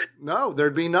left. No,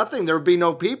 there'd be nothing. There'd be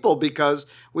no people because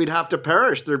we'd have to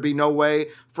perish. There'd be no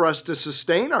way for us to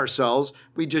sustain ourselves.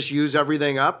 We'd just use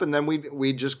everything up, and then we'd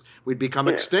become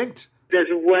extinct.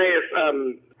 There's a way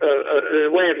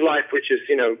of life which is,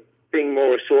 being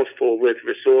more resourceful with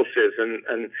resources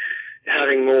and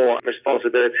having more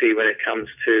responsibility when it comes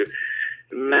to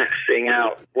maxing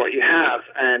out what you have,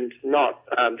 and not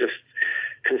just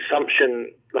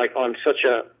consumption like on such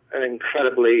an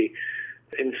incredibly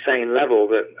insane level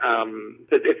that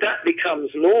if that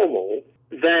becomes normal,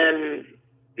 then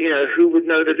who would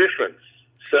know the difference?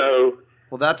 So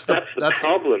that's the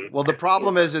problem. Well, the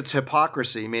problem is it's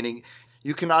hypocrisy, meaning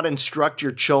you cannot instruct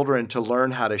your children to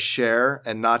learn how to share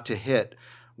and not to hit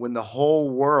when the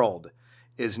whole world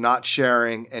is not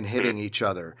sharing and hitting each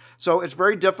other. So it's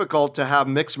very difficult to have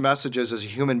mixed messages as a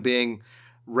human being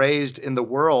raised in the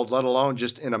world, let alone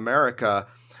just in America,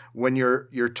 when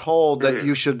you're told that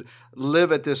you should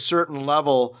live at this certain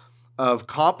level of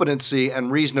competency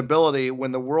and reasonability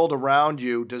when the world around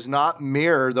you does not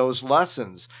mirror those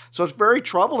lessons. So it's very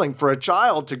troubling for a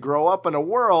child to grow up in a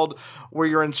world where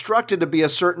you're instructed to be a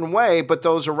certain way, but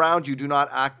those around you do not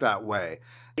act that way.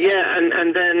 Yeah,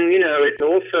 and then, it's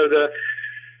also the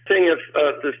thing of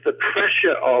the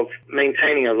pressure of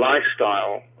maintaining a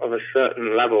lifestyle of a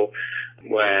certain level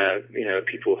where,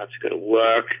 people have to go to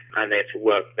work and they have to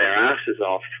work their asses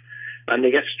off. And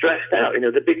they get stressed out,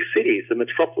 the big cities, the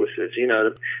metropolises, I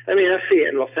see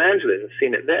it in Los Angeles. I've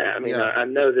seen it there. I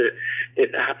know that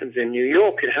it happens in New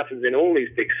York. It happens in all these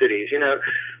big cities, and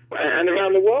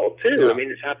around the world too. Yeah.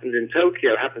 It happens in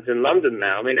Tokyo. It happens in London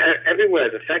now. Everywhere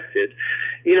is affected,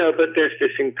 but there's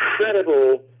this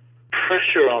incredible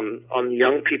pressure on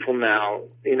young people now,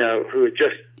 who are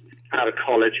just out of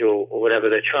college or whatever.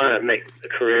 They're trying to make a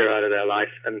career out of their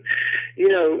life. And,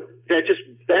 they're just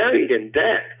buried in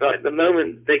debt. Right? The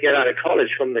moment they get out of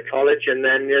college from the college, and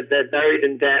then they're buried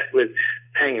in debt with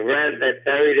paying rent. They're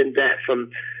buried in debt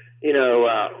from,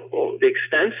 the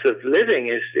expense of living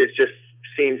is just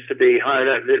seems to be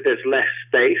higher. There's less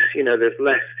space. There's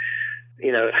less.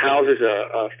 Houses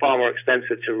are far more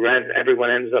expensive to rent. Everyone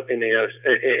ends up in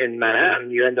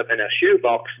Manhattan. You end up in a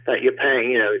shoebox that you're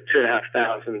paying,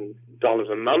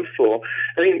 $2,500 a month for.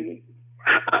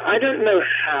 I don't know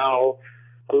how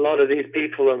a lot of these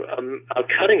people are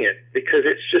cutting it, because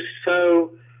it's just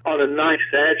so on a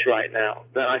knife's edge right now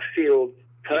that I feel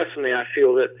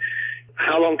that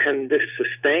how long can this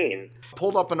sustain?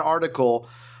 Pulled up an article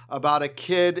about a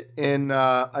kid in,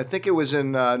 I think it was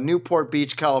in Newport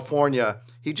Beach, California.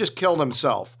 He just killed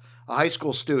himself, a high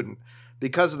school student,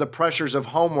 because of the pressures of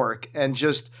homework and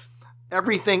just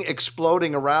everything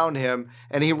exploding around him.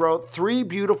 And he wrote 3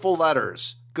 beautiful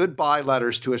letters, goodbye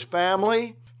letters, to his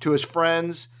family, to his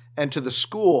friends, and to the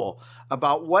school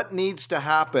about what needs to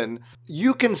happen.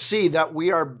 You can see that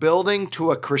we are building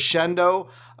to a crescendo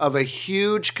of a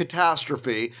huge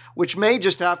catastrophe, which may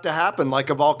just have to happen like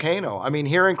a volcano.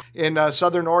 Here in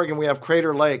Southern Oregon, we have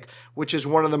Crater Lake, which is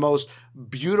one of the most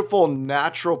beautiful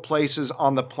natural places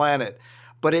on the planet.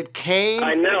 But it came...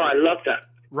 I know, I love that.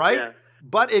 Right? Yeah.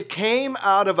 But it came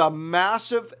out of a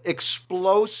massive,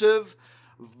 explosive,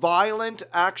 violent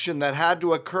action that had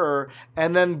to occur,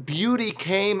 and then beauty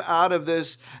came out of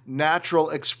this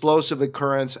natural explosive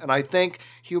occurrence. And I think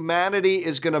humanity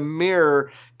is going to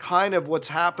mirror kind of what's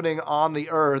happening on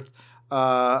the earth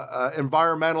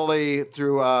environmentally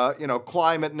through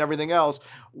climate and everything else.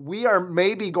 We are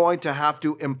maybe going to have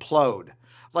to implode,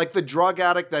 like the drug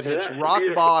addict that hits rock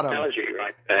bottom. Analogy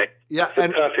right there. Yeah, it's a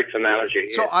perfect analogy.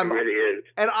 So it really is.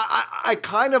 And I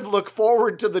kind of look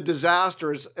forward to the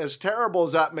disasters, as terrible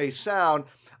as that may sound.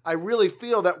 I really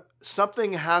feel that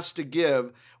something has to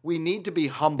give. We need to be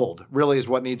humbled, really, is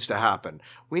what needs to happen.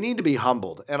 We need to be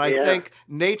humbled. And I think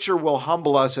nature will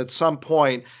humble us at some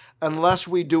point, unless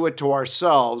we do it to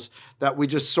ourselves, that we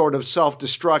just sort of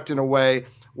self-destruct in a way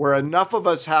where enough of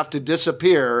us have to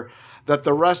disappear that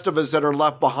the rest of us that are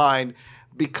left behind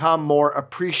become more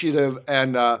appreciative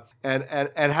and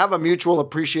have a mutual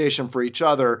appreciation for each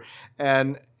other.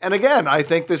 And again, I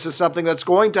think this is something that's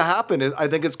going to happen. I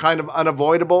think it's kind of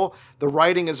unavoidable. The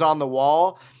writing is on the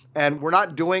wall, and we're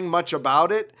not doing much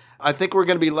about it. I think we're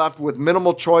going to be left with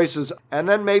minimal choices, and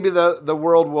then maybe the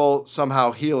world will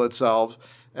somehow heal itself.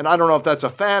 And I don't know if that's a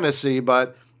fantasy,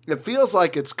 but it feels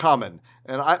like it's coming.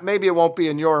 And maybe it won't be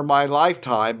in your or my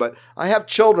lifetime, but I have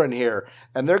children here,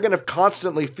 and they're going to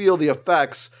constantly feel the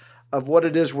effects of what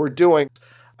it is we're doing.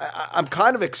 I'm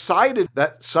kind of excited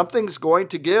that something's going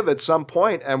to give at some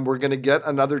point, and we're going to get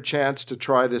another chance to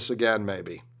try this again,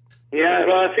 maybe. Yeah,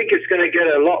 well, I think it's going to get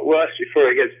a lot worse before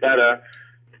it gets better.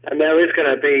 And there is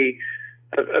going to be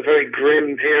a very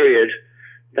grim period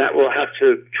that we'll have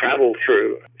to travel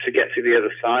through to get to the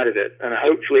other side of it. And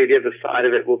hopefully the other side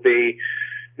of it will be,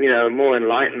 more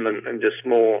enlightenment and just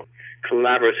more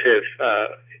collaborative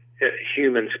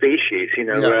human species,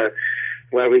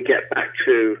 where we get back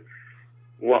to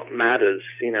what matters,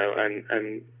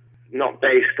 and not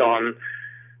based on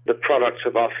the products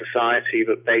of our society,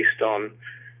 but based on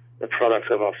the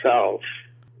products of ourselves.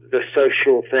 The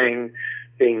social thing,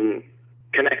 being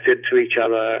connected to each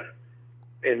other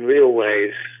in real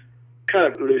ways,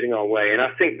 kind of losing our way. And I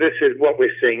think this is what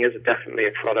we're seeing is definitely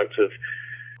a product of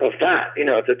that,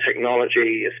 of the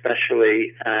technology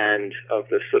especially, and of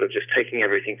the sort of just taking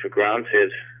everything for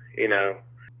granted,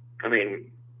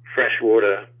 fresh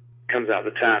water comes out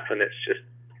the tap and it's just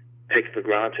take it for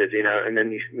granted, and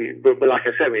then but like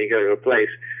I said, when you go to a place,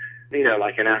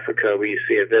 like in Africa where you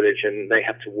see a village and they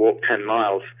have to walk 10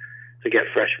 miles to get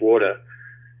fresh water,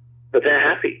 but they're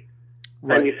happy.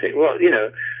 Right. And you think, well,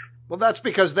 Well, that's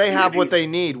because they have what they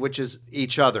need, which is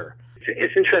each other.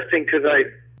 It's interesting because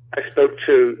I spoke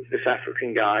to this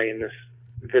African guy in this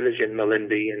village in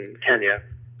Malindi in Kenya.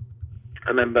 I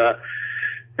remember,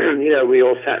 we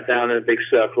all sat down in a big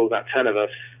circle, about 10 of us.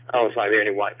 I was like the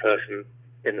only white person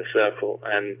in the circle.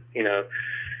 And,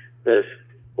 there's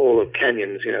all the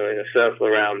Kenyans, in a circle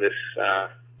around this,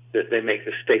 that they make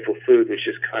the staple food, which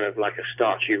is kind of like a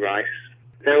starchy rice.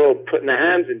 They're all putting their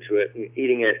hands into it and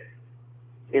eating it,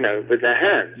 with their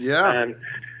hands. Yeah.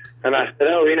 And I said,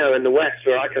 in the West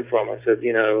where I come from, I said,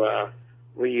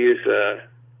 we use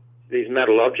these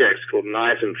metal objects called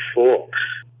knives and forks.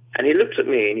 And he looked at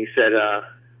me and he said,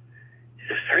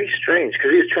 it's very strange,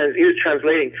 because he was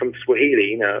translating from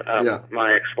Swahili.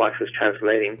 My ex-wife was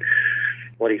translating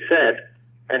what he said.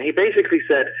 And he basically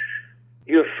said,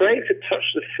 you're afraid to touch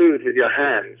the food with your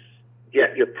hands,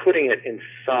 yet you're putting it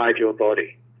inside your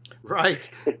body. Right.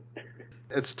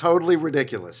 It's totally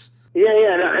ridiculous. Yeah,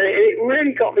 and it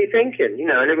really got me thinking,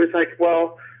 and it was like,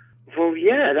 well,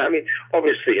 yeah. I mean,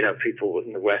 obviously, people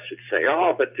in the West would say,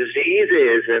 "Oh, but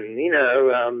diseases, and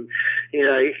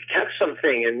you catch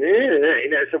something, and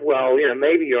so well,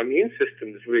 maybe your immune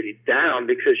system's really down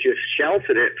because you've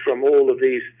sheltered it from all of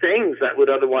these things that would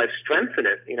otherwise strengthen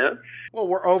it." Well,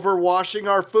 we're overwashing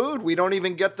our food. We don't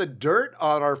even get the dirt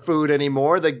on our food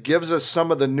anymore that gives us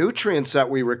some of the nutrients that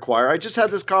we require. I just had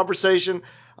this conversation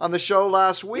on the show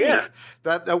last week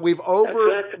that we're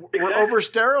over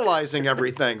sterilizing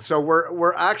everything. So we're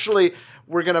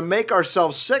going to make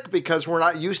ourselves sick because we're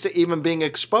not used to even being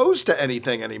exposed to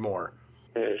anything anymore.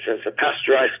 It's just a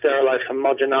pasteurized, sterilized,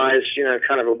 homogenized,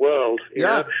 kind of a world. You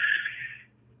know?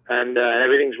 And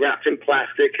everything's wrapped in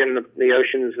plastic, and the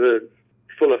oceans are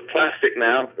full of plastic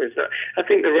now. I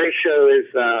think the ratio is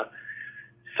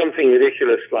something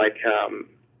ridiculous. Like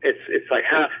it's like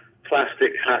half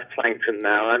plastic, half plankton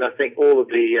now, and I think all of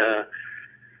a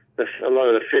lot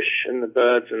of the fish and the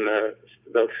birds and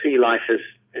the sea life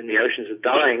in the oceans are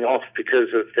dying off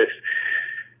because of this.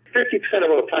 50% of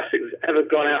all the plastic that's ever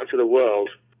gone out into the world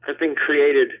has been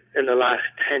created in the last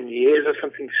 10 years or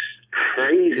something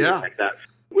crazy like that.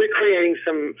 We're creating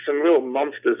some real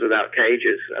monsters without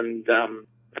cages, and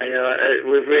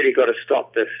we've really got to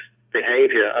stop this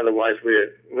behavior. Otherwise,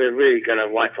 we're really going to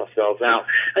wipe ourselves out.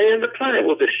 And the planet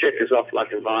will just shake us off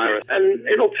like a virus, and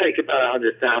it'll take about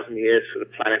 100,000 years for the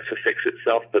planet to fix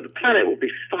itself. But the planet will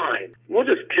be fine. We'll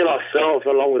just kill ourselves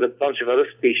along with a bunch of other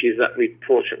species that we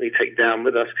fortunately take down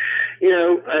with us.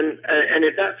 And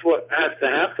if that's what has to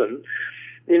happen,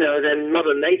 then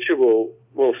Mother Nature will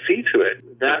see to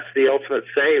it. That's the ultimate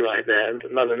say right there.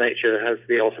 Mother Nature has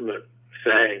the ultimate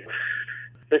say.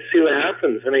 Let's see what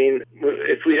happens. I mean,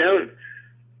 if we don't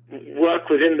work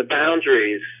within the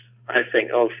boundaries, I think,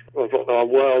 of what our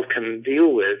world can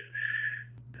deal with,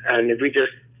 and if we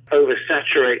just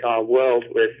oversaturate our world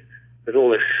with all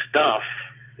this stuff,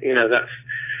 that's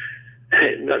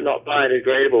not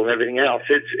biodegradable and everything else,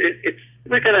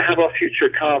 we're going to have our future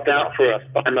carved out for us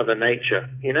by Mother Nature,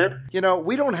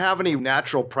 we don't have any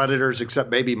natural predators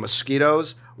except maybe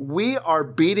mosquitoes. We are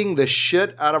beating the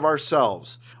shit out of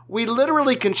ourselves. We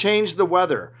literally can change the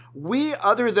weather. We,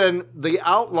 other than the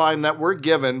outline that we're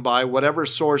given by whatever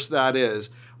source that is,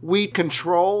 we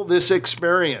control this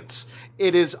experience.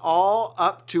 It is all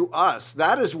up to us.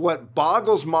 That is what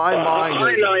boggles my mind.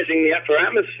 Ionizing the upper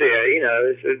atmosphere,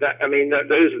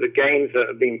 those are the games that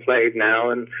are being played now,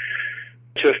 and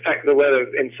to affect the weather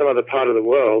in some other part of the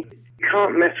world. You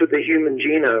can't mess with the human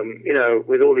genome,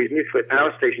 with all these nuclear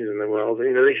power stations in the world.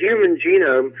 The human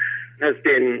genome has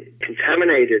been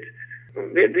contaminated.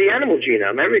 The animal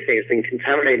genome, everything has been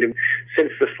contaminated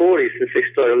since the 40s, since they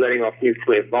started letting off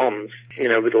nuclear bombs,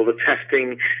 with all the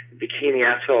testing. Bikini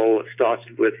Atoll that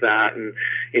started with that, and,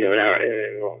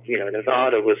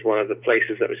 Nevada was one of the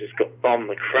places that was just got bombed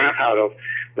the crap out of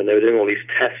when they were doing all these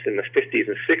tests in the 50s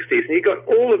and 60s. And you got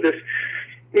all of this,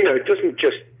 it doesn't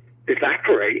just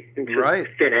evaporate into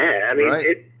thin air. I mean,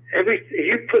 if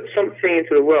you put something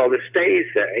into the world, it stays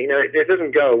there. It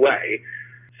doesn't go away.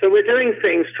 So we're doing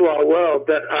things to our world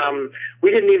that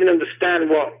we didn't even understand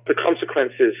what the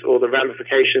consequences or the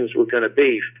ramifications were going to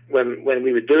be when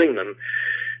we were doing them.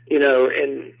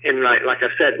 Like I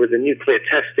said, with the nuclear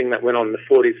testing that went on in the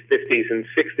 40s, 50s, and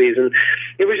 60s, and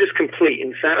it was just complete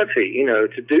insanity,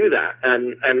 to do that.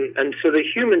 And so the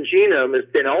human genome has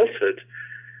been altered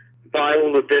by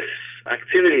all of this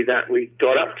activity that we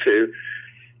got up to.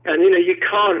 And, you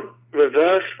can't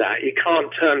reverse that. You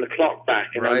can't turn the clock back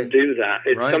and Right. undo that.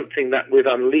 It's Right. something that we've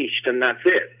unleashed, and that's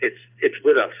it. It's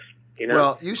with us. You know.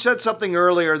 Well, you said something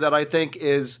earlier that I think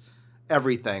is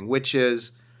everything, which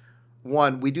is,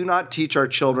 one, we do not teach our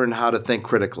children how to think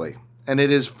critically. And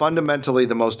it is fundamentally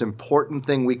the most important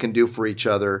thing we can do for each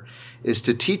other is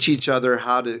to teach each other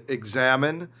how to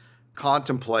examine,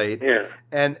 contemplate, Yeah.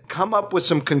 and come up with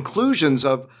some conclusions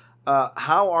of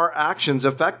how our actions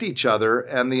affect each other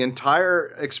and the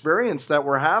entire experience that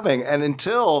we're having. And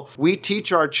until we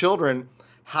teach our children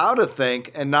how to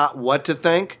think and not what to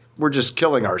think, we're just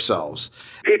killing ourselves.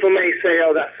 People may say,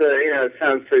 "Oh, that's it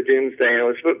sounds so doomsday,"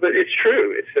 but it's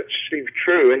true. It's actually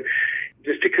true, and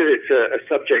just because it's a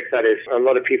subject that is, a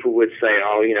lot of people would say,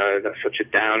 "Oh, that's such a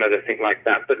downer to think like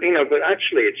that," but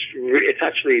actually, it's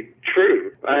actually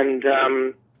true, and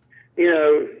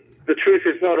the truth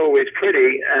is not always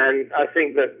pretty, and I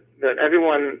think that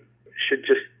everyone should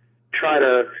just try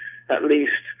to at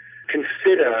least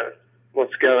consider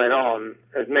what's going on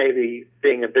as maybe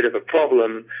being a bit of a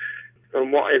problem,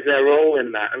 and what is their role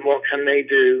in that, and what can they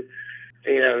do,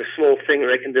 a small thing that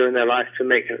they can do in their life to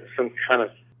make some kind of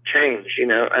change,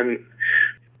 and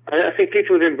I think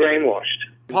people have been brainwashed.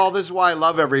 Paul, this is why I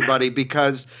love everybody,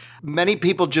 because many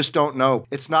people just don't know.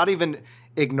 It's not even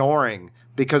ignoring,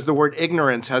 because the word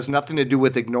ignorance has nothing to do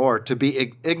with ignore. To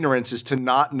be ignorance is to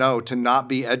not know, to not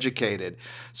be educated.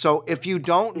 So if you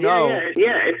don't know...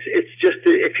 It's just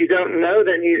if you don't know,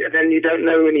 then you don't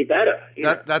know any better.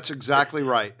 That's exactly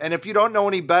right. And if you don't know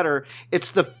any better,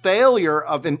 it's the failure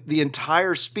of the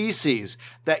entire species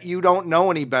that you don't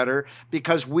know any better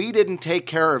because we didn't take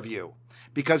care of you.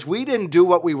 Because we didn't do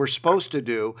what we were supposed to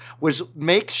do, was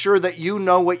make sure that you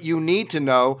know what you need to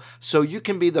know so you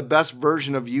can be the best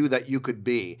version of you that you could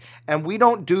be. And we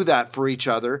don't do that for each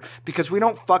other because we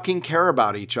don't fucking care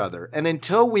about each other. And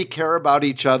until we care about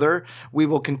each other, we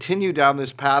will continue down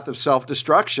this path of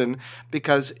self-destruction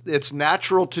because it's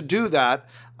natural to do that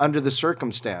under the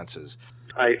circumstances.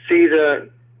 I see the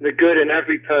good in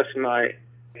every person I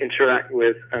interact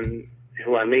with and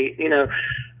who I meet,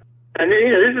 And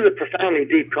this is a profoundly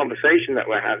deep conversation that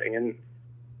we're having,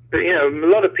 but a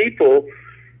lot of people,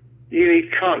 you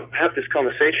can't have this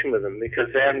conversation with them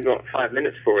because they haven't got 5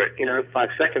 minutes for it, 5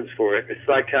 seconds for it. It's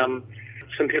like some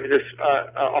people just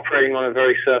are operating on a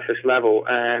very surface level,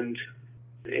 and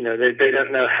they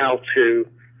don't know how to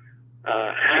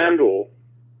handle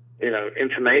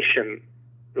information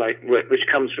which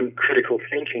comes from critical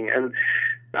thinking, and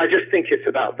I just think it's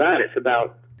about that. It's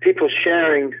about people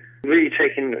sharing, really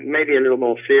taking maybe a little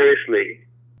more seriously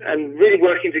and really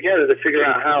working together to figure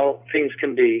out how things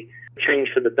can be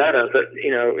changed for the better. But,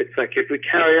 it's like if we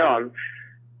carry on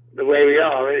the way we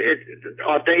are,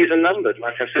 our days are numbered.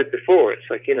 Like I said before, it's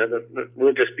like,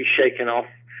 we'll just be shaken off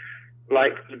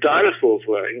like the dinosaurs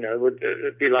were,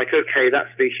 it'd be like, okay,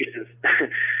 that species has,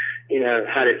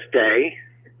 had its day.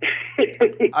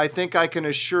 I think I can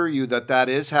assure you that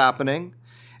is happening.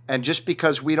 And just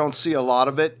because we don't see a lot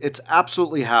of it, it's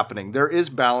absolutely happening. There is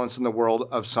balance in the world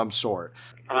of some sort.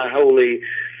 I wholly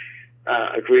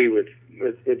agree with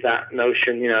that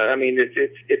notion.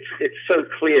 It's so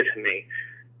clear to me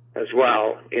as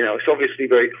well. It's obviously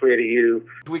very clear to you.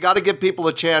 We got to give people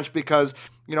a chance because,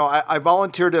 I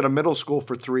volunteered at a middle school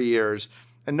for 3 years.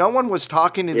 And no one was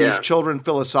talking to these children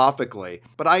philosophically.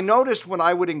 But I noticed when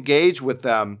I would engage with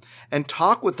them and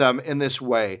talk with them in this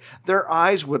way, their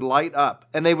eyes would light up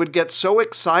and they would get so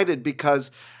excited because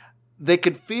they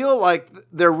could feel like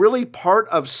they're really part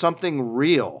of something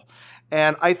real.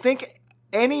 And I think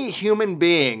any human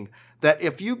being that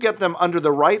if you get them under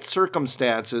the right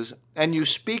circumstances and you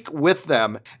speak with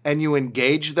them and you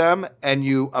engage them and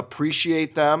you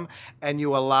appreciate them and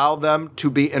you allow them to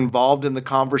be involved in the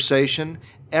conversation,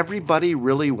 everybody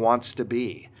really wants to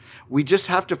be. We just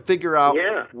have to figure out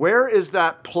where is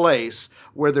that place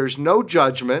where there's no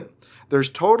judgment, there's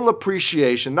total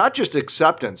appreciation, not just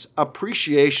acceptance,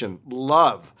 appreciation,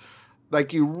 love.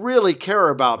 Like you really care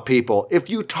about people. If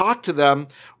you talk to them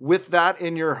with that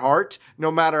in your heart,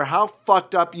 no matter how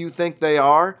fucked up you think they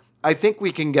are, I think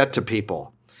we can get to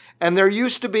people. And there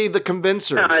used to be the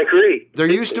convincers. I agree. There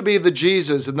used to be the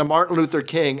Jesus and the Martin Luther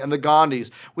King and the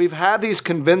Gandhis. We've had these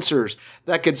convincers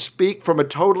that could speak from a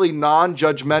totally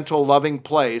non-judgmental, loving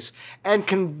place and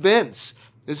convince.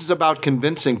 This is about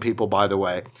convincing people, by the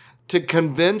way. To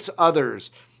convince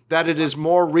others that it is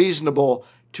more reasonable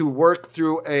to work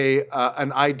through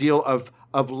an ideal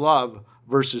of love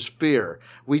versus fear.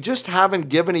 We just haven't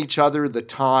given each other the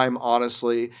time,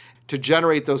 honestly, to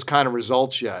generate those kind of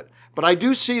results yet. But I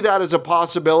do see that as a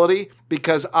possibility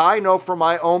because I know from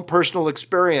my own personal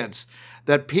experience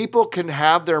that people can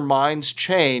have their minds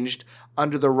changed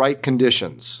under the right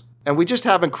conditions. And we just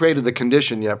haven't created the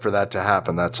condition yet for that to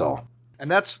happen, that's all.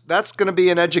 And that's going to be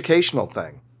an educational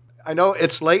thing. I know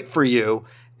it's late for you,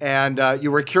 and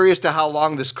you were curious to how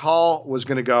long this call was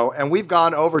going to go, and we've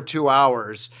gone over 2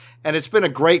 hours, and it's been a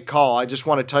great call. I just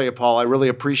want to tell you, Paul, I really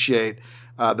appreciate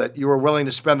that you were willing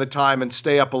to spend the time and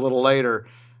stay up a little later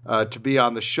to be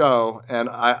on the show, and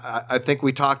I think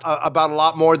we talked about a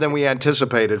lot more than we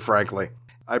anticipated, frankly.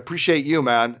 I appreciate you,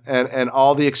 man, and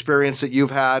all the experience that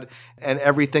you've had and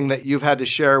everything that you've had to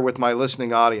share with my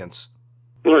listening audience.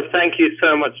 Well, thank you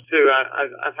so much, too.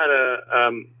 I've had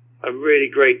a really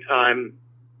great time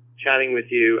chatting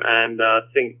with you, and I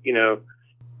think,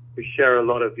 we share a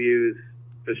lot of views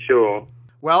for sure.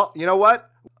 Well, you know what?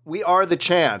 We are the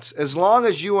chance. As long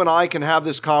as you and I can have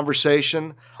this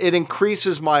conversation, it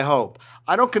increases my hope.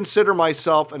 I don't consider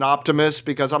myself an optimist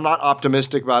because I'm not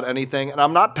optimistic about anything, and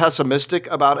I'm not pessimistic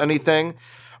about anything,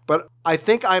 but I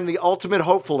think I'm the ultimate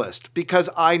hopefulist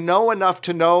because I know enough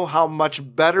to know how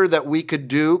much better that we could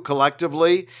do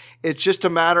collectively. It's just a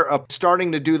matter of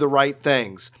starting to do the right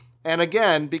things. And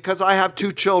again, because I have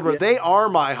 2 children, they are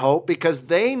my hope because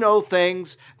they know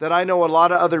things that I know a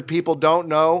lot of other people don't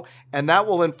know, and that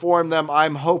will inform them,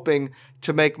 I'm hoping,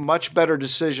 to make much better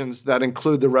decisions that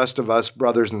include the rest of us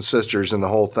brothers and sisters in the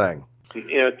whole thing.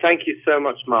 Thank you so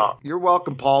much, Mark. You're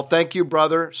welcome, Paul. Thank you,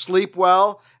 brother. Sleep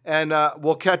well, and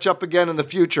we'll catch up again in the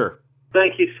future.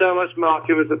 Thank you so much, Mark.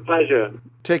 It was a pleasure.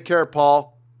 Take care,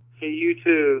 Paul. Hey, you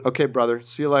too. Okay, brother.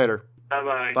 See you later.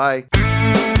 Bye-bye. Bye.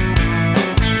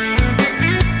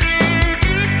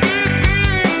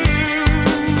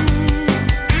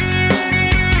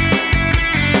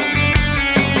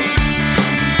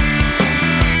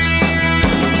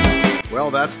 Well,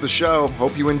 that's the show.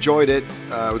 Hope you enjoyed it.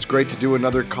 It was great to do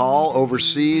another call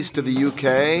overseas to the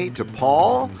UK, to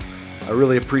Paul. I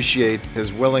really appreciate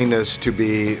his willingness to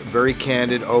be very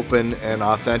candid, open, and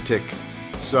authentic.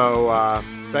 So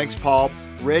thanks, Paul.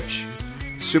 Rich,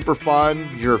 super fun.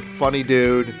 You're a funny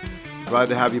dude. Glad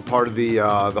to have you part of the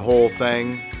whole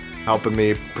thing, helping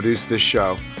me produce this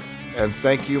show. And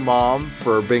thank you, Mom,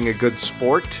 for being a good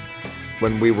sport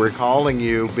when we were calling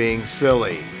you being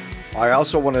silly. I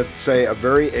also want to say a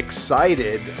very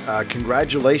excited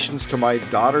congratulations to my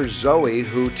daughter Zoe,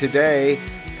 who today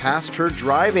passed her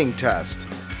driving test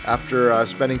after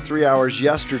spending 3 hours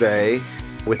yesterday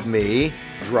with me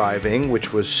driving,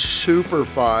 which was super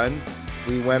fun.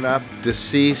 We went up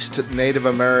deceased Native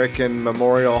American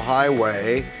Memorial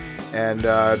Highway and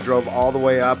drove all the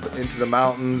way up into the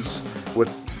mountains with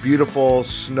beautiful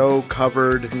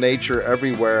snow-covered nature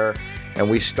everywhere. And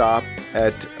we stopped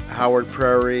at Howard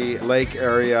Prairie Lake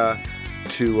area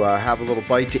to have a little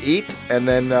bite to eat, and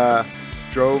then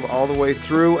drove all the way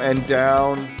through and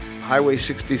down Highway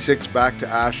 66 back to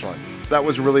Ashland. That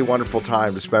was a really wonderful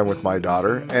time to spend with my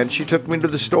daughter, and she took me to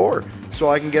the store so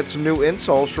I can get some new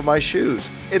insoles for my shoes.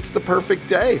 It's the perfect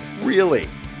day, really.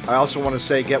 I also want to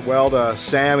say get well to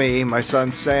Sammy, my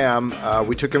son Sam.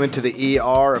 We took him into the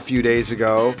ER a few days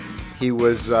ago. He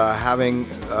was having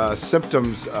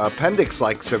symptoms,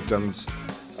 appendix-like symptoms,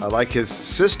 like his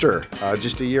sister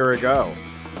just a year ago.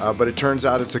 But it turns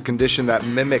out it's a condition that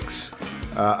mimics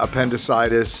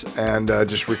appendicitis and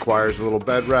just requires a little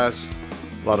bed rest,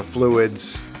 a lot of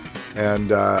fluids, and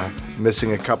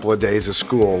missing a couple of days of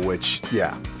school, which,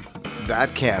 yeah,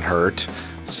 that can't hurt.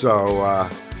 So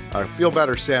feel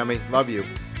better, Sammy. Love you.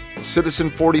 Citizen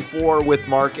 44 with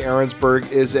Mark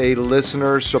Ahrensberg is a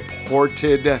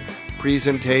listener-supported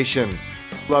presentation.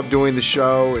 Love doing the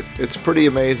show. It's pretty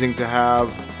amazing to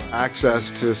have access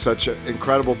to such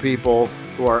incredible people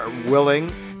who are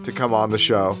willing to come on the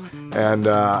show, and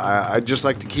I'd just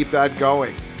like to keep that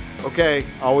going. Okay,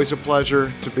 always a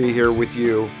pleasure to be here with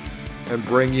you and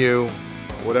bring you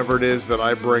whatever it is that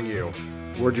I bring you.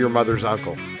 Word to your mother's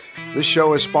uncle. This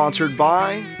show is sponsored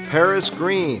by Paris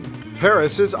Green.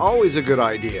 Paris is always a good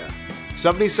idea.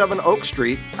 77 Oak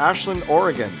Street, Ashland,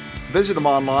 Oregon. Visit them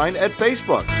online at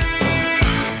Facebook.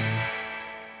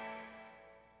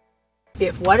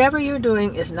 If whatever you're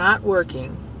doing is not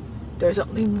working, there's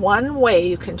only one way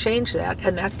you can change that,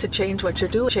 and that's to change what you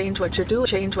do, change what you do,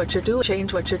 change what you do,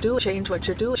 change what you do, change what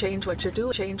you do, change what you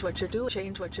do, change what you do,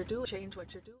 change what you do, change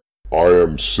what you do. I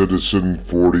am Citizen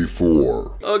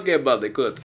 44. Okay, buddy, good.